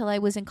doing it until I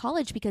was in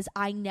college because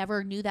I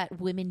never knew that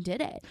women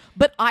did it.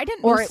 But I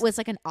didn't, or it was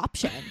like an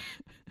option.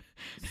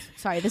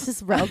 Sorry, this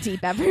is real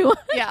deep, everyone.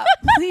 Yeah,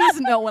 please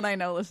no one I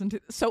know listen to.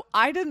 So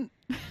I didn't,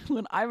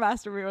 when I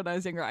masturbated when I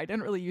was younger, I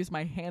didn't really use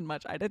my hand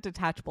much. I did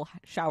detachable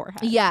shower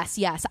head. Yes.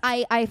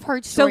 I've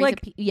heard stories so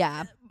like,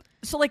 of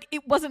so like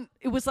it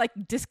was like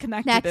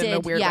disconnected in a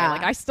weird way.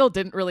 Like I still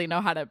didn't really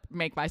know how to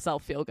make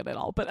myself feel good at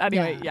all. But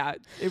anyway,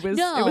 it was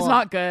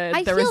not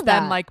good. There was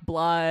then like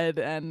blood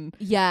and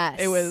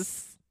it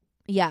was.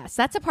 Yes,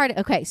 that's a part.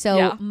 Okay,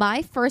 so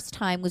my first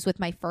time was with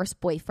my first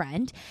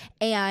boyfriend,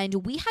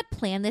 and we had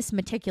planned this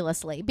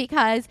meticulously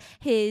because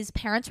his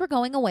parents were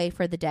going away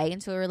for the day,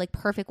 and so we were like,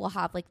 perfect, we'll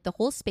have like the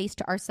whole space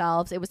to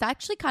ourselves. It was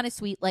actually kind of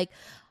sweet. Like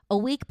a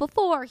week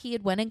before, he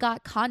had went and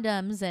got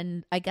condoms,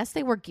 and I guess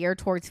they were geared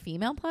towards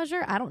female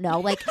pleasure. I don't know.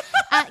 Like,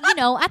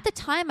 at the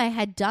time, I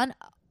had done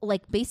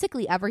like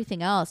basically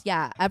everything else.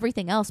 Yeah,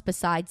 everything else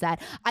besides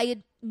that. I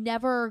had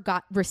never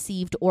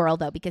received oral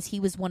though, because he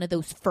was one of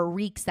those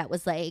freaks that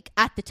was like,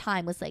 at the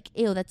time was like,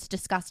 ew, that's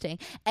disgusting.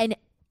 And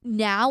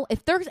now,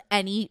 if there's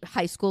any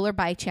high schooler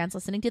by chance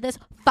listening to this,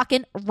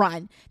 fucking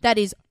run. That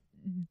is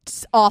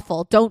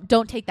awful.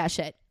 Don't take that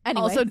shit.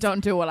 Anyways. Also,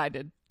 don't do what I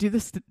did. Do the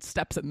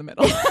steps in the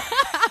middle.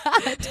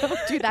 Don't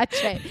do that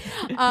shit.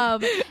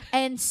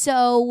 And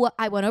so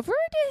I went over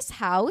to his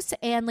house,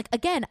 and like,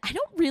 again, I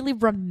don't really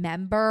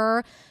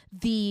remember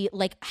the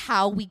like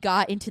how we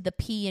got into the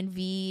P in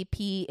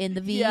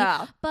the V.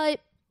 Yeah.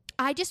 But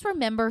I just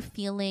remember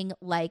feeling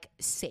like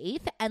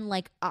safe, and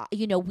like,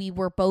 we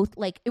were both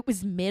like, it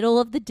was middle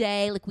of the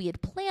day, like we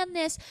had planned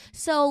this.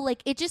 So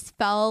like, it just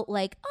felt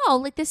like, oh,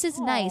 like this is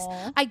nice.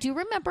 I do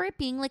remember it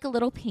being like a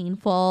little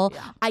painful.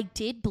 Yeah. I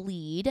did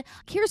bleed.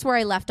 Here's where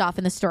I left off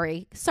in the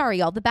story. Sorry,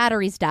 y'all, the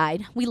batteries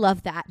died. We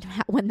love that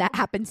when that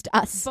happens to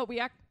us.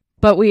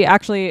 But we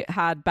actually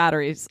had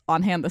batteries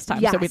on hand this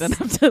time, so we didn't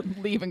have to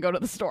leave and go to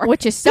the store.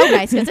 Which is so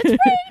nice because it's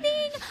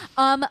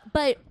raining.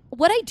 But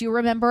what I do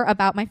remember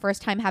about my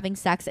first time having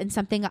sex, and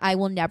something I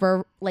will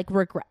never like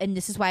regret, and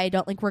this is why I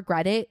don't like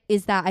regret it,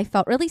 is that I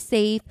felt really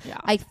safe. Yeah.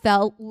 I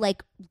felt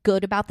like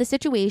good about the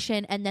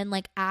situation. And then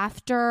like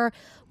after,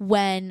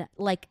 when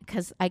like,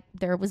 because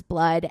there was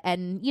blood,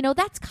 and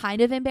that's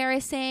kind of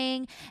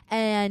embarrassing,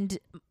 and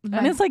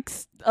it's like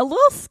a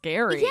little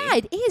scary. Yeah,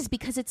 it is,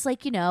 because it's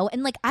like,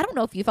 and like, I don't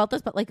know if you felt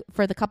this, but like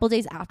for the couple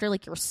days after,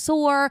 like you're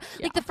sore.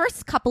 Yeah. Like the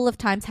first couple of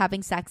times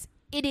having sex,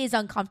 it is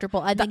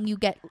uncomfortable, and then you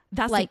get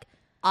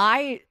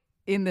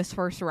in this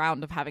first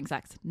round of having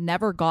sex,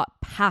 never got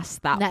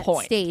past that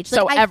point. Stage.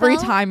 So like, every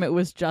time it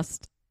was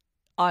just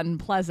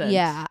unpleasant.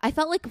 Yeah, I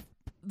felt like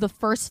the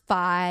first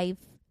 5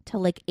 to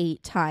like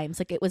 8 times,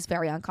 like it was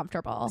very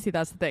uncomfortable. See,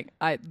 that's the thing.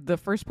 The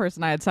first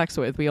person I had sex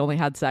with, we only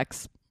had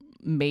sex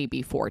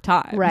maybe 4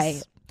 times.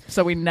 Right.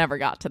 So we never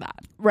got to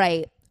that.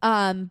 Right.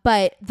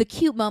 But the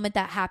cute moment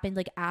that happened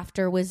like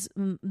after was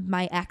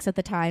my ex at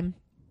the time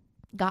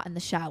got in the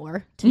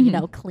shower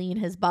to clean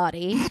his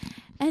body,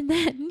 And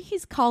then he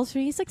calls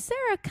me. He's like,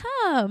 Sarah,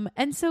 come.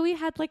 And so we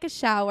had like a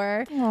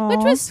shower, which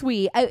was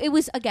sweet. It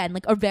was, again,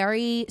 like a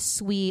very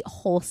sweet,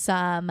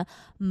 wholesome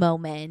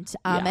moment.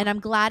 And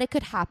I'm glad it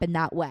could happen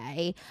that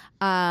way.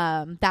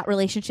 That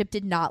relationship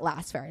did not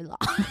last very long.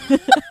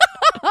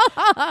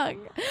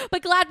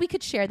 But glad we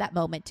could share that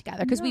moment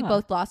together because we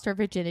both lost our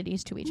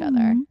virginities to each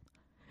other.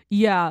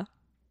 Yeah.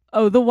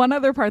 Oh, the one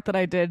other part that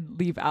I did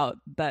leave out,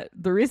 that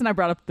the reason I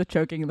brought up the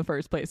choking in the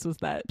first place was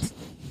that...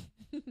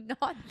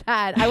 Not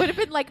that. I would have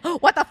been like,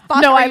 what the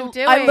fuck are you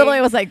doing? I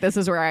literally was like, this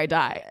is where I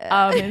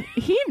die.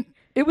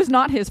 It was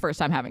not his first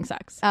time having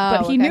sex,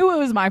 but he knew it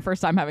was my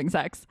first time having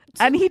sex.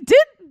 And he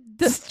did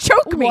just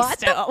choke me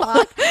still.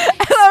 And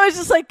I was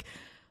just like,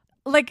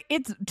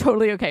 it's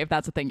totally okay if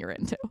that's a thing you're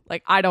into.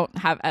 Like, I don't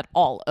have at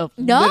all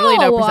literally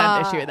no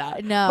percent issue with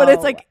that. No. But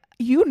it's like,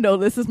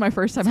 this is my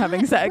first time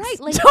having sex. Right,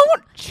 like,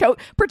 don't choke,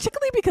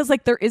 particularly because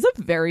like there is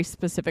a very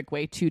specific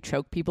way to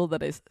choke people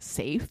that is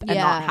safe and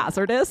not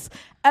hazardous.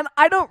 And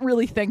I don't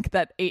really think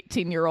that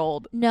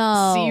 18-year-old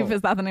Steve,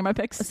 is that the name I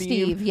picked?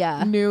 Steve,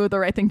 knew the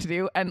right thing to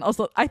do. And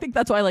also I think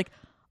that's why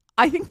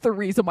I think the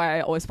reason why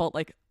I always felt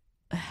like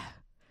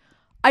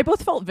I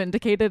both felt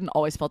vindicated and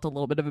always felt a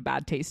little bit of a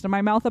bad taste in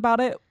my mouth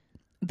about it,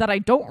 that I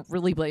don't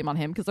really blame on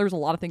him, because there's a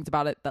lot of things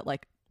about it that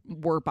like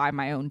were by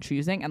my own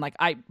choosing, and like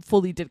I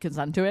fully did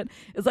consent to it.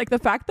 It's like the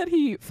fact that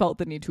he felt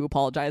the need to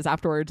apologize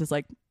afterwards is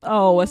like,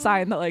 a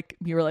sign that like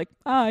you were like,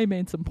 I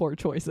made some poor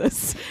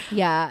choices.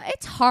 Yeah,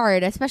 it's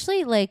hard,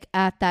 especially like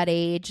at that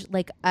age,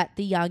 like at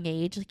the young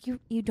age, like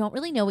you don't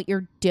really know what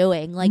you're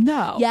doing. Like,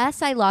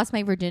 yes, I lost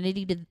my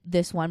virginity to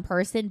this one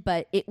person,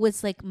 but it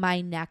was like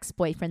my next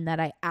boyfriend that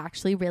I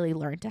actually really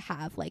learned to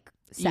have like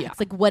sex,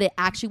 like what it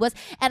actually was.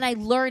 And I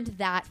learned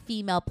that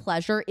female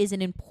pleasure is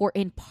an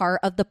important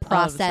part of the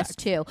process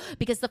too,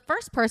 because the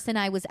first person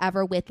I was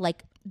ever with,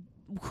 like,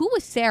 who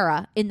was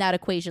Sarah in that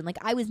equation? Like,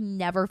 I was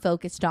never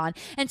focused on.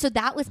 And so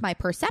that was my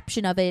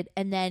perception of it.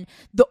 And then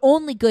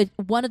one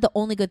of the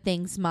only good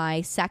things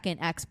my second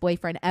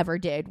ex-boyfriend ever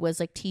did was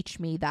like teach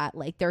me that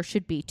like there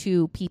should be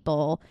two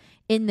people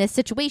in this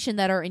situation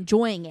that are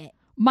enjoying it.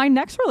 My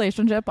next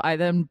relationship, I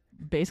then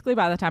basically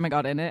by the time I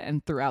got in it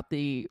and throughout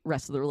the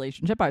rest of the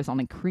relationship, I was on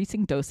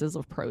increasing doses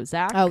of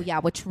Prozac. Oh yeah,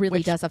 which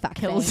does affect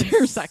kills things.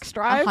 your sex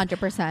drive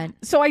 100%.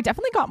 So I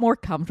definitely got more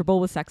comfortable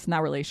with sex in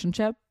that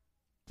relationship,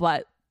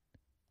 but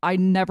I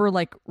never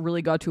like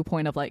really got to a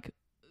point of like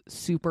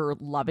super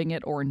loving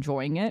it or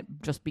enjoying it,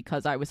 just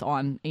because I was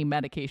on a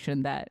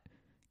medication that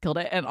killed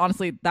it. And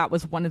honestly, that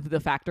was one of the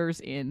factors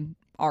in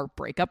our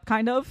breakup,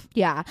 kind of.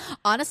 Yeah.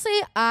 Honestly,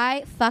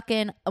 I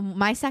fucking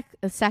my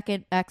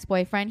second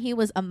ex-boyfriend, he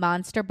was a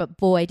monster, but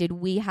boy, did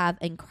we have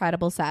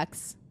incredible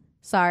sex.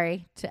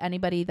 Sorry to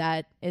anybody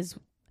that is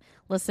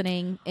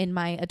listening in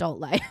my adult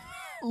life.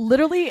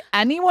 Literally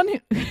anyone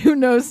who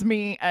knows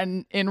me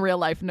and in real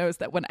life knows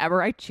that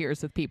whenever I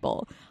cheers with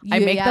people, I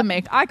make them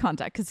make eye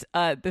contact, because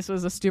this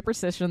was a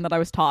superstition that I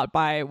was taught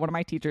by one of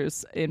my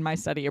teachers in my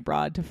study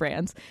abroad to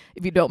France.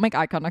 If you don't make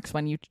eye contact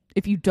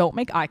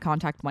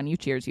when you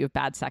cheers, you have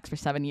bad sex for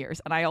 7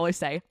 years. And I always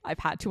say I've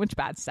had too much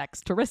bad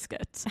sex to risk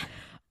it.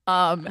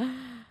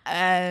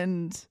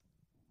 And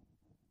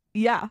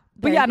yeah,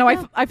 but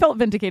I felt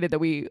vindicated that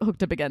we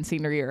hooked up again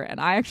senior year, and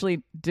I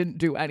actually didn't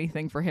do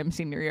anything for him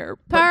senior year.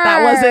 But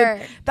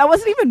that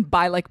wasn't even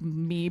by like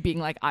me being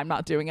like, I'm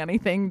not doing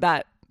anything.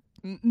 That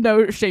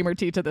no shame or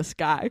tea to this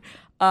guy.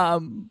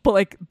 But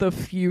like the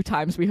few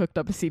times we hooked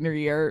up a senior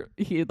year,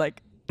 he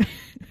like he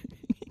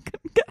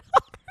couldn't get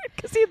hard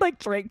because he like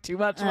drank too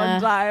much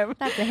one time.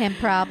 That's a him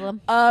problem.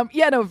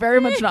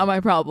 Very much not my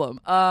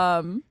problem.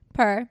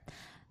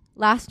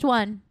 Last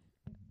one.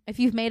 If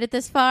you've made it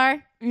this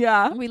far,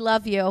 we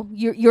love you.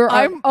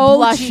 I'm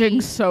blushing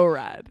so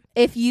red.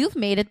 If you've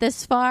made it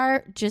this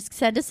far, just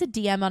send us a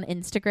DM on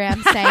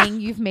Instagram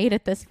saying you've made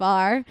it this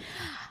far.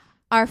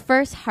 Our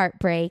first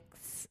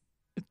heartbreaks.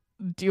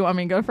 Do you want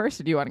me to go first,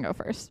 or do you want to go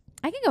first?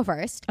 I can go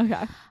first.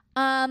 Okay.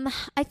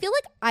 I feel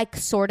like I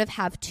sort of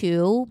have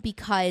two,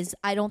 because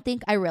I don't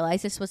think I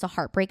realized this was a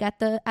heartbreak at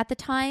the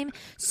time.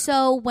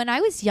 So when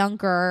I was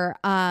younger,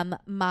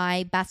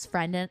 my best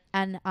friend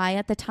and I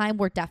at the time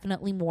were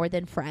definitely more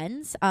than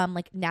friends.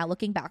 Like now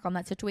looking back on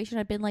that situation,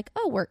 I've been like,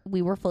 oh,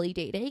 we were fully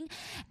dating,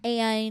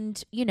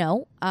 and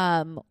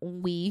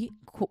we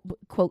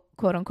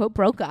quote unquote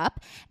broke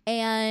up,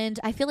 and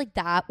I feel like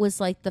that was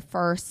like the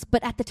first.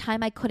 But at the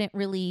time, I couldn't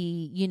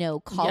really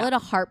call it a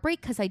heartbreak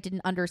because I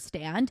didn't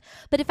understand.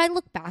 But if I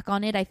look back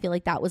on it, I feel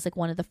like that was like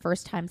one of the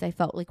first times I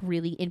felt like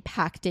really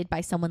impacted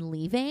by someone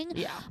leaving.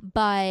 Yeah.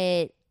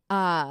 But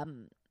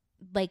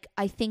like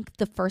I think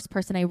the first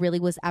person I really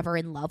was ever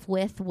in love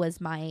with was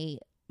my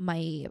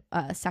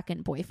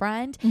second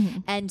boyfriend.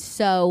 Mm-hmm. And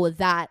so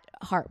that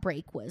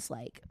heartbreak was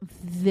like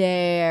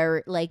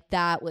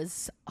that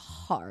was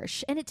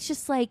harsh, and it's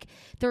just like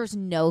there's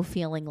no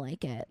feeling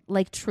like it,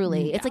 like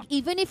truly. It's like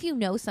even if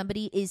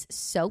somebody is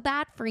so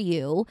bad for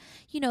you,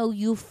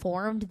 you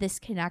formed this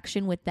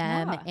connection with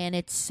them, and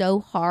it's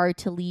so hard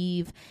to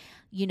leave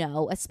you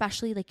know,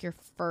 especially like your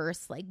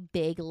first like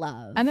big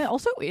love. And it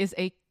also is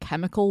a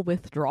chemical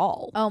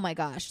withdrawal. Oh my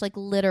gosh, like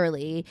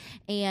literally.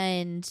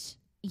 And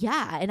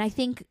yeah, and I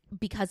think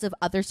because of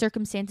other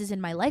circumstances in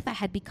my life, I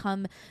had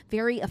become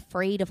very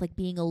afraid of like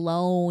being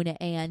alone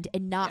and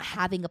not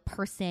having a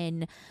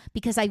person,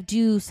 because I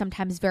do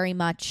sometimes very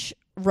much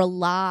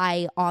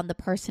rely on the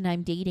person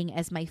I'm dating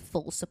as my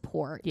full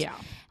support. Yeah.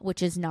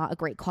 Which is not a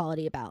great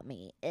quality about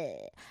me.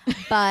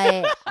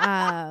 But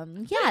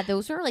yeah,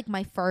 those were like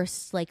my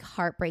first like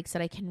heartbreaks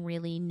that I can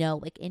really know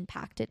like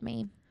impacted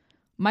me.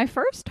 My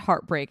first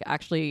heartbreak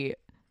actually,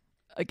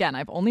 again,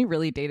 I've only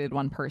really dated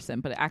one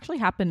person, but it actually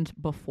happened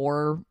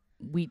before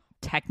we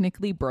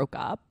technically broke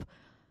up.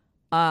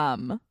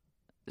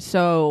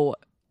 So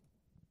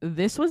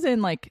this was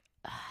in like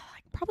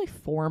probably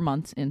 4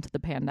 months into the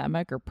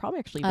pandemic, or probably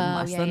actually even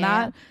less than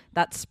that.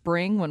 That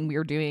spring when we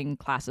were doing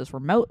classes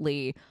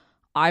remotely,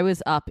 I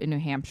was up in New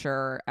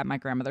Hampshire at my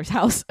grandmother's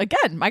house.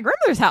 Again, my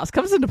grandmother's house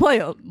comes into play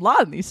a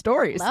lot in these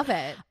stories. Love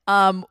it.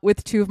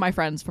 With two of my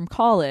friends from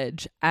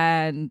college.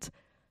 And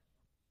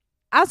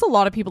as a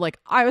lot of people, like,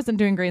 I wasn't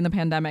doing great in the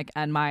pandemic,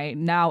 and my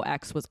now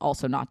ex was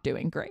also not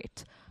doing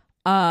great.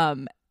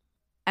 And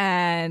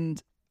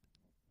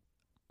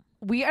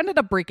we ended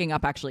up breaking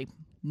up actually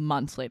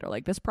months later.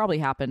 Like, this probably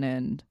happened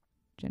in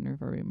January,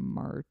 February,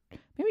 March,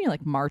 maybe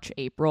like March,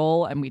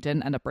 April, and we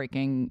didn't end up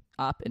breaking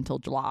up until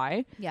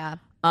July. Yeah.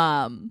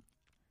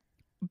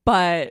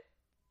 But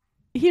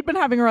he'd been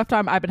having a rough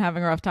time. I've been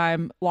having a rough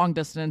time. Long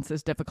distance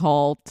is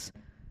difficult,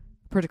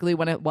 particularly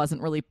when it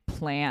wasn't really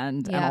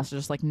planned, and also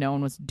just like no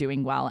one was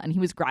doing well. And he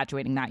was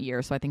graduating that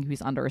year, so I think he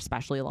was under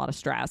especially a lot of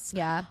stress.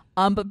 Yeah.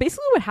 But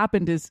basically what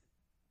happened is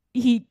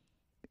he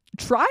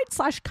tried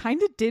 /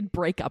 kind of did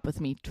break up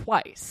with me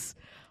twice.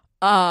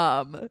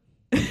 And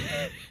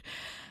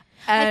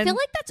I feel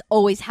like that's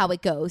always how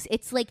it goes.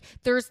 It's like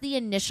there's the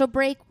initial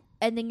break,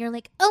 and then you're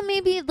like, oh,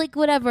 maybe like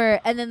whatever,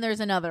 and then there's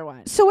another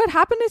one. So what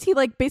happened is he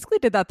like basically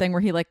did that thing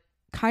where he like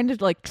kind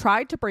of like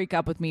tried to break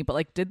up with me, but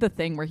like did the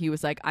thing where he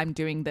was like, I'm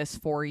doing this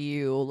for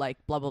you, like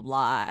blah blah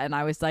blah. And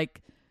I was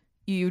like,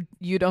 you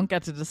don't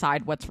get to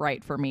decide what's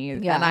right for me.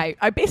 Yeah. And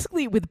I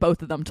basically with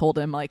both of them told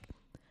him like,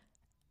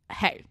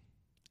 hey,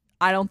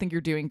 I don't think you're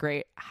doing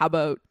great. How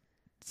about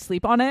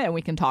sleep on it and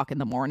we can talk in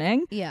the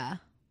morning? Yeah.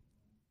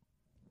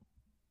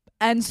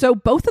 And so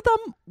both of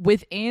them,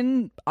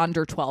 within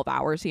under 12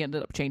 hours, he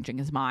ended up changing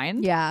his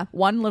mind. Yeah.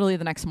 One literally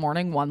the next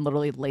morning, one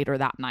literally later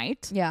that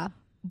night. Yeah.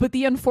 But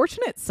the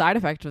unfortunate side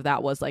effect of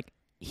that was like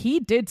he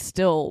did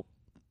still,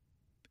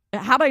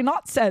 had I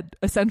not said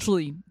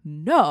essentially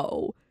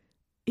no,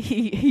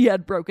 he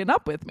had broken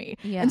up with me.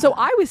 Yeah. And so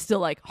I was still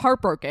like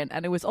heartbroken,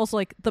 and it was also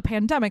like the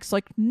pandemic, so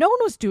like no one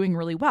was doing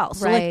really well.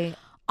 So right. like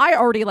I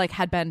already like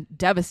had been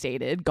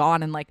devastated,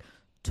 gone and like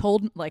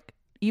told like,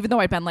 even though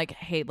I'd been like,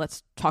 hey,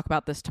 let's talk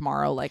about this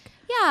tomorrow. Like,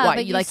 yeah, what,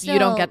 but you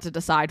don't get to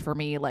decide for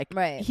me. Like,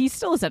 right. He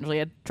still essentially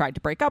had tried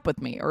to break up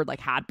with me, or like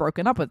had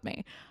broken up with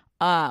me.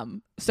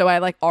 So I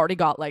like already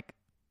got like,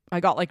 I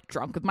got like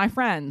drunk with my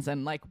friends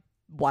and like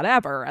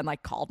whatever, and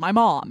like called my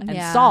mom and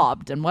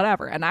sobbed and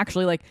whatever. And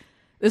actually like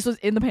this was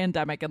in the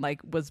pandemic and like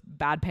was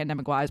bad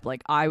pandemic wise, but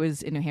like I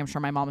was in New Hampshire,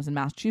 my mom was in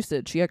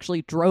Massachusetts. She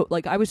actually drove,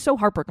 like I was so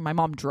heartbroken. My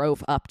mom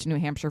drove up to New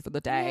Hampshire for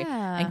the day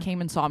and came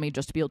and saw me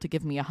just to be able to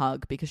give me a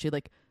hug, because she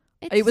like,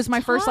 it was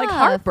my first like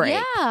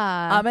heartbreak.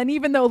 Yeah. And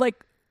even though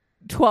like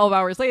 12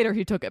 hours later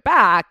he took it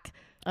back,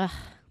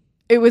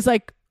 it was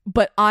like,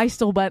 but I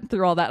still went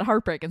through all that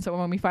heartbreak. And so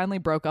when we finally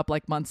broke up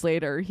like months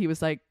later, he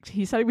was like,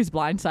 he said he was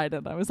blindsided.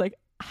 And I was like,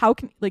 how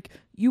can, like,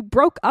 you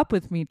broke up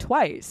with me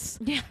twice.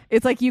 Yeah.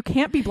 It's like, you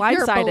can't be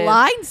blindsided. You're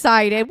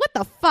blindsided. What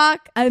the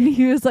fuck? And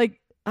he was like,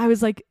 I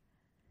was like,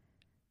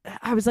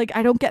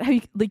 I don't get how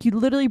you, like, you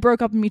literally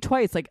broke up with me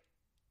twice. Like,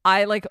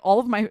 I like all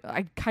of my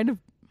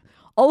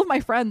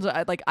friends,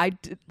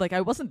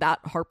 I wasn't that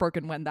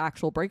heartbroken when the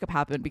actual breakup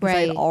happened, because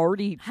I had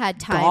already had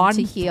time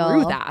to heal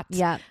through that.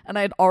 Yeah. And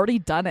I had already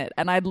done it.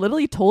 And I'd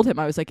literally told him,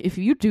 I was like, if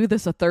you do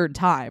this a third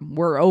time,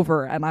 we're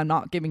over, and I'm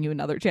not giving you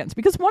another chance.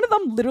 Because one of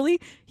them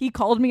literally, he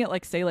called me at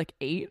like, say like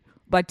 8.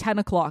 By 10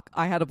 o'clock,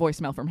 I had a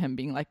voicemail from him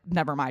being like,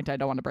 never mind, I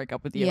don't want to break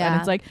up with you. Yeah.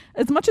 And it's like,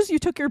 as much as you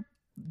took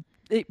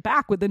it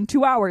back within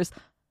 2 hours,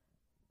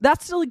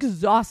 that's still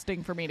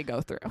exhausting for me to go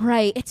through.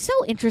 Right. It's so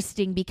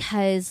interesting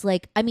because,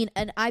 like, I mean,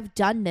 and I've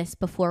done this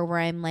before where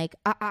I'm like,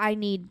 I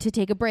need to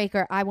take a break,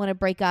 or I want to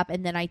break up,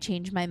 and then I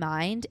change my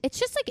mind. It's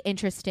just like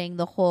interesting,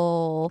 the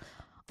whole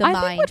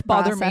I think what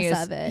bothered me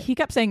is he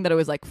kept saying that it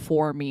was like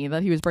for me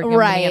that he was breaking up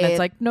with me, and it's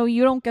like, no,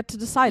 you don't get to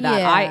decide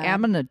that. I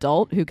am an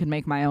adult who can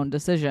make my own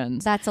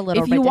decisions. That's a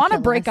little if you want to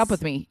break up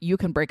with me, you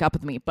can break up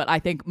with me, but I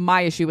think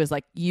my issue is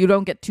like, you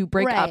don't get to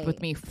break up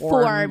with me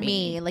for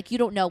me. Like, you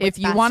don't know what's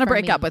if you want to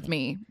break up with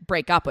me,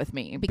 break up with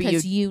me,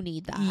 because you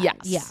need that. Yes.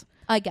 Yeah,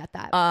 I get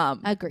that.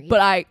 Agreed.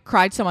 But I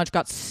cried so much,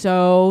 got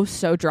so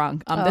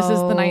drunk. This is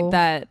the night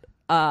that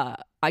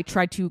I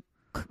tried to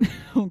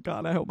oh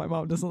God, I hope my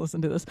mom doesn't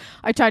listen to this.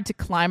 I tried to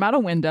climb out a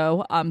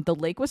window. The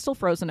lake was still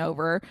frozen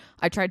over.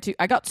 I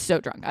got so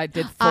drunk. I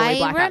did fully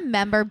blackout. I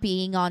remember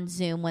being on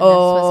Zoom when this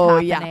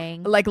was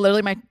happening. Yeah. Like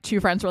literally my two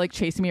friends were like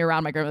chasing me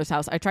around my grandmother's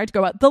house. I tried to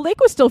go out. The lake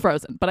was still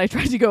frozen, but I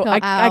tried to go.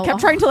 I kept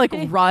trying to like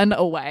run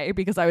away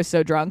because I was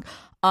so drunk.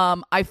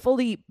 I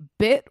fully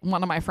bit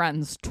one of my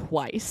friends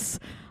twice.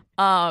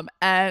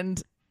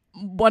 And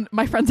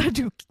my friends had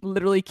to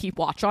literally keep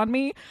watch on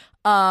me.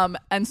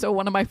 And so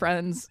one of my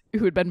friends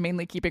who had been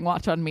mainly keeping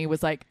watch on me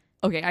was like,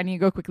 okay, I need to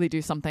go quickly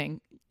do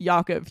something.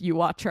 Yaakov, you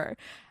watch her.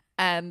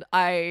 And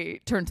I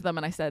turned to them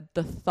and I said,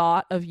 the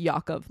thought of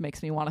Yaakov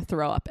makes me want to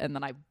throw up. And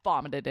then I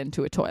vomited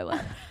into a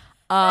toilet.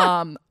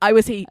 I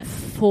was a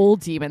full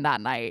demon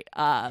that night.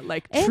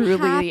 Like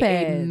truly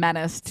a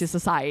menace to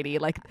society.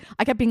 Like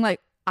I kept being like,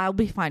 I'll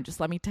be fine. Just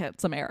let me take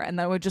some air. And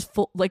then I would just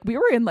like we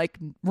were in like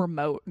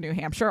remote New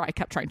Hampshire. I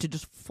kept trying to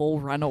just full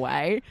run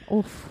away.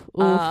 Oof.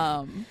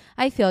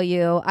 I feel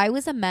you. I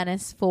was a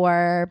menace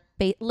for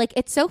like,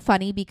 it's so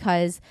funny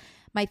because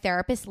my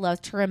therapist loves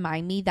to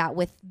remind me that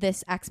with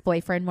this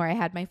ex-boyfriend where I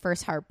had my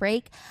first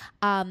heartbreak,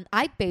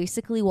 I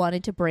basically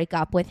wanted to break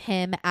up with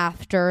him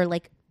after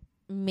like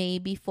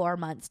maybe 4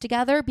 months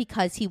together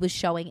because he was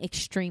showing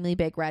extremely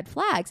big red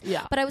flags.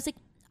 Yeah. But I was like,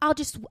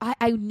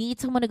 I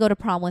need someone to go to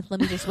prom with.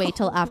 Let me just wait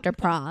till after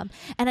prom.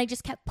 And I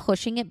just kept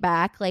pushing it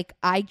back. Like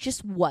I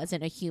just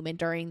wasn't a human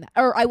during that,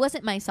 or I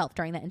wasn't myself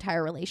during that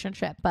entire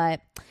relationship.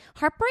 But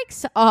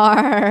heartbreaks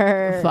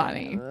are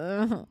funny.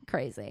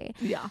 Crazy.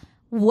 Yeah.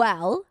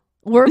 Well,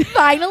 we're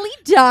finally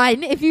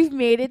done. If you've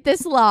made it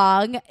this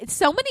long,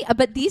 so many,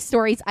 but these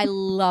stories, I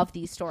love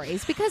these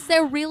stories because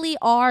there really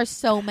are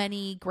so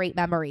many great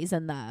memories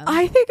in them.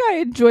 I think I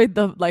enjoyed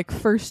the like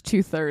first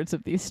 2/3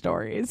 of these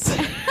stories.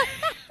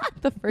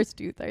 The first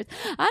 2/3.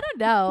 I don't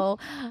know.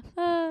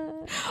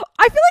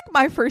 I feel like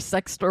my first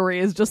sex story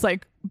is just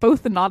like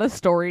both not a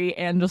story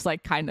and just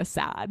like kind of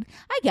sad.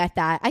 I get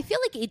that. I feel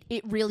like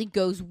it really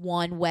goes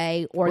one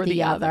way or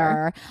the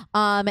other.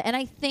 And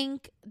I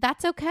think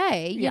that's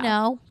okay, you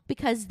know,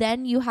 because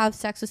then you have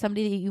sex with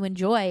somebody that you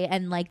enjoy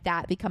and like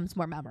that becomes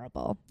more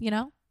memorable, you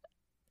know?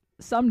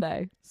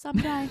 Someday.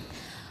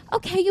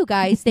 Okay, you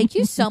guys, thank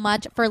you so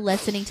much for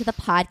listening to the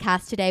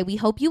podcast today. We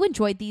hope you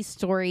enjoyed these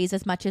stories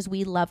as much as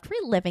we loved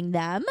reliving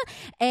them.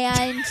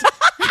 And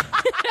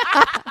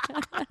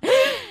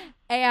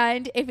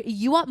and if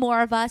you want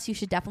more of us, you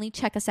should definitely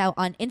check us out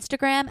on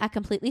Instagram at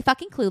Completely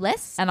Fucking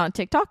Clueless. And on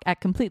TikTok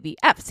at Completely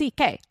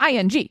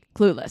FCKING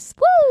Clueless.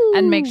 Woo!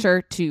 And make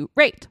sure to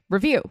rate,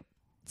 review,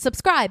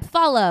 subscribe,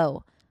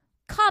 follow,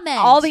 comment,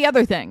 all the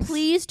other things.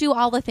 Please do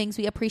all the things.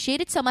 We appreciate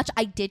it so much.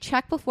 I did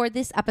check before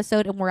this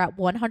episode and we're at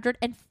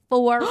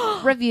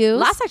 104 reviews.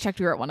 Last I checked,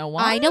 we were at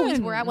 101. I know, we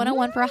were at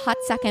 101 for a hot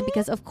second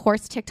because of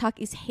course TikTok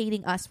is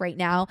hating us right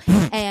now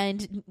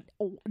and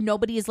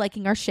nobody is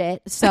liking our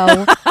shit.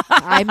 So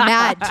I'm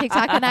mad.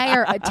 TikTok and I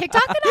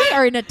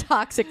are in a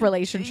toxic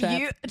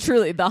relationship.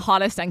 Truly the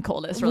hottest and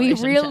coldest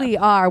relationship. We really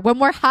are. When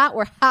we're hot,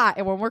 we're hot.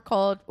 And when we're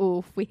cold,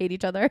 oof, we hate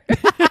each other.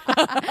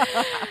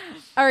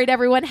 All right,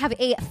 everyone, have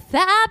a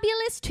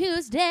fabulous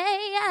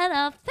Tuesday and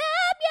a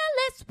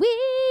fabulous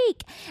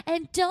week.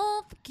 And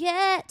don't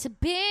forget to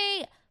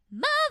be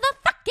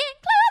motherfucking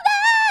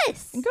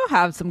clueless. And go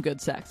have some good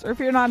sex. Or if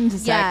you're not into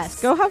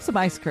sex, go have some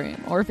ice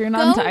cream. Or if you're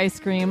not into ice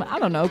cream, I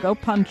don't know, go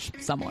punch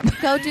someone.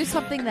 Go do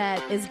something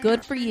that is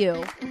good for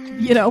you.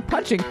 You know,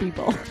 punching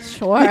people.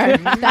 Sure.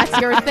 That's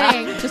your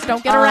thing. Just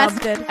don't get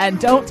arrested. And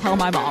don't tell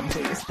my mom,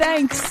 please.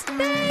 Thanks.